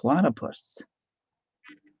looks like a platypus.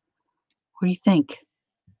 What do you think?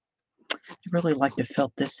 I'd really like to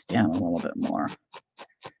felt this down a little bit more.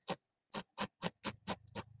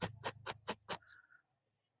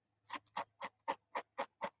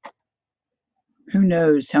 Who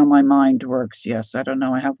knows how my mind works? Yes, I don't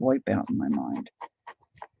know. I have wipeout in my mind.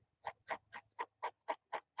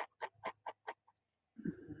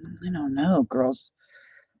 I don't know, girls.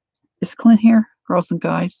 Is Clint here? Girls and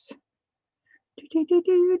guys?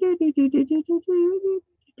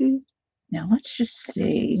 Now, let's just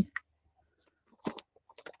see.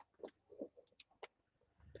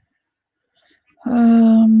 I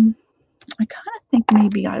kind of think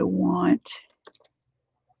maybe I want...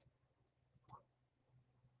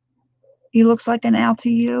 He looks like an owl to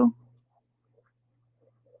you?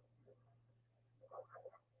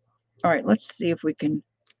 All right, let's see if we can...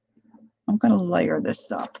 I'm going to layer this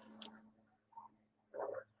up.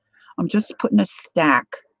 I'm just putting a stack.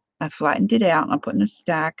 I flattened it out. I'm putting a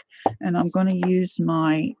stack, and I'm going to use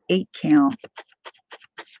my 8 count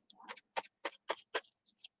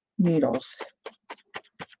needles.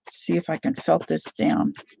 See if I can felt this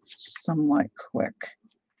down somewhat quick.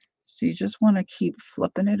 So you just want to keep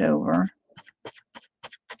flipping it over.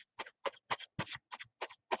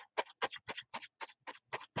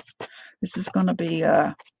 This is going to be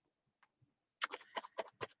a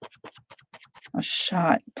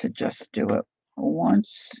shot to just do it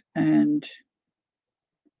once and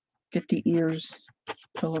get the ears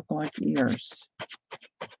to look like ears.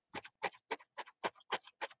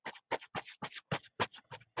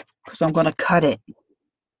 Because I'm going to cut it.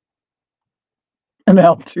 An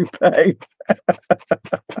owl toupee.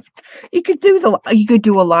 You could do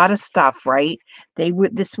a lot of stuff, right?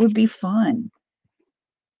 This would be fun.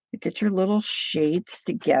 You get your little shapes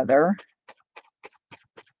together.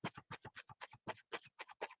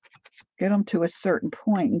 Get them to a certain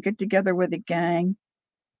point and get together with a gang.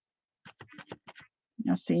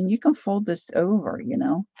 Now, see, you can fold this over, you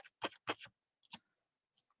know.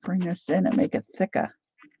 Bring this in and make it thicker.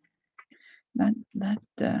 I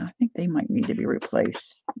think they might need to be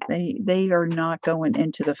replaced. They are not going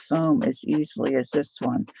into the foam as easily as this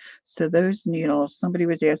one. So those needles, somebody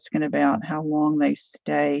was asking about how long they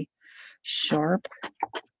stay sharp.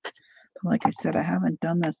 But like I said, I haven't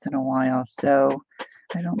done this in a while, so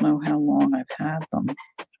I don't know how long I've had them.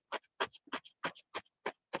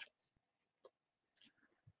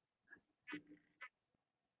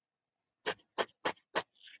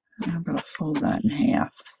 I'm going to fold that in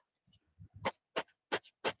half.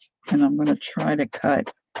 And I'm going to try to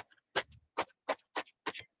cut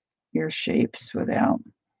ear shapes without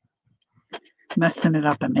messing it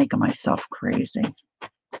up and making myself crazy.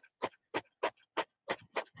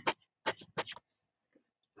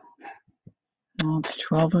 Oh, it's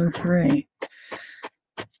 12:03.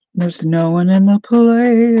 There's no one in the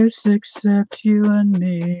place except you and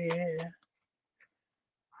me.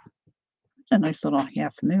 A nice little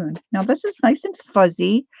half moon. Now this is nice and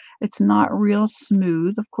fuzzy. It's not real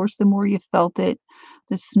smooth. Of course, the more you felt it,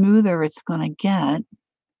 the smoother it's gonna get.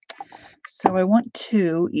 So I want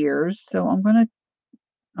 2 ears. So I'm gonna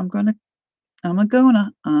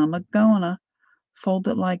fold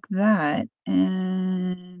it like that,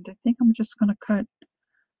 and I think I'm just gonna cut.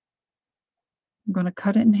 I'm gonna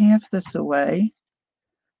cut it in half this away,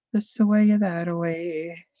 that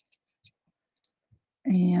away,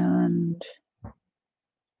 and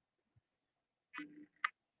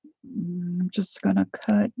I'm just gonna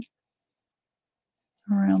cut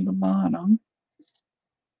around the bottom.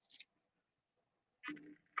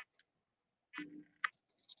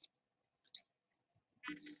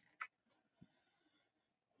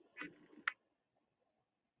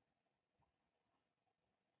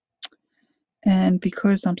 And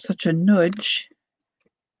because I'm such a nudge,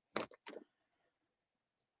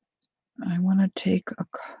 I want to take a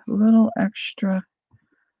little extra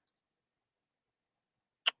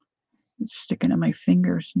It's sticking to my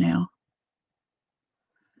fingers now.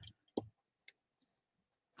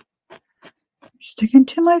 Sticking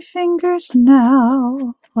to my fingers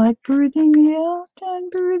now, like breathing out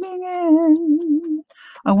and breathing in.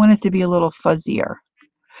 I want it to be a little fuzzier.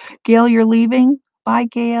 Gail, you're leaving? Bye,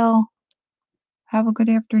 Gail. Have a good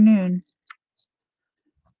afternoon.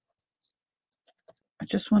 I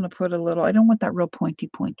just want to put a little, I don't want that real pointy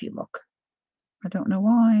look. I don't know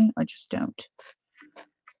why, I just don't.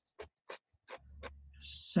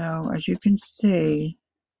 So as you can see,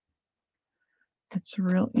 it's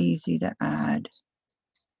real easy to add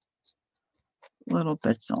little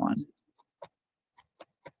bits on.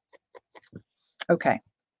 Okay,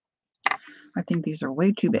 I think these are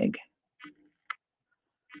way too big.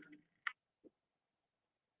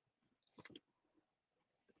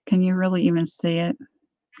 Can you really even see it?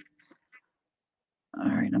 All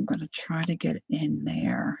right, I'm going to try to get it in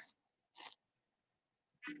there.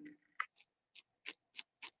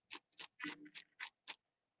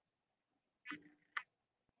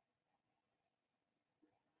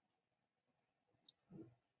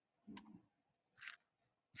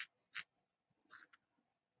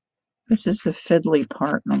 This is the fiddly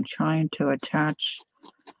part, and I'm trying to attach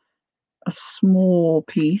a small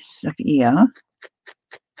piece of ear.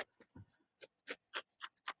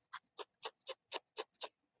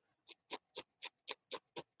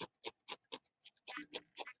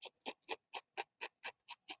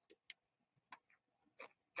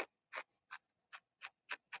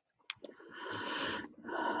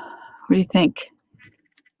 What do you think?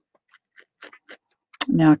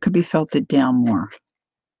 Now it could be felted down more.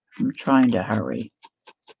 I'm trying to hurry.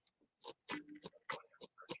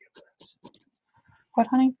 What,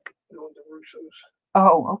 honey?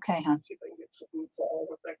 Oh, okay, hon. See if I can get something fall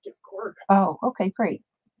with that gift card. Oh, okay, great.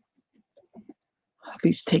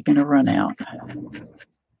 Hubby's taking a run out.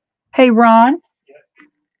 Hey, Ron. Yeah.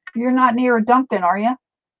 You're not near a Dunkin', are you?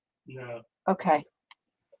 No. Okay.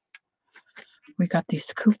 We got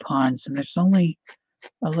these coupons, and there's only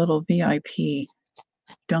a little VIP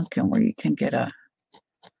Dunkin' where you can get a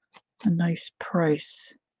nice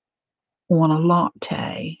price on a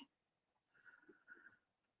latte.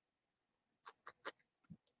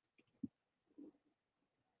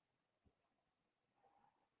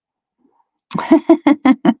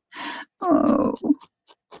 Oh,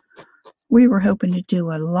 we were hoping to do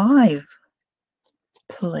a live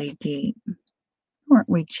play date, weren't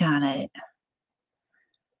we, Janet?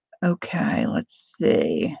 Okay, let's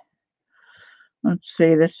see. Let's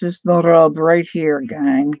see, this is the rub right here,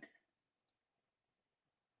 gang.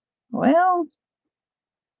 Well,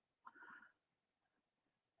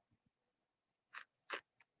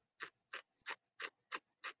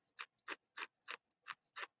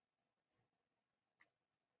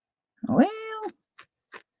 well.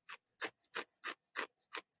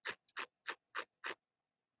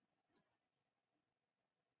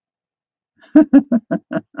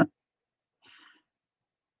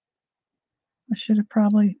 I should have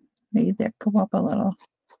probably made that go up a little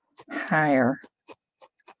higher.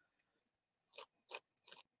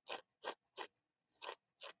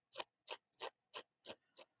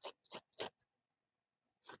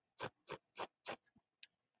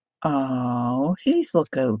 Oh, he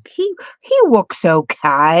looks okay. He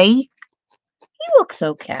looks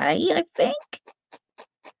okay, I think.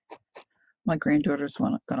 My granddaughter's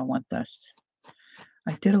gonna want this.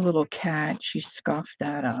 I did a little cat. She scuffed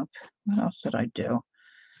that up. What else did I do?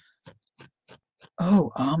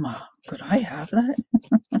 Oh, Amma, could I have that?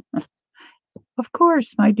 Of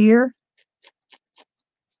course, my dear.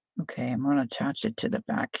 Okay, I'm going to attach it to the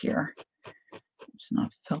back here. It's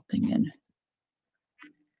not felting in.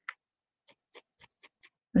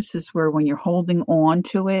 This is where when you're holding on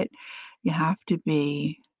to it, you have to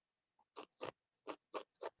be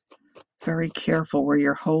very careful where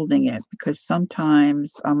you're holding it, because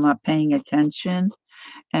sometimes I'm not paying attention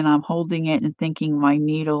and I'm holding it and thinking my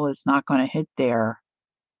needle is not going to hit there.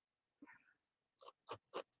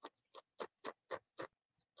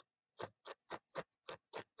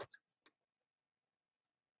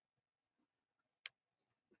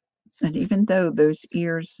 And even though those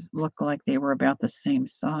ears look like they were about the same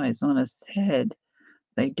size on his head,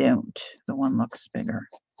 they don't. The one looks bigger.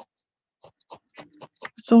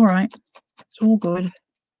 It's all right. It's all good.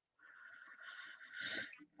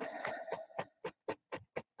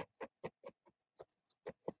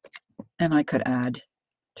 And I could add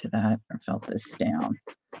to that or felt this down.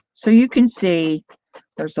 So you can see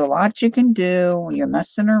there's a lot you can do when you're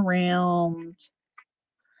messing around,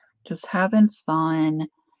 just having fun.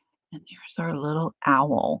 And there's our little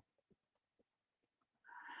owl.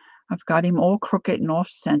 I've got him all crooked and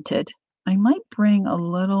off-scented. I might bring a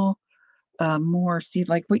little more. See,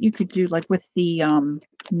 like what you could do, like with the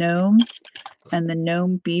gnomes and the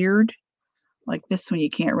gnome beard. Like this one, you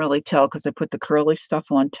can't really tell because I put the curly stuff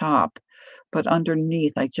on top, but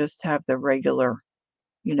underneath, I just have the regular,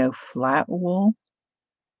 flat wool,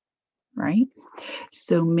 right?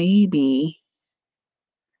 So maybe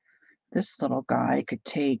this little guy could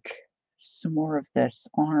take some more of this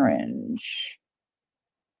orange.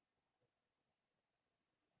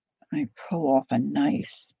 I pull off a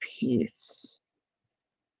nice piece.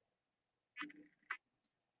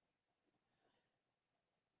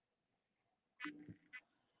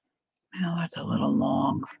 Now that's a little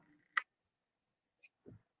long.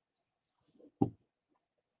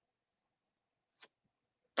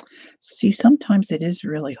 See, sometimes it is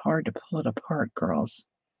really hard to pull it apart, girls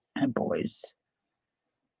and boys.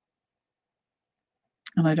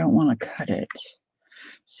 And I don't want to cut it.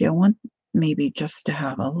 See, I want maybe just to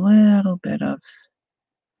have a little bit of,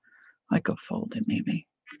 I could fold it maybe.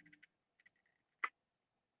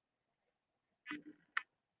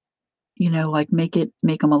 Like make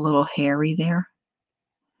them a little hairy there.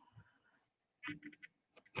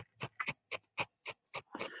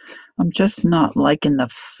 I'm just not liking the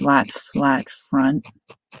flat front.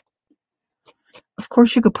 Of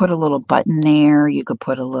course, you could put a little button there. You could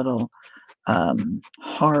put a little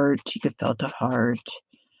heart. You could felt a heart.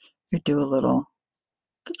 You could do a little,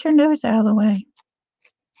 get your nose out of the way.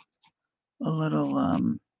 A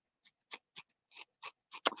little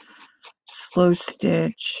slow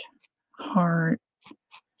stitch, heart.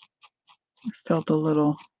 Felt a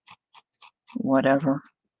little whatever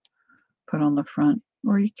put on the front.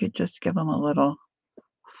 Or you could just give them a little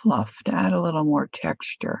fluff to add a little more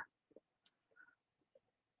texture.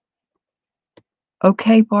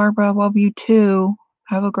 Okay, Barbara, love you too.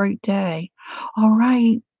 Have a great day. All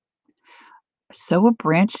right. Sew a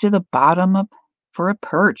branch to the bottom of for a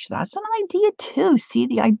perch. That's an idea too. See,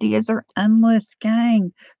 the ideas are endless,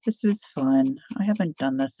 gang. This was fun. I haven't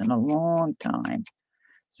done this in a long time.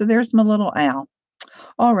 So there's my little owl.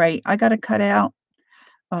 All right, I got to cut out.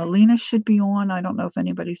 Lena should be on. I don't know if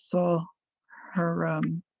anybody saw her,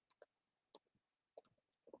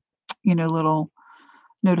 little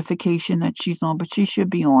notification that she's on, but she should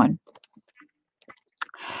be on.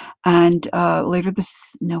 And later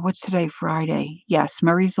no, what's today? Friday. Yes,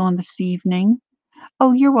 Murray's on this evening.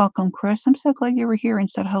 Oh, you're welcome, Chris. I'm so glad you were here and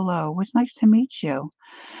said hello. It was nice to meet you.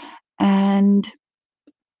 And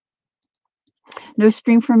no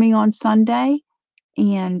stream for me on Sunday.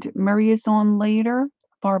 And Murray is on later.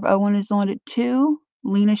 Barb Owen is on at 2.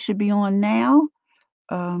 Lena should be on now.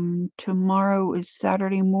 Tomorrow is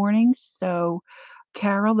Saturday morning, so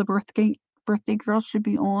Carol, the birthday girl, should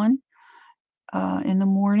be on in the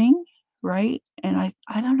morning, right? And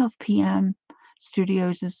I don't know if PM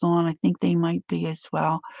Studios is on. I think they might be as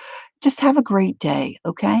well. Just have a great day,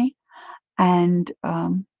 okay? And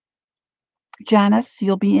Janice,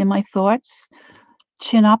 you'll be in my thoughts.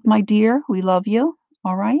 Chin up, my dear. We love you.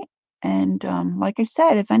 All right. And like I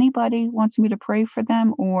said, if anybody wants me to pray for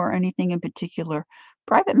them or anything in particular,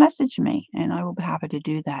 private message me and I will be happy to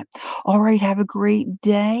do that. All right. Have a great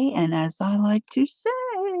day. And as I like to say,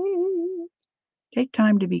 take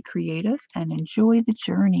time to be creative and enjoy the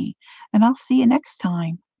journey. And I'll see you next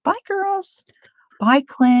time. Bye, girls. Bye,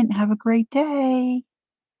 Clint. Have a great day.